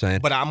see what you're saying.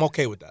 But I'm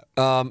okay with that.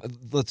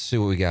 Let's see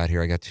what we got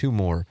here. I got 2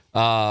 more.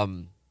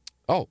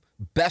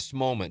 Best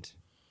moment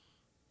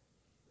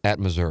at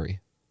Missouri.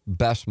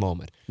 Best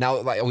moment. Now,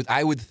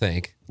 I would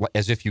think,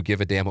 as if you give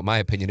a damn what my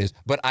opinion is,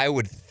 but I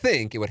would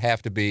think it would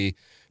have to be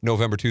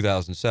November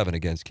 2007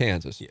 against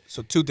Kansas. Yeah,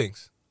 so 2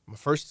 things. My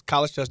first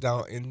college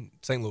touchdown in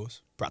St.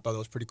 Louis. I thought that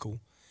was pretty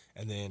cool.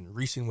 And then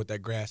Reesing with that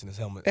grass in his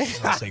helmet.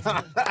 Safety.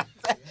 I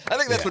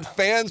think that's what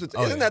fans would.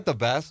 Isn't that the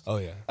best? Oh,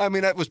 yeah. I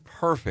mean, that was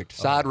perfect.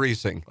 Sod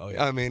Reesing. Oh,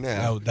 yeah. I mean,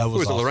 yeah. That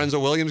was awesome. Lorenzo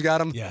Williams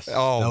got him? Yes.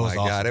 Oh, my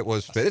God. It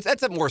was fit.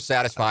 That's more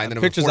satisfying than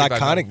it was. Picture's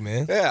iconic,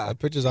 man. Yeah. That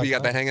picture's iconic. You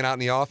got that hanging out in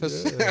the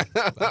office?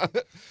 Yeah.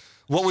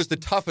 What was the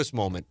toughest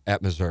moment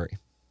at Missouri?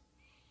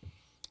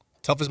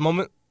 Toughest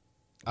moment?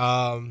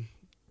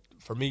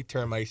 For me,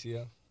 tearing my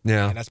ACL.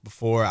 Yeah. And that's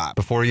before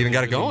you even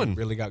got it going.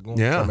 Really got going.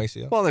 Yeah.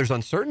 ACL. Well, there's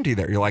uncertainty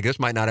there. You're like, this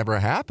might not ever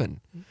happen.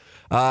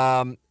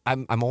 I'm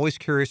always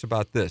curious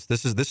about this.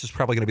 This is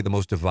probably going to be the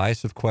most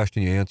divisive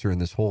question you answer in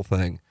this whole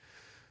thing.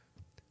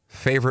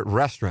 Favorite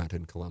restaurant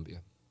in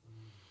Columbia?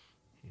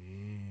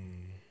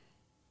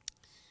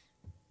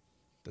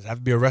 Does it have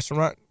to be a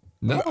restaurant?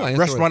 No.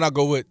 Restaurant, I'll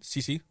go with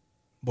CC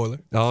Boiler.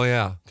 Oh,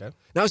 yeah. Okay.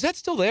 Now, is that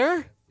still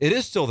there? It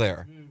is still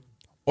there.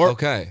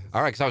 Okay.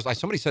 All right. Because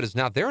somebody said it's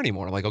not there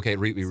anymore. I'm like, okay,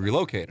 we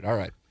relocated. All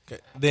right.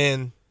 Okay.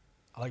 Then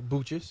I like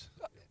Booch's.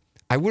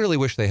 I really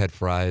wish they had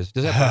fries.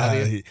 Does that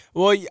bother you?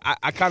 Well,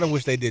 I kind of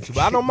wish they did too,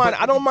 but I don't mind.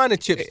 I don't mind the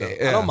chips though.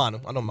 Yeah. I don't mind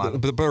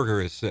them. The burger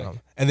is sick.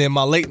 And then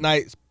my late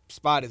night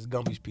spot is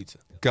Gumby's Pizza.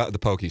 Got the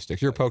pokey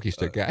sticks. You're a pokey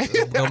stick guy.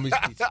 Gumby's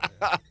Pizza.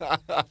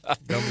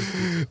 Gumby's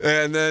Pizza.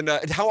 And then,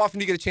 how often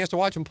do you get a chance to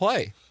watch them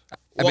play?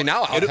 I mean,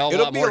 now it'll be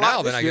lot more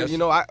now than I guess. You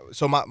know,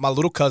 so my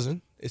little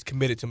cousin is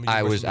committed to me.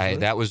 That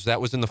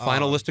was in the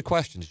final list of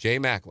questions. Jay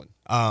Macklin.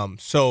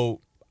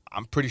 So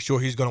I'm pretty sure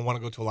he's going to want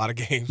to go to a lot of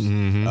games.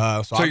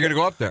 Mm-hmm. So you're going to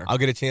go up there? I'll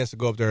get a chance to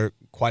go up there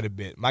quite a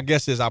bit. My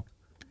guess is as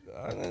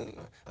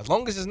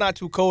long as it's not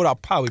too cold, I'll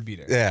probably be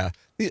there. Yeah.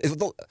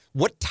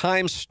 What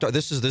time start?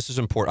 This is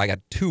important. I got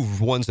 2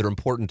 ones that are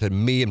important to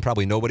me and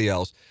probably nobody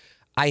else.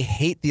 I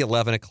hate the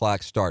 11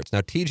 o'clock starts.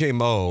 Now, TJ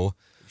Moe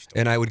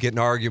and I would get in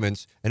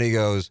arguments, and he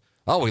goes,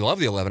 oh, we love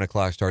the 11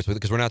 o'clock starts with it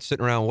because we're not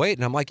sitting around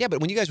waiting. I'm like, yeah, but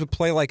when you guys would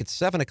play like at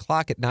 7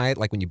 o'clock at night,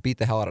 like when you beat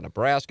the hell out of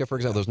Nebraska, for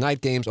example, those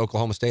night games,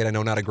 Oklahoma State, I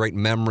know not a great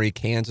memory.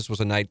 Kansas was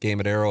a night game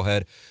at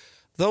Arrowhead.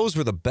 Those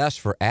were the best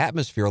for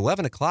atmosphere.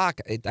 11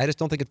 o'clock, I just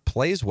don't think it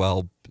plays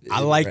well. I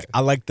like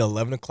the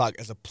 11 o'clock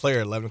as a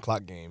player, 11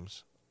 o'clock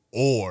games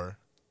or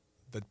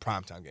the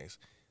primetime games.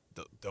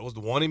 Those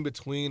the one in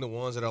between, the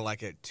ones that are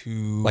like at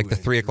 2, like the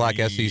 3 o'clock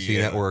SEC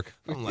network.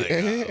 I'm like,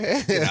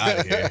 get out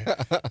of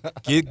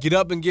here. Get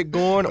up and get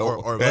going,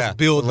 or let's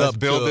build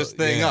this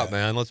thing up,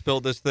 man. Let's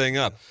build this thing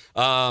up.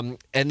 And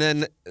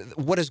then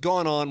what has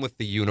gone on with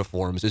the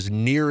uniforms is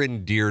near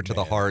and dear to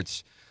the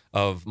hearts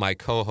of my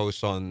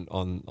co-hosts on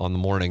the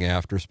morning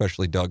after,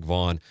 especially Doug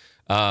Vaughn.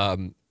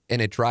 And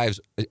it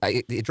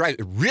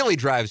really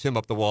drives him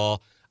up the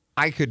wall.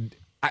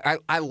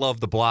 I love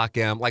the block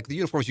M, like the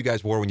uniforms you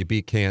guys wore when you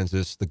beat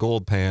Kansas, the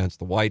gold pants,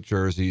 the white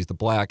jerseys, the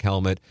black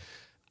helmet.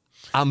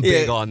 I'm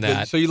big on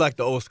that. So you like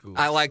the old school?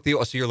 I like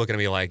so you're looking at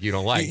me like you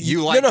don't like.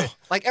 No.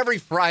 Like every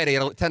Friday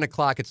at 10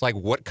 o'clock, it's like,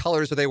 what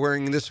colors are they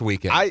wearing this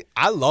weekend?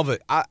 I love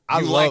it. I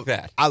like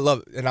that. I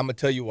love it, and I'm gonna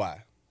tell you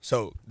why.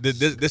 So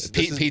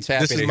Pete's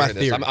happy to hear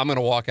this. I'm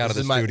gonna walk out of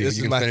the studio.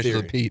 You can finish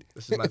with Pete.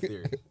 This is my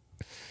theory.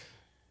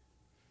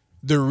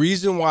 The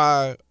reason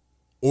why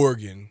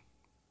Oregon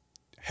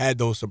had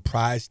those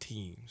surprise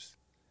teams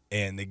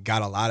and they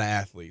got a lot of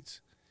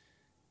athletes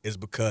is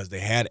because they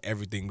had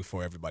everything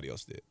before everybody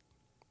else did.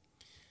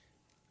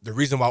 The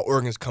reason why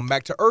Oregon's come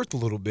back to earth a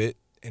little bit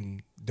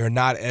and they're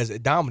not as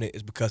dominant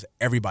is because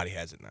everybody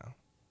has it now.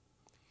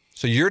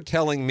 So you're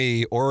telling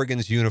me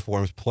Oregon's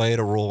uniforms played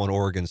a role in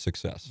Oregon's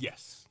success?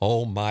 Yes.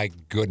 Oh, my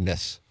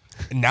goodness.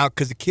 And now,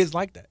 because the kids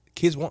like that.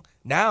 Kids want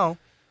 – now,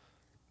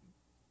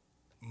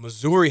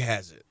 Missouri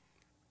has it.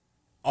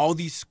 All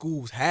these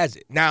schools has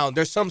it. Now,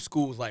 there's some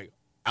schools like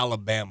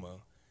Alabama,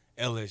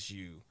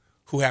 LSU,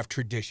 who have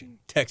tradition.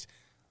 Texas,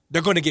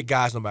 they're going to get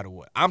guys no matter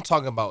what. I'm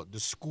talking about the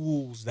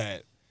schools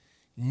that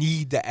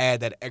need to add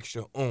that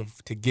extra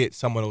oomph to get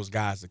some of those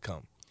guys to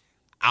come.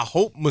 I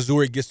hope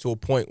Missouri gets to a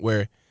point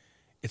where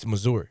it's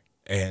Missouri.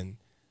 And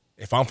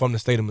if I'm from the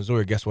state of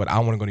Missouri, guess what? I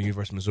want to go to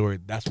University of Missouri.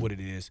 That's what it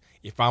is.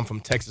 If I'm from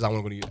Texas, I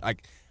want to go to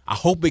I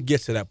hope it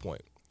gets to that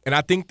point. And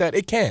I think that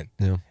it can.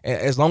 Yeah.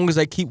 As long as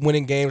they keep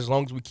winning games, as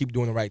long as we keep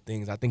doing the right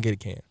things, I think it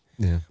can.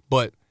 Yeah.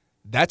 But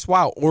that's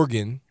why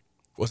Oregon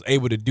was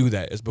able to do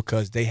that, is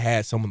because they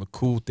had some of the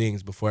cool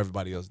things before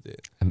everybody else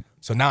did.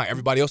 So now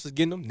everybody else is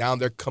getting them. Now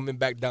they're coming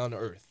back down to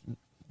earth.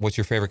 What's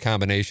your favorite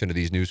combination of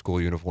these new school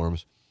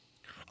uniforms?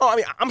 Oh, I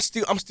mean, I'm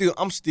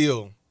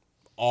still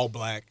all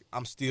black.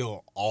 I'm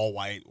still all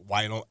white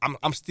on.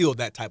 I'm still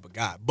that type of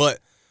guy. But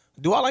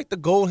do I like the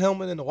gold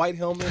helmet and the white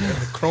helmet and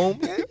the chrome?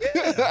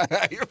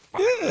 Yeah. You're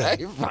fine.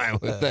 You're fine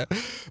with that.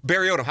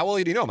 Barry Odom, how well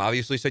do you know him?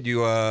 Obviously, said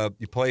you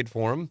played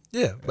for him.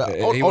 Yeah, but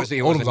he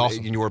wasn't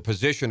awesome. in your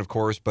position, of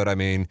course. But I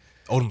mean,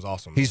 Odom's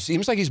awesome. He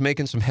seems like he's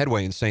making some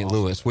headway in St.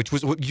 Louis, which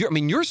was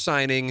your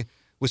signing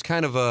was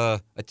kind of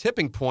a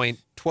tipping point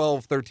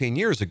 12, 13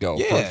 years ago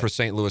for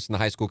St. Louis and the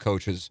high school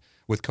coaches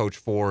with Coach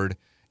Ford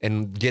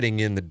and getting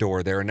in the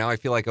door there. And now I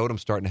feel like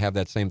Odom's starting to have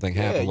that same thing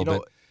happen a little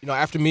bit. You know,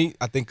 after me,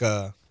 I think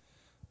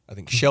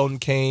Sheldon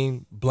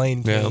came,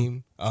 Blaine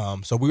came.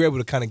 So we were able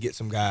to kind of get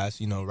some guys,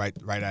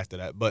 right after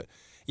that. But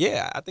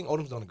yeah, I think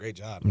Odom's done a great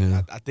job.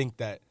 Yeah. I think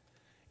that,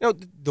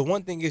 the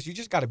one thing is you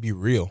just got to be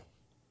real.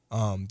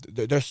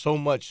 There's so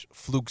much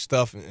fluke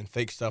stuff and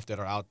fake stuff that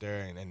are out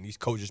there, and these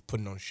coaches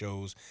putting on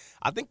shows.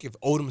 I think if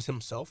Odom's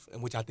himself,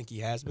 and which I think he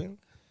has been,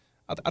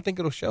 I think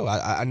it'll show.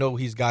 I know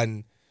he's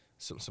gotten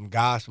some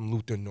guys from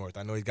Luther North.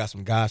 I know he's got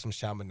some guys from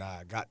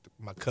Chaminade. Got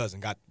my cousin,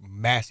 got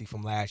Massey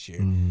from last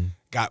year. Mm-hmm.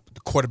 Got the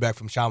quarterback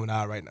from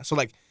Chaminade right now. So,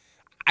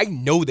 I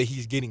know that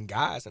he's getting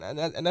guys,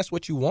 and that's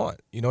what you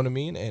want. You know what I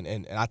mean?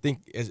 And I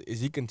think as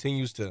he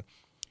continues to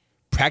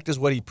practice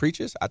what he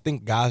preaches, I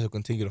think guys will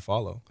continue to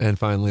follow. And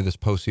finally, this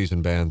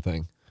postseason ban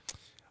thing.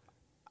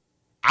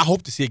 I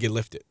hope to see it get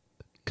lifted.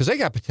 Because they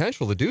got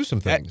potential to do some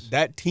things.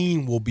 That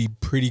team will be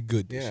pretty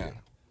good this year.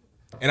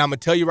 And I'm going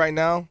to tell you right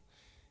now,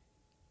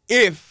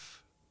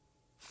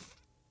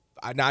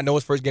 I know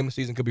it's first game of the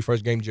season, could be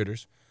first game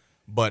jitters,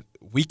 but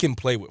we can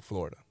play with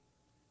Florida.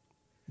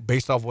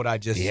 Based off what I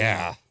just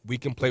said, we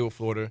can play with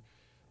Florida.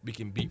 We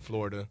can beat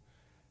Florida.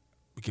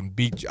 We can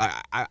beat.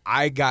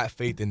 I got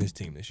faith in this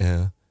team this year.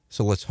 Yeah.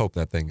 So let's hope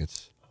that thing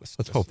gets.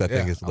 Let's hope that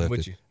thing gets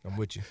lifted. I'm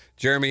with you.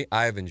 Jeremy,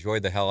 I've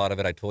enjoyed the hell out of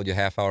it. I told you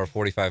half hour,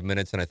 45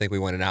 minutes, and I think we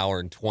went an hour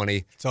and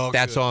 20.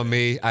 That's on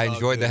me. I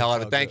enjoyed the hell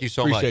out of it. Thank you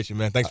so much. Appreciate you,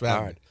 man. Thanks for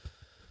having me.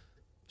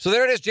 So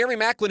there it is, Jeremy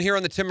Maclin here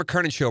on the Tim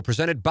McKernan Show,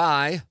 presented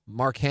by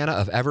Mark Hanna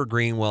of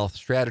Evergreen Wealth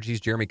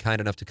Strategies. Jeremy, kind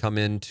enough to come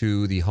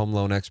into the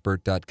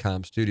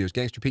HomeLoanExpert.com studios.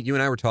 Gangster Pete, you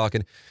and I were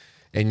talking,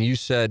 and you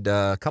said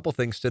a couple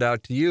things stood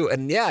out to you.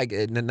 And yeah,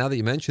 now that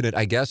you mention it,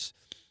 I guess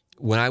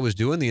when I was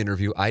doing the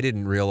interview, I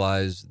didn't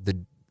realize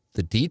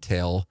the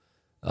detail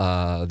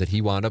that he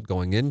wound up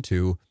going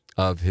into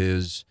of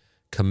his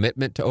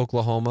commitment to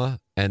Oklahoma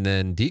and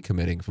then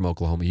decommitting from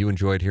Oklahoma. You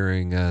enjoyed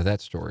hearing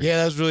that story. Yeah,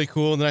 that was really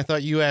cool. And then I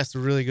thought you asked a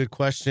really good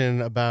question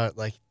about,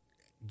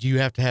 do you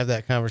have to have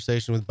that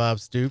conversation with Bob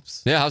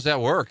Stoops? Yeah, how's that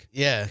work?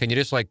 Yeah. Can you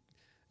just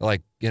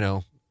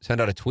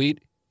send out a tweet?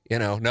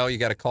 No, you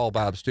got to call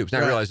Bob Stoops. Now,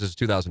 I realize this is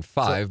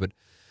 2005, but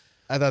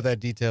I thought that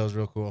detail was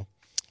real cool.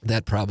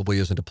 That probably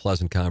isn't a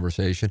pleasant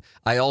conversation.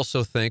 I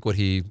also think what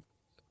he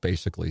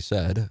basically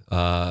said,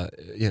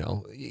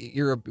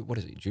 you're what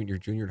is he,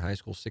 junior in high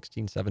school,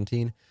 16,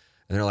 17?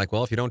 And they're like,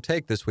 well, if you don't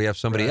take this, we have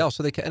somebody else.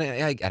 So they can.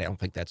 And I don't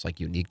think that's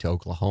unique to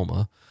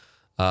Oklahoma.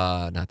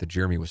 Not that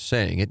Jeremy was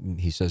saying it. And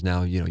he says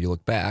now, you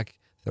look back,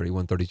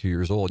 31, 32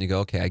 years old, and you go,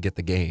 okay, I get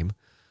the game.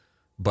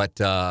 But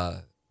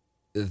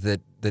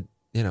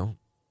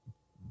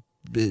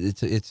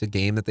it's a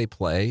game that they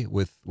play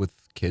with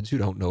kids who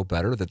don't know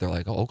better, that they're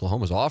like, oh,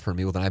 Oklahoma's offering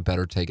me, well, then I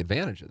better take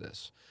advantage of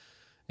this.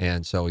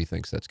 And so he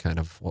thinks that's kind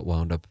of what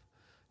wound up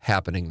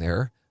happening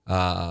there.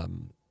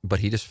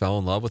 But he just fell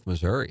in love with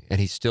Missouri, and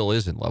he still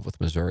is in love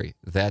with Missouri.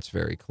 That's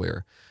very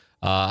clear.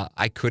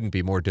 I couldn't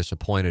be more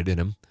disappointed in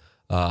him.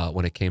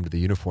 when it came to the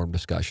uniform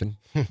discussion.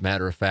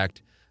 Matter of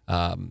fact,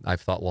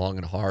 I've thought long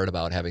and hard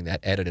about having that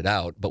edited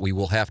out, but we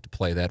will have to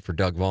play that for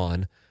Doug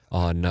Vaughn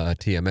on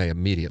TMA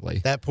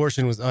immediately. That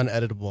portion was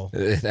uneditable.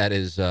 That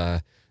is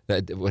that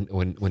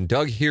when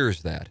Doug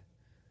hears that,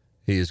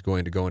 he is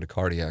going to go into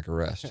cardiac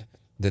arrest.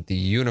 That the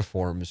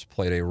uniforms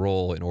played a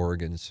role in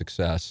Oregon's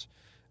success.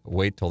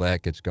 Wait till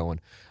that gets going.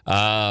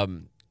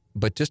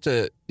 But just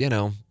an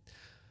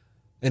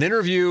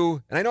interview,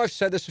 and I know I've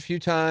said this a few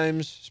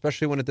times,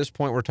 especially when at this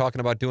point we're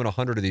talking about doing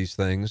 100 of these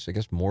things, I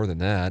guess more than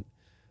that.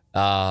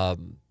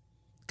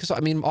 Because,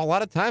 a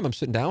lot of time I'm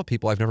sitting down with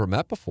people I've never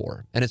met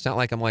before. And it's not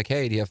like I'm like,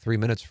 hey, do you have 3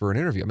 minutes for an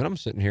interview? I'm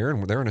sitting here,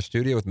 and they're in a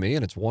studio with me,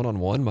 and it's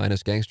one-on-one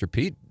minus Gangster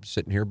Pete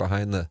sitting here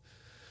behind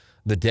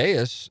the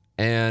dais.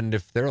 And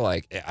if they're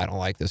like, I don't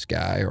like this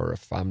guy, or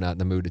if I'm not in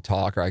the mood to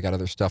talk, or I got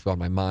other stuff on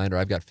my mind, or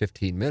I've got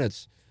 15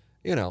 minutes,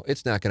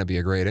 it's not going to be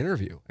a great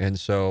interview. And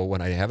so when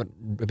I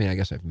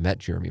guess I've met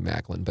Jeremy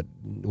Maclin, but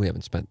we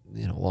haven't spent,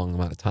 a long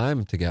amount of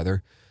time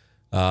together.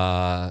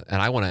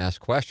 And I want to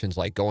ask questions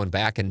like going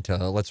back into,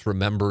 let's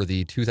remember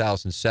the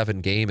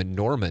 2007 game in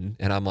Norman.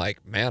 And I'm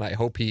like, man, I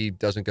hope he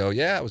doesn't go,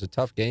 yeah, it was a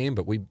tough game,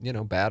 but we,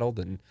 battled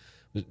and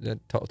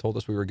told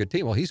us we were a good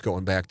team. Well, he's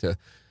going back to,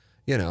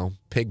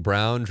 Pig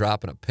Brown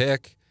dropping a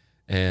pick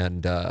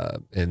and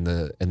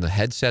the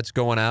headsets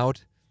going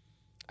out.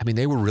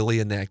 They were really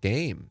in that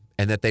game,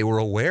 and that they were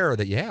aware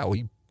that, yeah,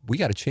 we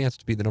got a chance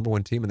to be the number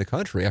one team in the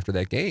country after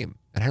that game.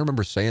 And I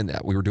remember saying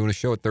that. We were doing a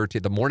show at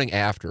 13, the morning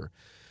after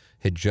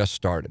had just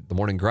started. The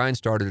morning grind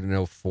started in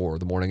 2004.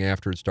 The morning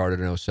after it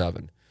started in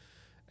 2007.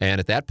 And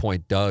at that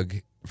point, Doug,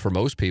 for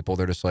most people,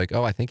 they're just like,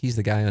 oh, I think he's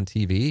the guy on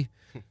TV.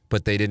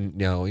 But they didn't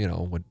know,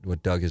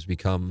 what Doug has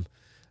become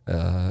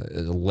a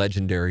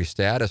legendary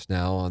status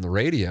now on the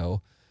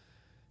radio.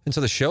 And so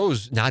the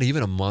show's not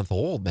even a month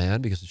old,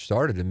 man, because it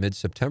started in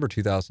mid-September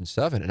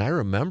 2007. And I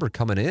remember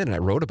coming in, and I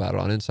wrote about it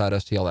on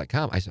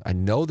InsideSTL.com. I said, I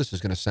know this is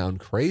going to sound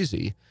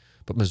crazy,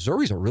 but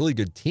Missouri's a really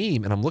good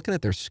team. And I'm looking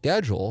at their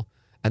schedule,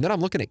 and then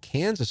I'm looking at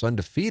Kansas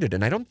undefeated.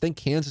 And I don't think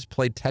Kansas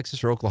played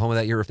Texas or Oklahoma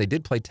that year. If they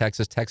did play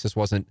Texas, Texas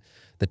wasn't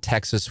the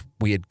Texas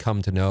we had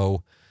come to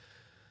know.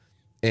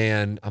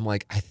 And I'm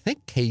like, I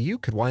think KU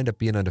could wind up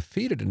being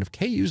undefeated. And if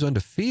KU's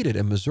undefeated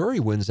and Missouri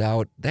wins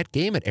out, that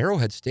game at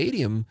Arrowhead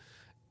Stadium,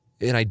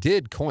 and I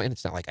did coin,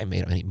 it's not like I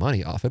made any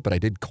money off it, but I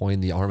did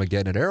coin the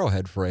Armageddon at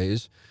Arrowhead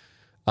phrase.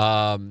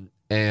 And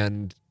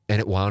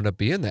it wound up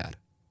being that.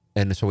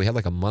 And so we had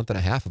like a month and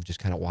a half of just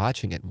kind of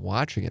watching it. And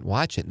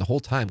the whole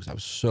time, because I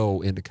was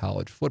so into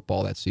college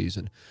football that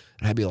season.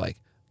 And I'd be like,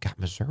 God,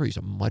 Missouri's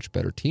a much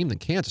better team than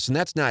Kansas. And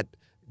that's not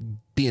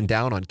being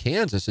down on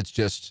Kansas. It's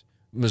just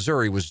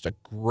Missouri was a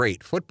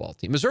great football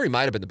team. Missouri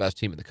might have been the best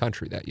team in the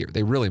country that year.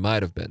 They really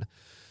might have been.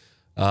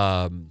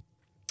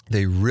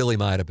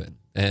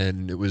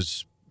 And it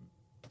was,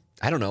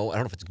 I don't know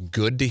if it's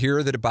good to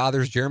hear that it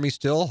bothers Jeremy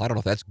still. I don't know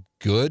if that's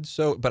good.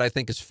 But I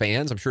think as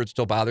fans, I'm sure it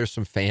still bothers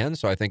some fans.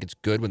 So I think it's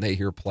good when they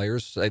hear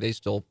players say they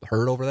still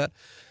hurt over that.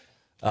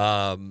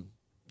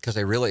 Because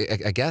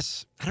I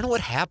guess, I don't know what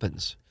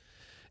happens.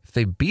 If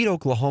they beat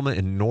Oklahoma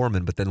in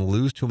Norman, but then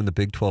lose to them in the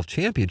Big 12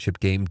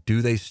 championship game,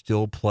 do they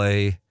still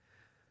play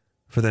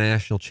for the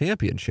national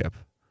championship?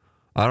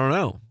 I don't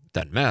know.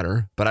 Doesn't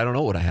matter, but I don't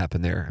know what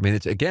happened there.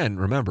 It's, again,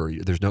 remember,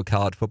 there's no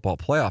college football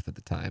playoff at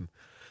the time.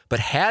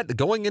 But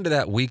going into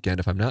that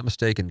weekend, if I'm not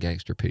mistaken,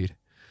 Gangster Pete,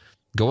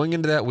 going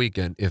into that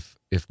weekend, if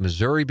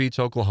Missouri beats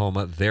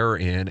Oklahoma, they're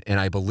in,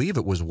 and I believe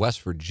it was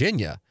West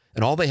Virginia,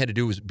 and all they had to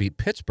do was beat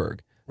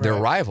Pittsburgh, their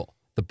rival.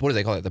 What do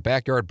they call it? The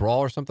backyard brawl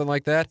or something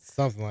like that?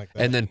 Something like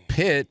that. And then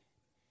Pitt,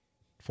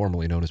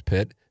 formerly known as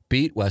Pitt,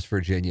 beat West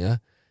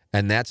Virginia,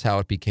 and that's how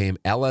it became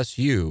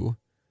LSU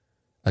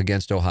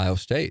against Ohio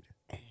State.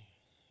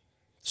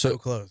 So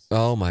close.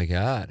 Oh, my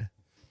God.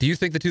 Do you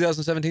think the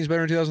 2017 is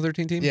better than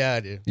 2013 team? Yeah, I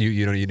do.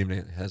 You didn't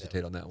even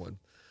hesitate on that one.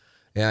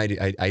 Yeah,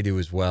 I do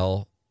as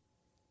well.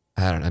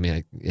 I don't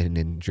know.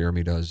 And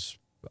Jeremy does,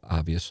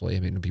 obviously.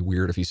 It'd be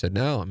weird if he said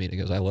no. He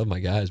goes, I love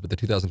my guys, but the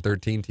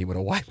 2013 team would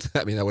have wiped.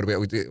 That would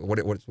have been what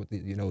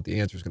the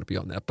answer is going to be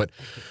on that. But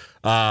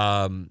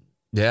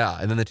yeah,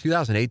 and then the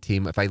 2008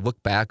 team, if I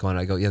look back on it,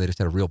 I go, yeah, they just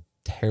had a real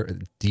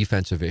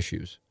defensive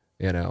issues,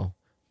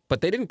 But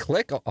they didn't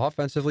click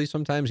offensively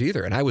sometimes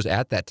either. And I was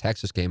at that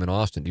Texas game in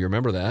Austin. Do you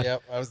remember that?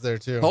 Yep, I was there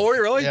too. Oh, were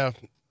you really? Yeah,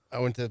 I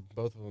went to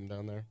both of them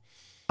down there.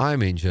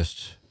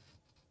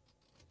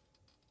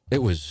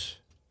 It was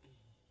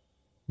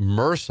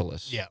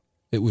merciless. Yeah.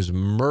 It was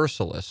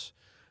merciless.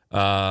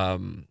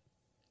 And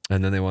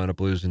then they wound up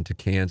losing to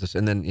Kansas.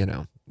 And then,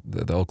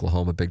 the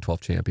Oklahoma Big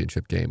 12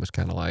 championship game was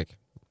kind of like,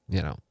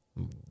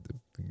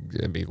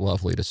 it'd be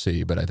lovely to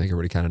see, but I think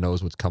everybody kind of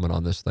knows what's coming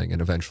on this thing.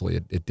 And eventually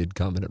it did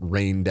come, and it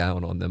rained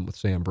down on them with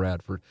Sam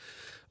Bradford.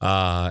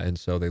 And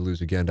so they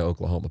lose again to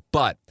Oklahoma.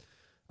 But,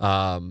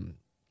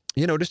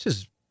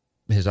 just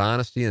his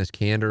honesty and his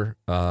candor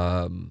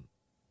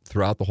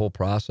throughout the whole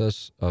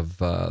process of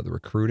the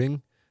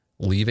recruiting,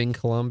 leaving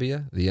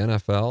Columbia, the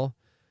NFL,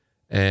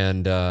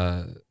 and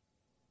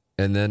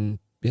then,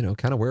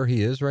 kind of where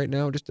he is right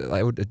now, just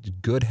a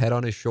good head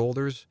on his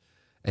shoulders.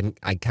 And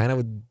I kind of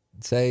would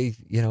say,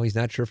 he's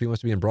not sure if he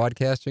wants to be in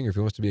broadcasting or if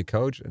he wants to be a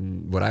coach.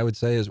 And what I would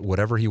say is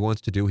whatever he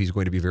wants to do, he's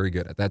going to be very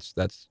good at.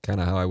 That's kind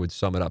of how I would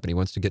sum it up. And he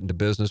wants to get into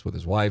business with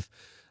his wife.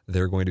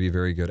 They're going to be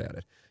very good at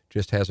it.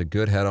 Just has a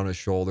good head on his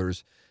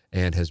shoulders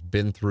and has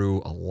been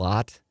through a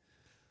lot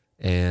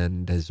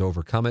and has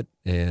overcome it.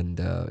 And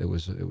it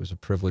was a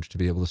privilege to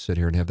be able to sit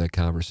here and have that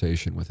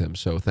conversation with him.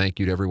 So thank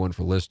you to everyone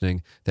for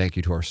listening. Thank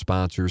you to our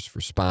sponsors for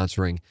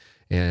sponsoring.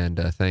 And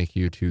thank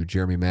you to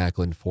Jeremy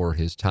Maclin for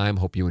his time.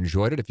 Hope you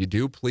enjoyed it. If you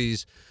do,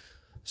 please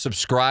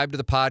subscribe to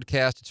the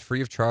podcast. It's free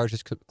of charge.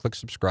 Just click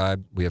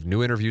subscribe. We have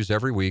new interviews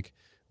every week.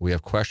 We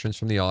have questions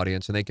from the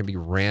audience, and they can be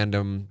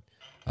random.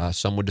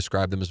 Some would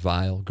describe them as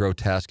vile,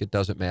 grotesque. It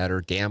doesn't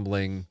matter.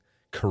 Gambling,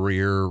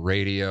 career,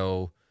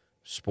 radio,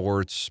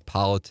 sports,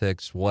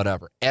 politics,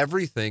 whatever.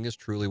 Everything is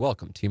truly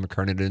welcome. T.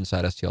 McKernan at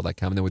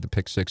InsideSTL.com. And then with the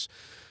Pick Six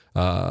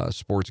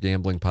sports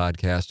gambling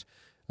podcast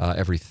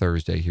every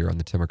Thursday here on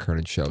the Tim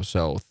McKernan Show.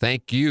 So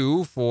thank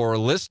you for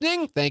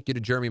listening. Thank you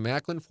to Jeremy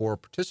Maclin for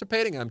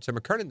participating. I'm Tim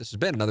McKernan. This has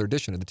been another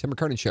edition of the Tim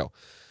McKernan Show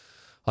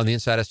on the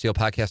Inside STL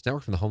Podcast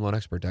Network from the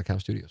HomeLoanExpert.com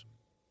studios.